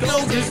place that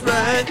goes is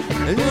right.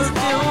 And this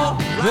all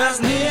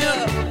that's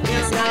near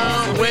is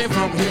long away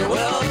from here.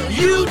 Well,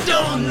 you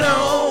don't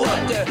know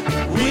what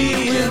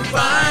we will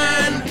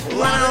find.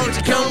 Why don't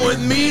you come with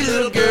me,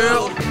 little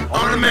girl,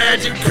 on a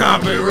magic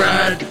carpet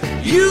ride?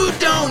 You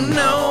don't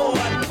know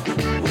what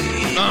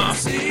we will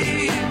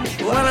see.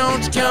 Why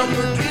don't you come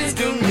with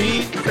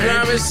me?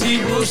 Privacy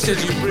will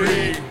set you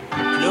free.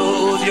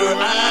 Close your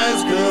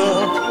eyes,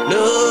 girl.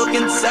 Look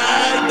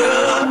inside,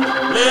 girl.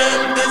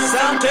 Let the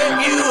sound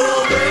take you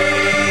away.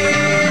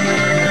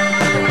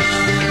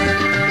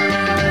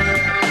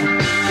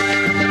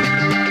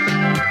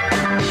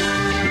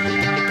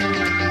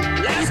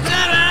 Last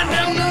night I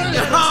don't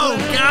know. Oh,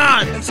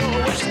 God. And so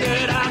I wish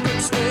that I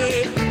could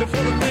stay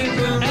before the things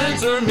will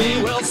answer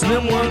me. Well,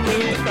 someone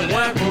will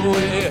wipe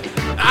away.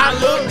 I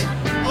looked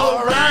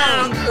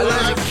around,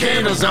 like a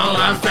candle's all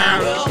I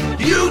found. Well,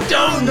 you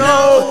don't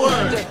know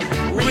what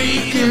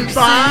we can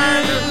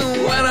find.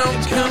 Why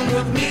don't you come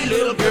with me,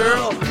 little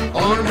girl,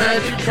 on a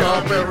magic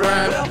carpet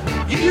ride? Well,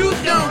 you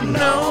don't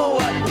know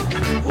what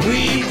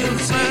we can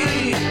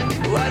see.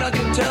 Why don't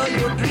you tell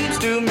your dreams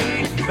to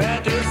me?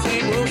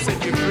 Fantasy will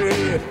set you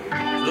free.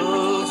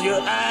 Close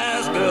your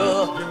eyes,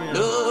 girl.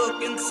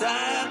 Look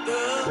inside,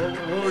 girl.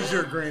 What was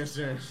your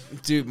grandstand?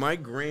 Dude, my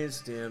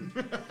grandstand.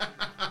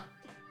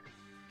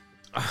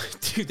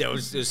 Dude, that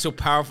was so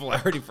powerful. I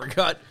already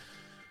forgot.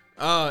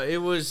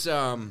 It was.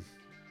 I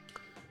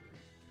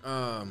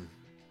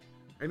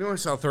know I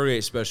saw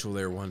 38 Special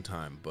there one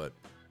time, but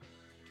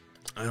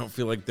I don't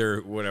feel like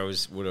they're what I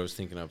was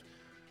thinking of.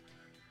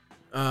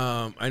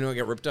 I know I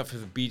got ripped off for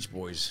the Beach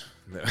Boys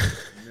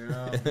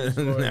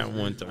that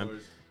one time.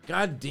 Boys.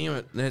 God damn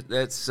it,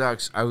 that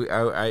sucks.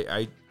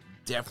 I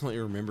definitely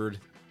remembered.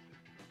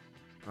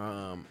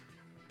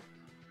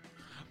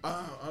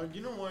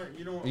 You know what?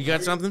 You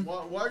got something?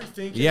 Why are you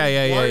thinking? Yeah.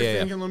 Why are you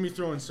thinking? Let me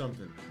throw in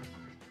something.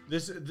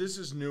 This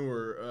is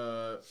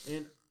newer,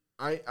 and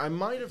I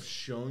might have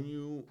shown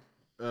you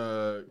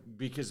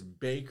because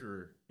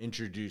Baker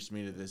introduced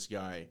me to this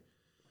guy,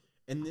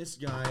 and this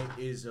guy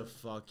is a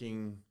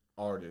fucking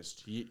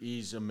artist.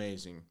 He's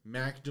amazing.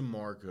 Mac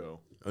DeMarco.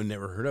 I've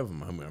never heard of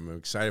him. I'm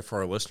excited for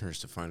our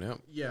listeners to find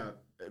out. Yeah,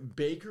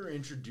 Baker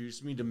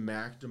introduced me to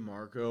Mac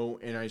DeMarco,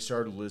 and I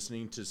started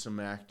listening to some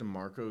Mac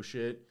DeMarco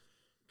shit.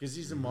 Because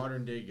he's a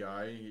modern day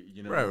guy,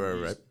 you know.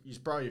 Right. He's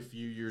probably a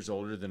few years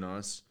older than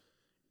us,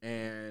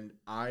 and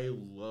I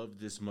love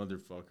this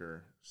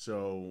motherfucker.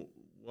 So,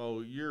 well,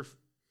 let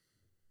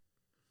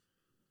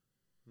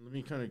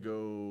me kind of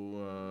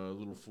go a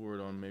little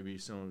forward on maybe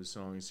some of his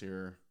songs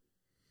here.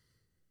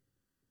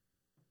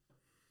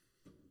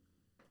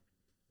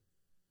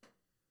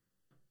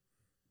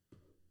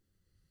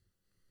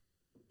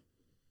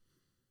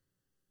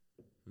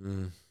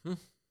 Mm-hmm.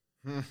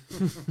 Shows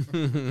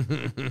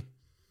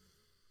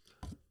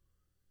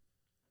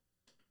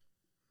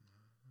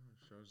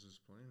is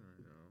playing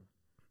right now.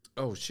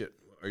 Oh shit!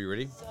 Are you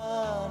ready?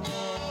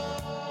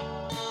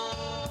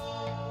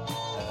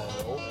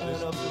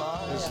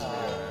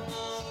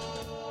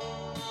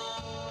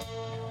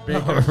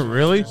 Baker,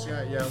 Really?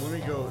 Yeah. Let me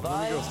go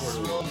for it.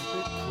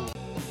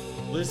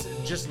 Listen,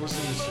 just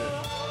listen to this shit.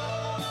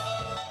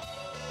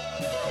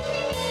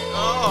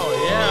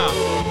 Oh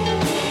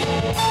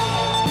yeah.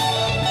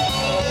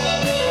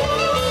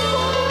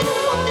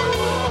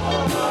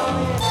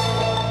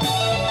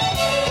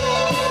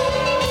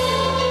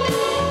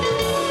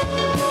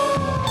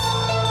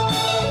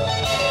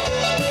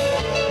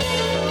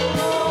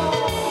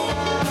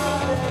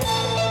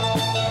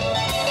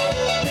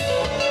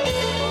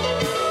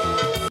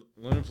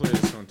 Let me play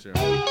this one too.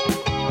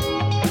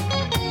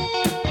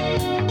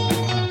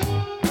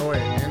 Oh wait,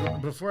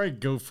 and before I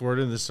go forward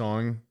in the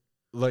song,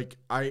 like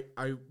I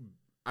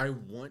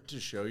want to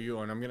show you,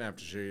 and I'm gonna have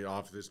to show you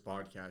off this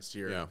podcast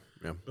here. Yeah.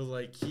 But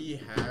like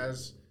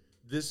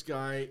this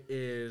guy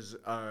is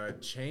a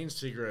chain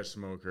cigarette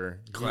smoker.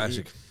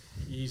 Classic.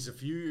 He's a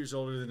few years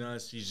older than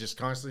us. He's just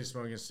constantly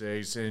smoking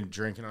stage and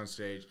drinking on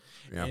stage.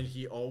 Yeah. And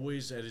he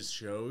always at his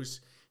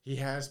shows, he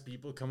has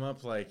people come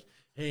up like,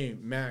 "Hey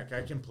Mac,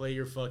 I can play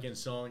your fucking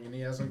song," and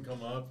he has them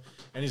come up,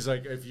 and he's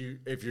like,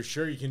 "If you're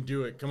sure you can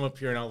do it, come up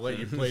here and I'll let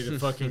you play the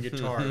fucking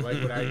guitar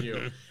like what I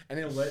do." And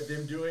he'll let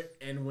them do it.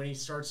 And when he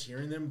starts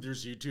hearing them,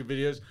 there's YouTube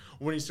videos.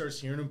 When he starts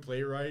hearing them play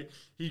it right,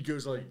 he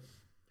goes like,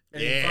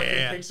 and he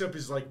fucking picks up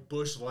his like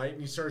Bush Light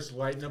and he starts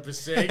lighting up his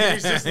cig. And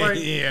he's just like,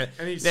 Yeah,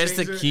 and he that's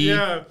sings the it. key.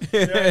 Yeah.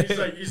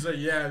 He's like,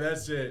 yeah,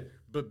 that's it.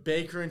 But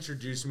Baker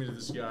introduced me to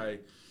this guy.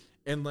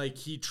 And, like,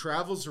 he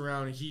travels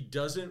around. He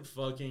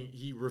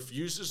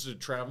refuses to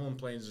travel in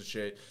planes and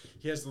shit.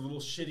 He has the little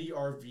shitty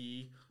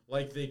RV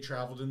like they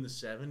traveled in the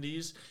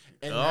 70s.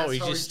 And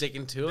he's just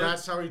sticking to it?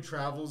 That's how he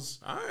travels.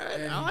 All right.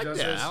 And I he like does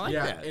that. this- I like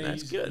that. And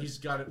That's good. He's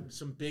got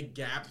some big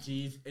gap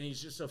teeth, and he's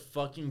just a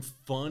fucking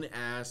fun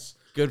ass.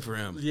 Good for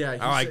him. Yeah,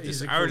 I like he's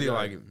this. a I really cool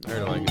guy. like it. I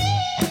really like it.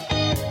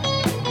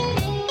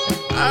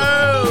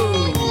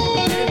 Oh!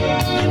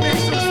 He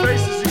makes those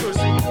faces. He goes,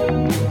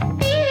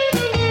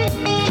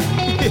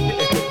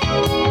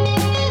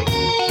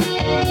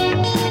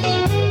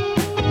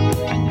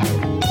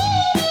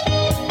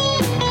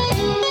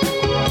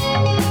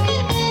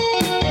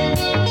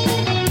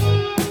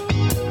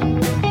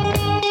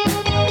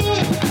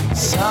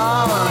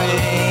 Sorry,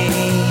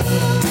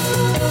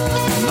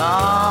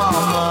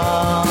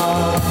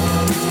 Mama.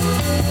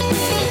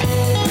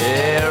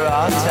 There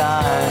are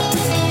times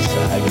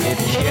I get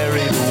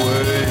carried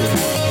away.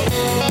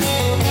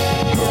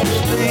 But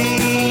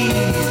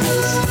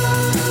please,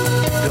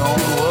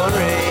 don't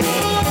worry.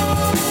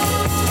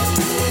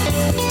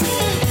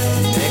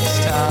 Next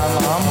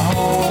time I'm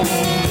home,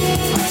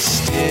 I'll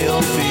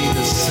still be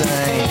the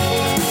same.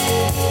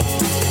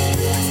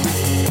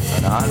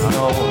 And I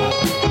know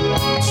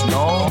it's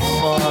no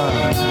fun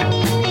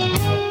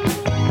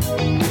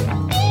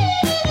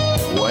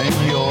when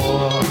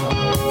your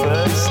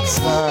first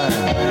son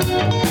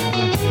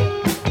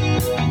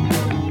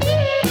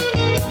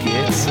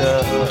gets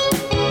up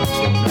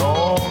to no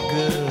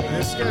good.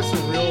 this guy's a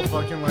real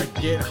fucking like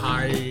get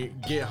high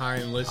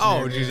and listen.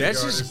 Oh, to dude, music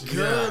that's artist. just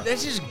good. Yeah.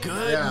 That's just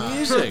good Yeah.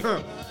 music.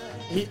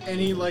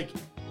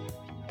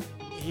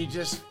 He's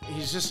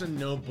just a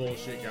no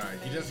bullshit guy.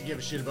 He doesn't give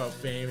a shit about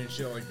fame and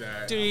shit like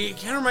that. Dude, it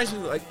kind of reminds me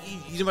like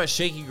you know about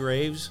Shaky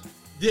Graves.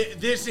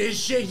 This is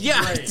Shaky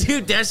Yeah, Graves.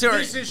 dude, that's our.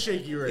 This is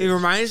Shaky Graves. It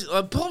reminds.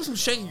 Pull up some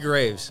Shaky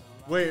Graves.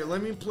 Wait,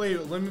 let me play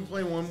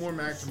one more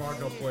Mac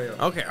DeMarco. I'll play it.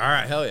 Okay, all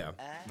right, hell yeah.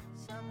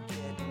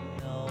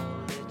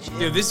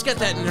 Dude, this has got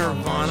that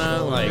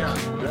Nirvana like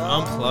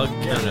unplugged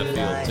kind of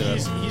feel to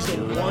it. He's a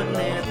one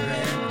man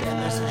band, and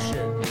this is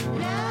shit.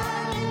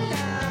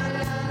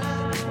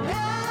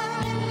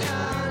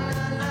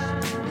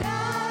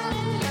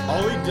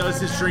 All he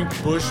does is drink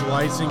Bush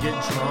Lights and get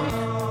drunk.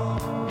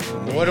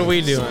 What are we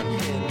doing?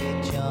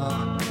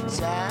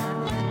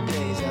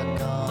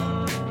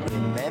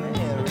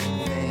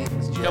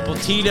 Couple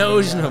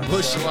Tito's and a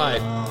Bush Light.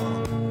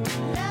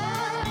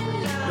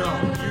 No,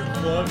 you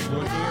love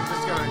looking at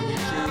this guy on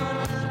YouTube.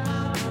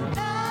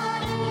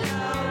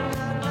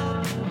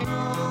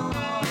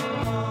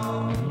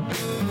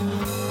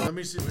 Let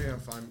me see if we can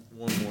find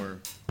one more.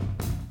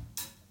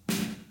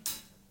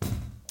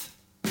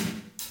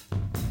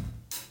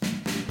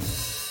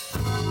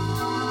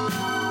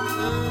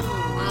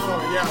 Oh,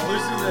 yeah,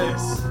 listen to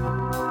this.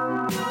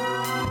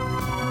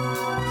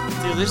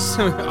 Dude, this is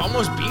some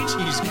almost Bee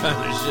Gees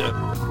kind of shit.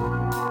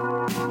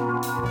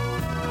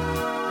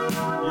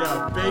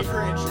 Yeah,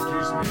 Baker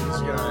introduced me to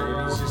this guy, and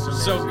he's just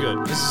amazing. So good.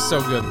 This is so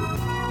good.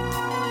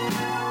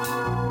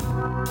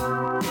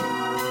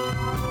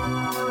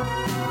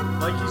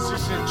 Like he's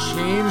just a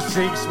chain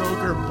cig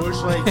smoker, Bush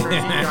Light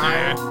drinking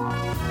guy,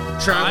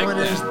 traveling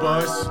in his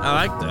bus.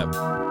 I like that.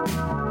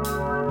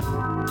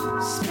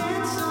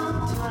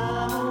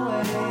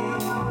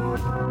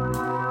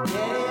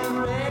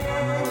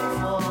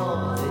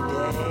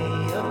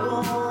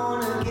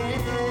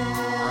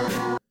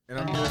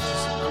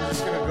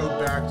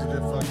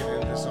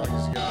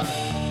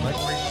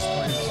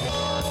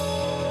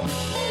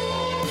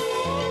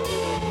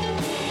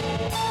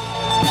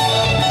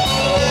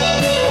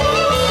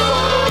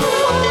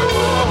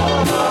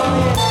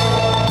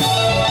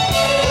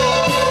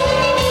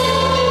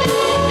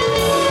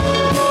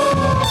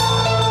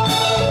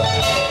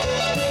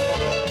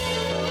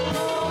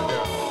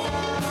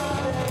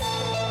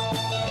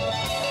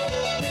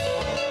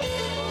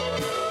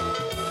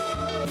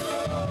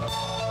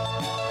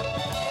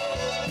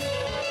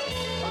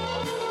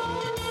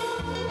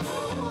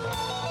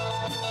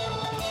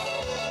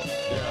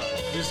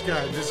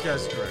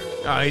 guy's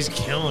great. Oh, he's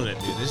killing it,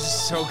 dude. This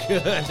is so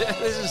good.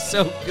 This is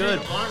so good.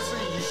 Dude, honestly,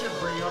 you should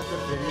bring up the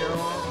video.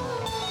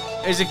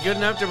 Is it good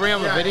enough to bring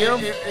up a video?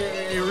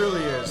 It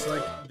really is.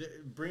 Like,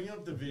 bring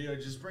up the video.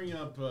 Just bring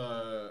up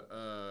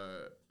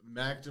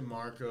Mac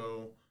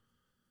DeMarco.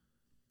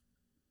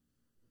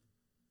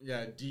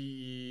 Yeah,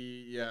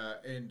 DE. Yeah,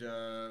 and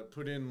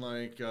put in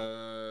like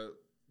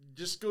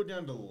just go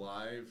down to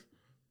live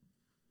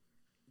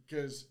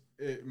because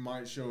it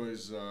might show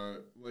his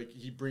like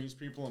he brings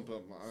people up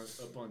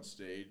on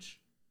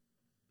stage.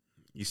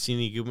 You see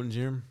any good ones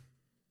here?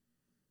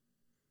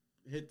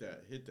 Hit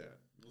that.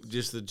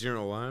 Just the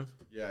general live?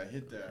 Yeah,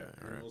 hit that.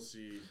 Okay, all right. We'll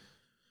see.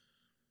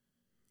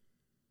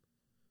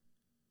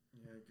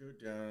 Yeah, go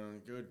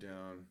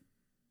down.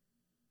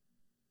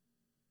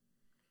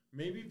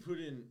 Maybe put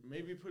in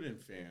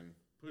fan.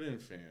 Put in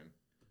fan.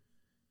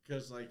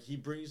 Because like he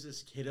brings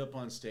this kid up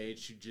on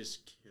stage who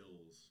just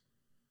kills.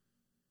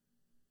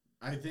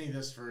 I think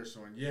this first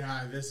one.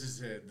 Yeah, this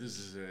is it.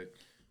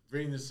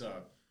 Bring this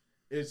up.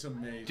 It's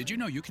amazing. Did you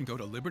know you can go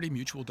to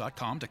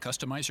libertymutual.com to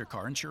customize your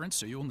car insurance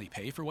so you only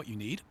pay for what you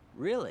need?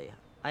 Really?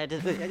 I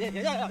did. This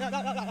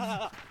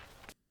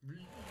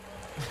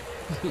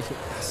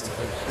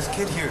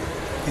kid here,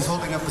 he's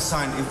holding up a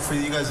sign. For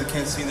you guys that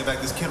can't see in the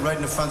back, this kid right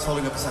in the front's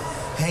holding up a sign.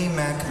 Hey,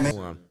 Mac. Hold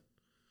on.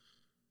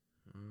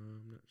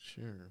 I'm not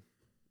sure.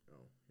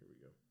 Oh, here we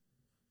go.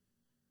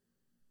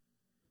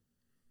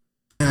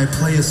 Can I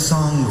play a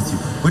song with you?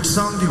 Which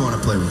song do you want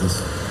to play with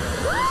us?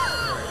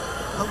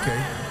 Okay.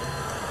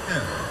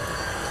 Yeah.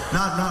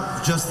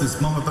 Not just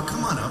this moment, but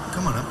come on up.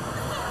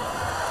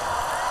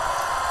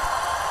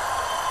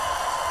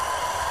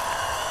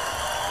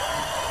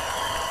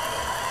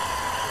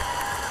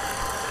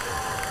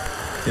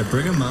 Yeah,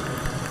 bring him up.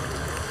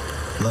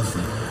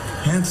 Lovely.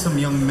 Handsome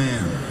young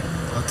man.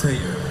 I'll tell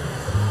you.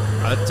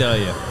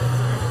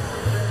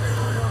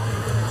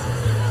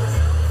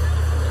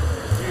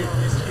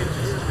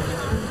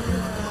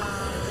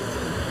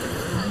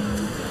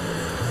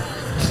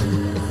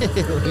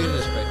 Look at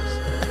his face.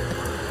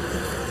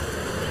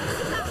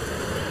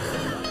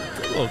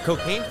 A little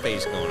cocaine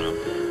face going on.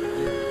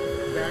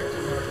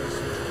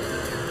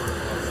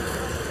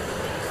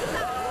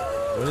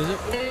 What is it?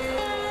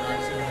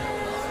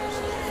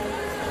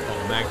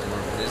 Mac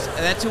DeMarco.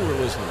 That's who we're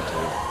listening to.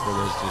 For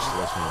those just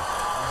listening.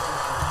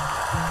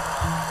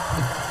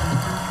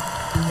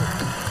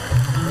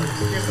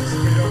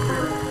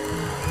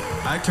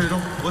 Hi, Turtle.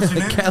 What's your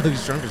name? The cat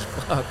looks drunk as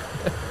fuck.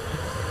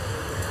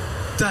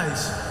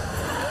 Dice.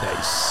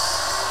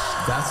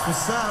 That's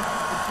what's up.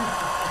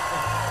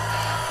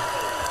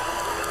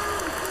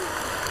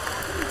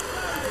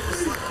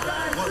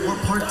 What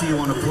part do you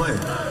want to play?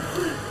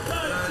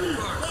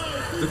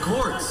 The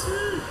chords.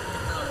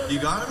 You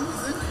got him, you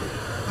think?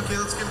 Okay,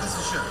 let's give this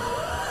a shot.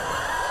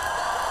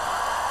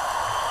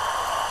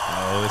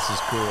 Oh, this is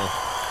cool.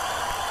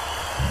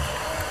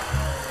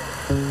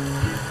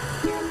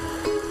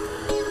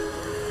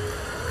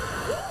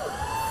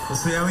 We'll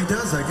see how he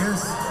does, I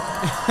guess.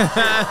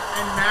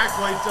 And Mac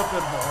lights up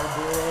at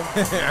Marlboro.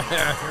 Here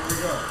we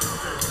go.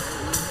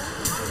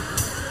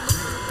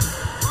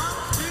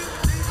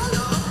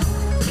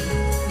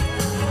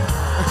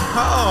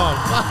 Oh,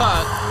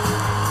 fuck.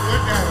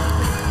 Look at him.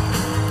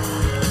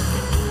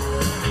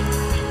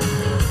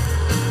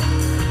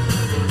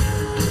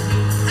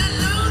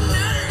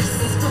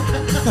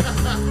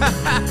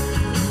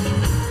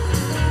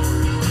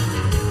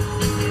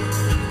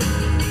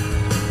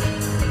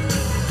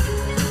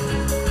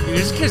 Dude,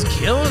 this kid's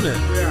killing it.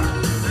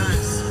 Yeah.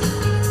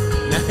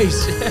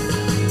 Nice.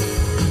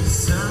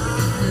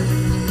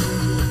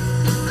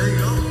 There you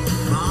go.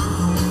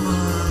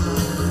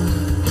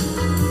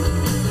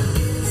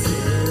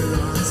 There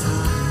are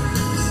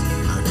times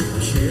I get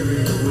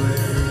carried away.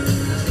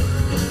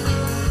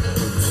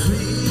 But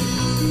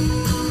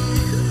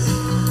please,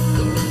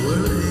 don't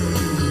worry.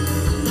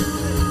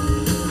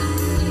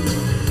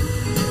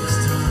 Next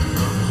time I'm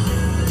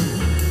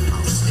home,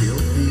 I'll still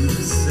be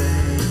the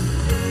same.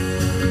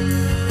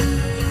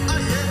 Oh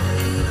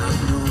yeah, I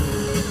know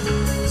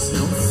it's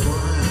no fun.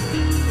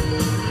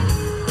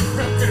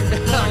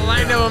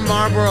 Lighting up a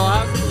Marlboro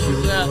up.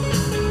 Who's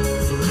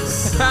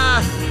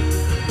that?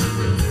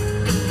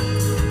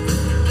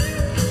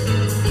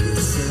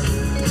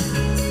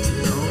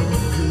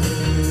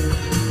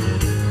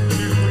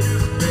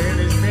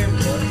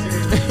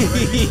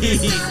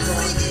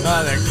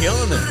 Oh, they're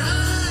killing it.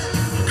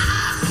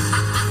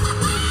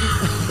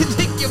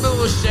 They give it a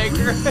little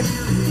shaker.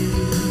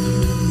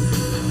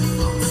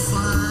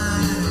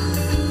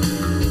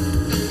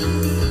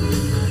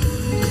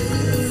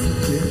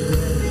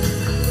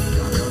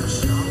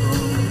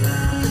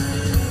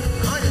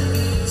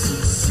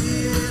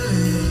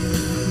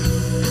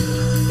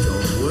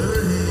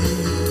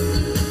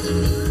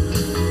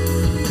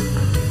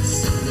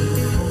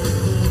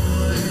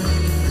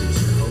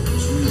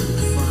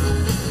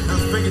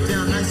 Let's bring it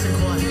down nice and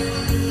quiet.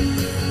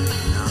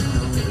 Now I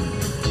know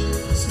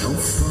it's no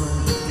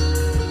fun.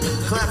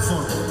 Clap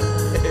for me.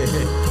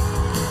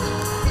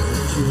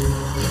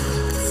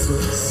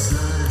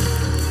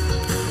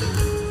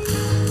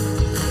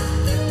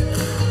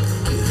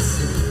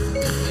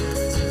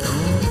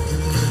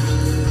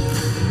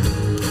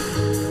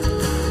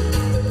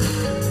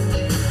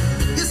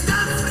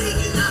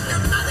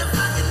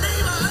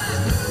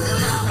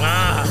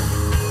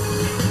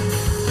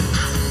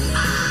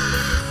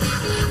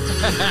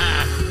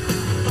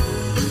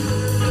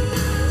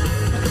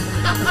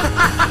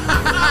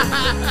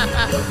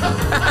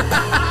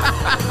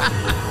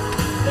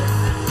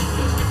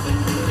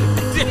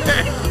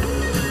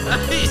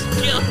 He's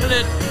killing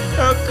it.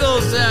 How cool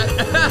is that?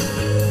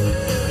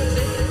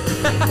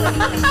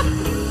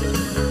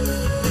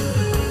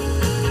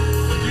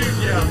 Dude,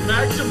 yeah,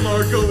 Mac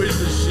DeMarco is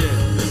the shit.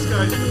 This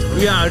guy's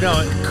Yeah, no,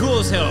 cool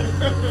as hell.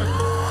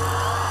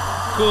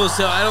 Cool as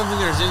hell. I don't think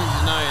there's any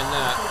denying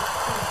that.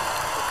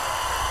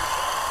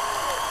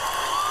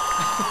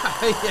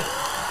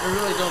 I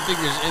really don't think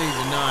there's any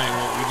denying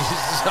what we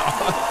just saw.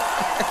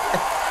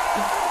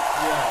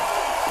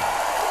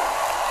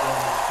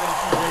 Thank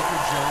you, Baker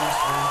Jones,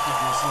 for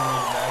introducing me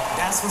to Mac.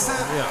 That's what's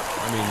up. Yeah,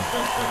 I mean,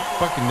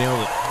 fucking nailed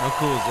it. How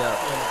cool is that?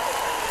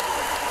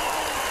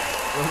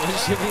 Well,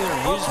 let's give you their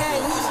music. Okay,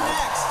 who's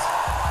next?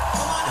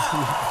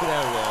 Put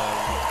out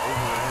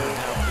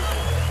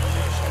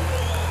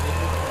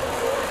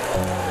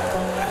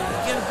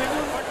get a big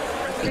one.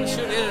 I think we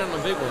should end it on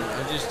a big one.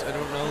 I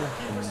don't know.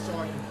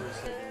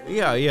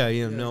 Yeah.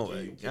 No,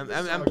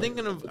 I'm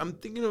thinking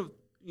of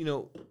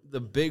the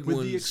big With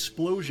ones. the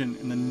explosion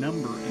in the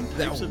number and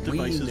types That of we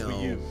devices know. we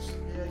use,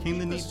 came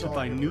the need to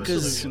find new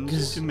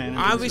solutions to manage.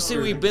 Obviously,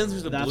 this we've been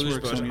through the That's Blues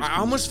where Brothers. Axonius I comes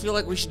almost in. feel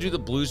like we should do the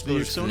Blues The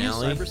Brothers Axonius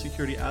finale.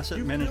 Cybersecurity Asset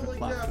Management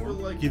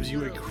Platform gives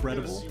you a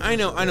credible, I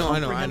know.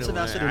 comprehensive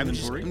asset I'm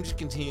inventory. just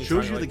continuing.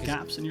 Shows trying you to, the like,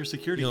 gaps in your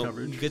security you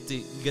coverage. You get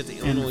the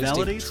and Illinois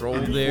State validates Patrol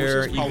and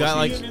there. enforces You got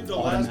like policies The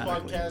last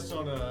automatically. podcast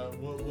on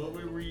what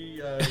were we?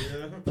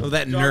 oh,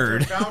 that Dr.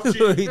 nerd.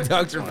 Fauci.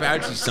 Dr.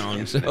 Fauci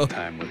song. So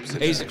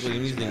basically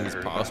anything that's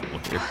possible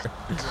here.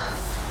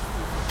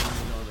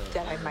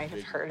 That I might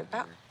have heard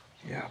about.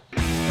 Yeah.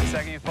 The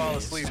second you fall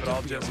asleep, it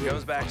all just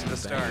goes back to the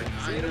start.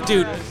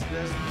 Dude,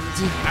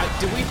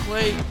 did we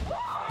play?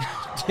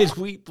 Did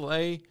we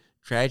play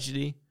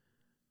Tragedy?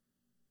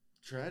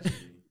 Tragedy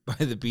by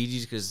the Bee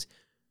Gees? Because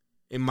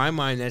in my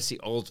mind, that's the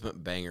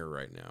ultimate banger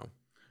right now.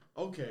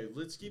 Okay,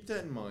 let's keep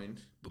that in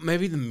mind. But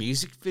maybe the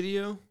music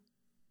video.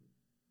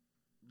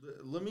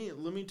 Let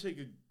me take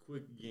a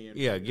quick gander.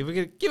 Yeah, give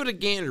it a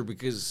gander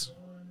because.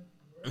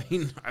 I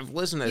mean, I've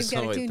listened to that You've got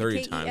song to like tune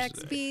 30 to times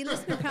today. KEXP,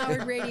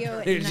 listener-powered radio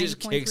at It just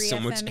 90.3 kicks so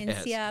much FM in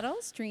ass. Seattle,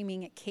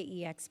 streaming at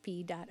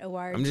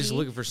kexp.org. I'm just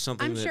looking for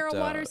something I'm that, Cheryl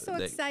Waters, so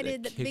that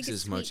excited kicks the biggest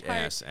as much sweetheart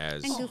ass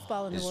as and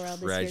goofball in the is world is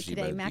here Tragedy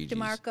by today. the Mac Bee Gees.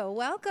 DeMarco,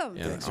 welcome.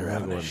 Yeah, Thanks I'm for gonna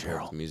having go me, ahead and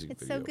Cheryl. play the music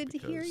It's video so good to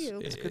hear because you.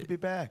 It's good to be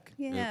back.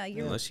 Yeah,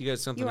 unless you got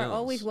something you are else.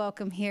 always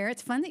welcome here.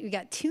 It's fun that you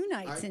got 2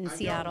 nights in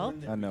Seattle.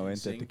 I know,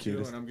 ain't that the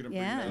cutest?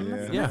 Yeah,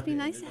 it must be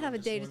nice to have a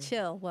day to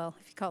chill. Well,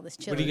 if you call this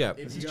chill. What do you got?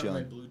 If This you is got my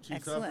chilling. Bluetooth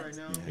Excellent. up right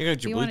now? You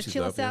got your You want to Bluetooth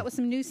chill up, us out yeah. with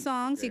some new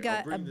songs? You Okay,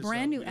 I'll got a bring this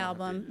brand up. new We don't have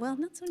to album. do Well,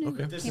 not so new.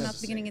 Okay. Came out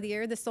the beginning of the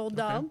year. This Old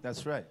Dog.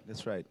 That's right.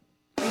 That's right.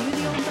 Are you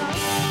the old dog?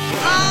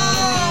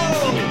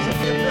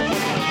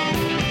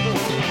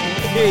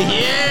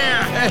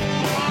 Yeah!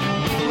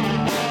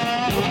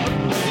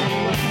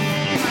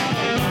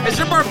 Is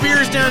there more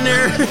beers down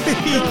there?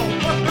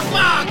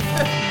 Fuck!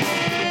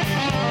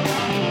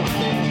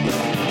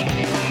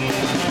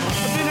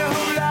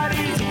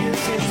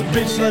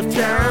 Bitch left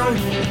town.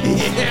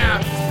 Yeah.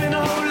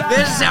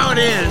 This is how it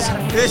ends.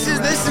 This is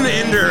an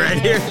ender right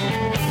here.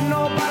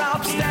 Nobody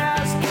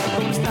upstairs.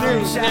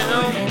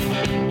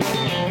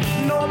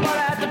 Nobody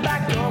at the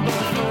back door, but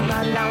from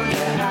my lounge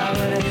out.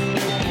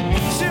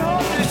 She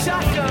holds the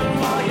shotgun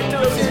while you're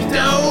dozing.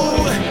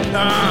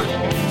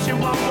 She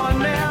want one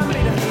man,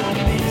 made a hook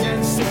these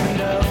and sipping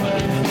dough.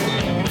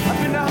 I've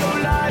been a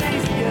whole lot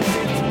easier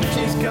since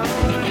she's gone.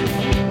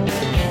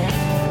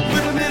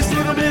 Little miss,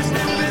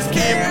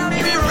 can't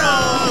be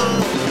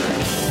wrong.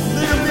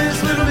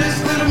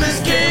 Little miss,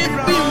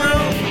 can't be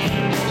wrong.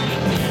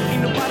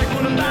 Ain't nobody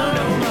gonna bow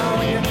no more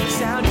when you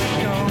sound it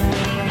gone.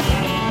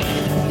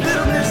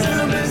 Little miss,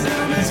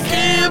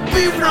 Can't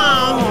be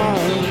wrong.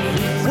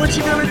 What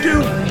you gonna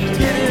do?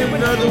 Get in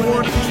another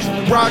one of these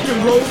rock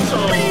and roll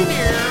songs.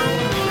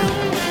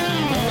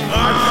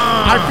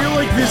 I feel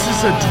like this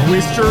is a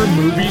Twister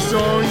movie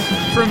song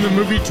from the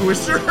movie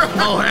Twister.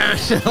 Oh,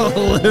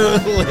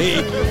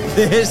 absolutely.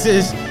 This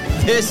is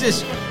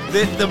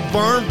the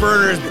barn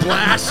burner is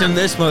blasting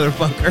this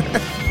motherfucker.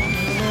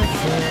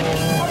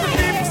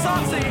 people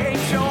songs, they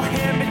ain't your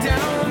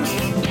hand-me-downs.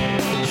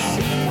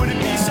 Would it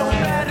be so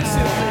bad to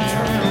simply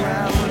turn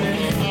around?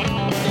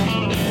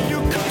 You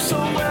cook so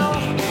well,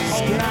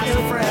 all nice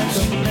and fresh.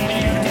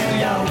 You do,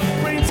 yo.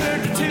 Brain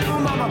surgery too,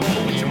 mama,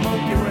 with your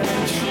monkey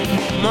wrench.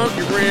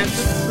 Monkey wrench.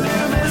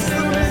 Little miss,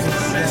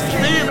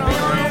 can't be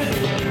wrong.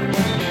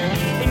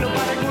 Ain't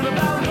nobody gonna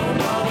bow no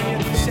more when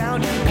you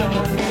sound you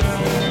gone.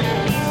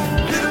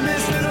 Little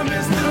miss,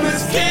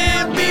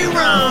 Can't be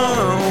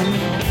wrong.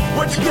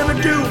 What you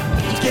gonna do?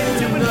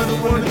 Get in another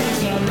one of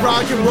these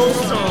rock and roll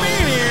songs.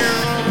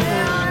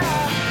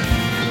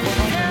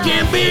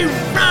 Can't be wrong.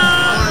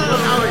 I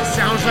love how it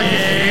sounds like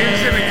it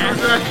ends and it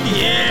comes out.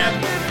 Yeah.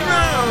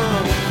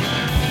 Wrong.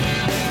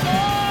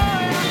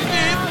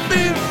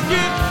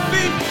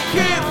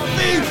 Can't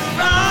be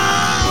wrong.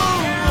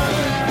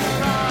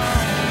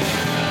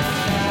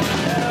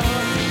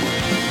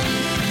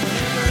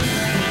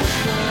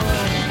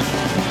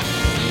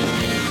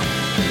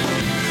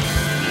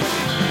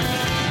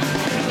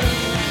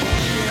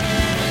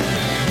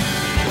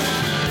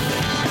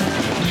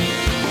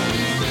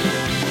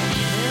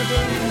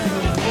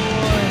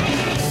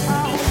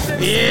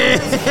 Yeah.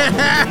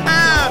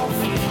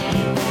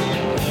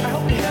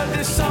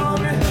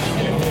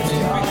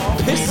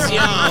 Piss you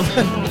off.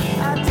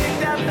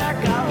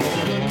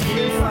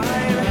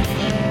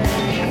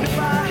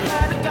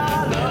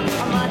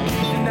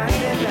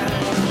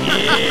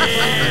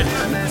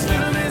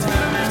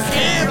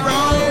 Yeah, bro.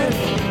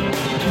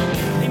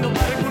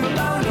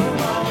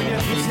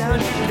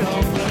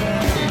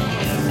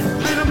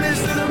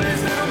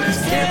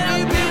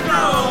 Can't be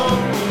wrong.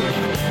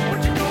 What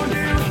you gonna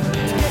do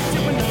to get to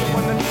another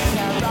one of these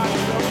now rock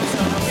and roll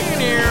songs?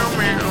 Can't be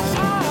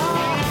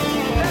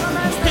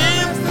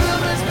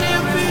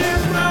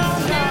wrong.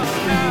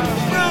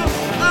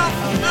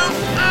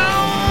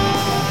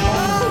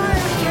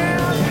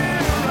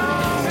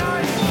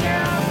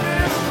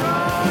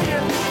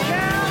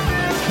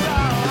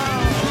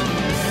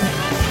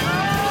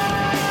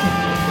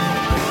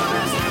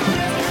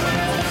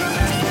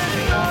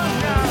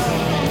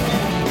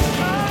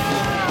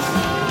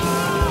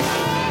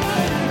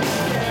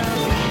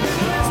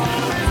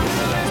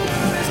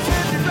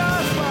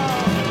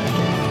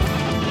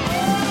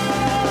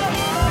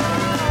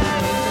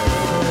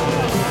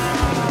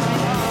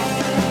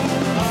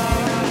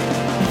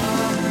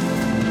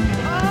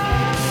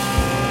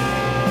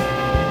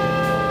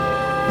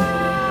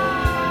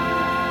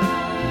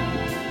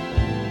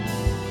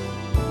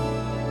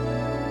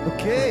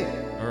 Okay.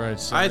 All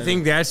right. I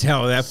think that's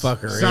how that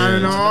fucker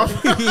Signing ends. off?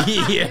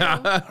 Yeah.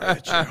 All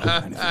right,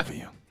 Cheryl, anything for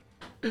you?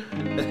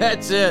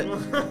 That's it,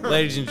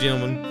 ladies and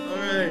gentlemen. All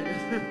right.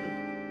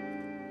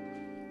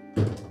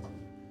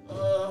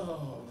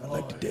 I'd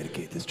like to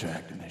dedicate this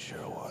track to Miss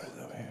Cheryl Waters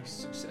over here.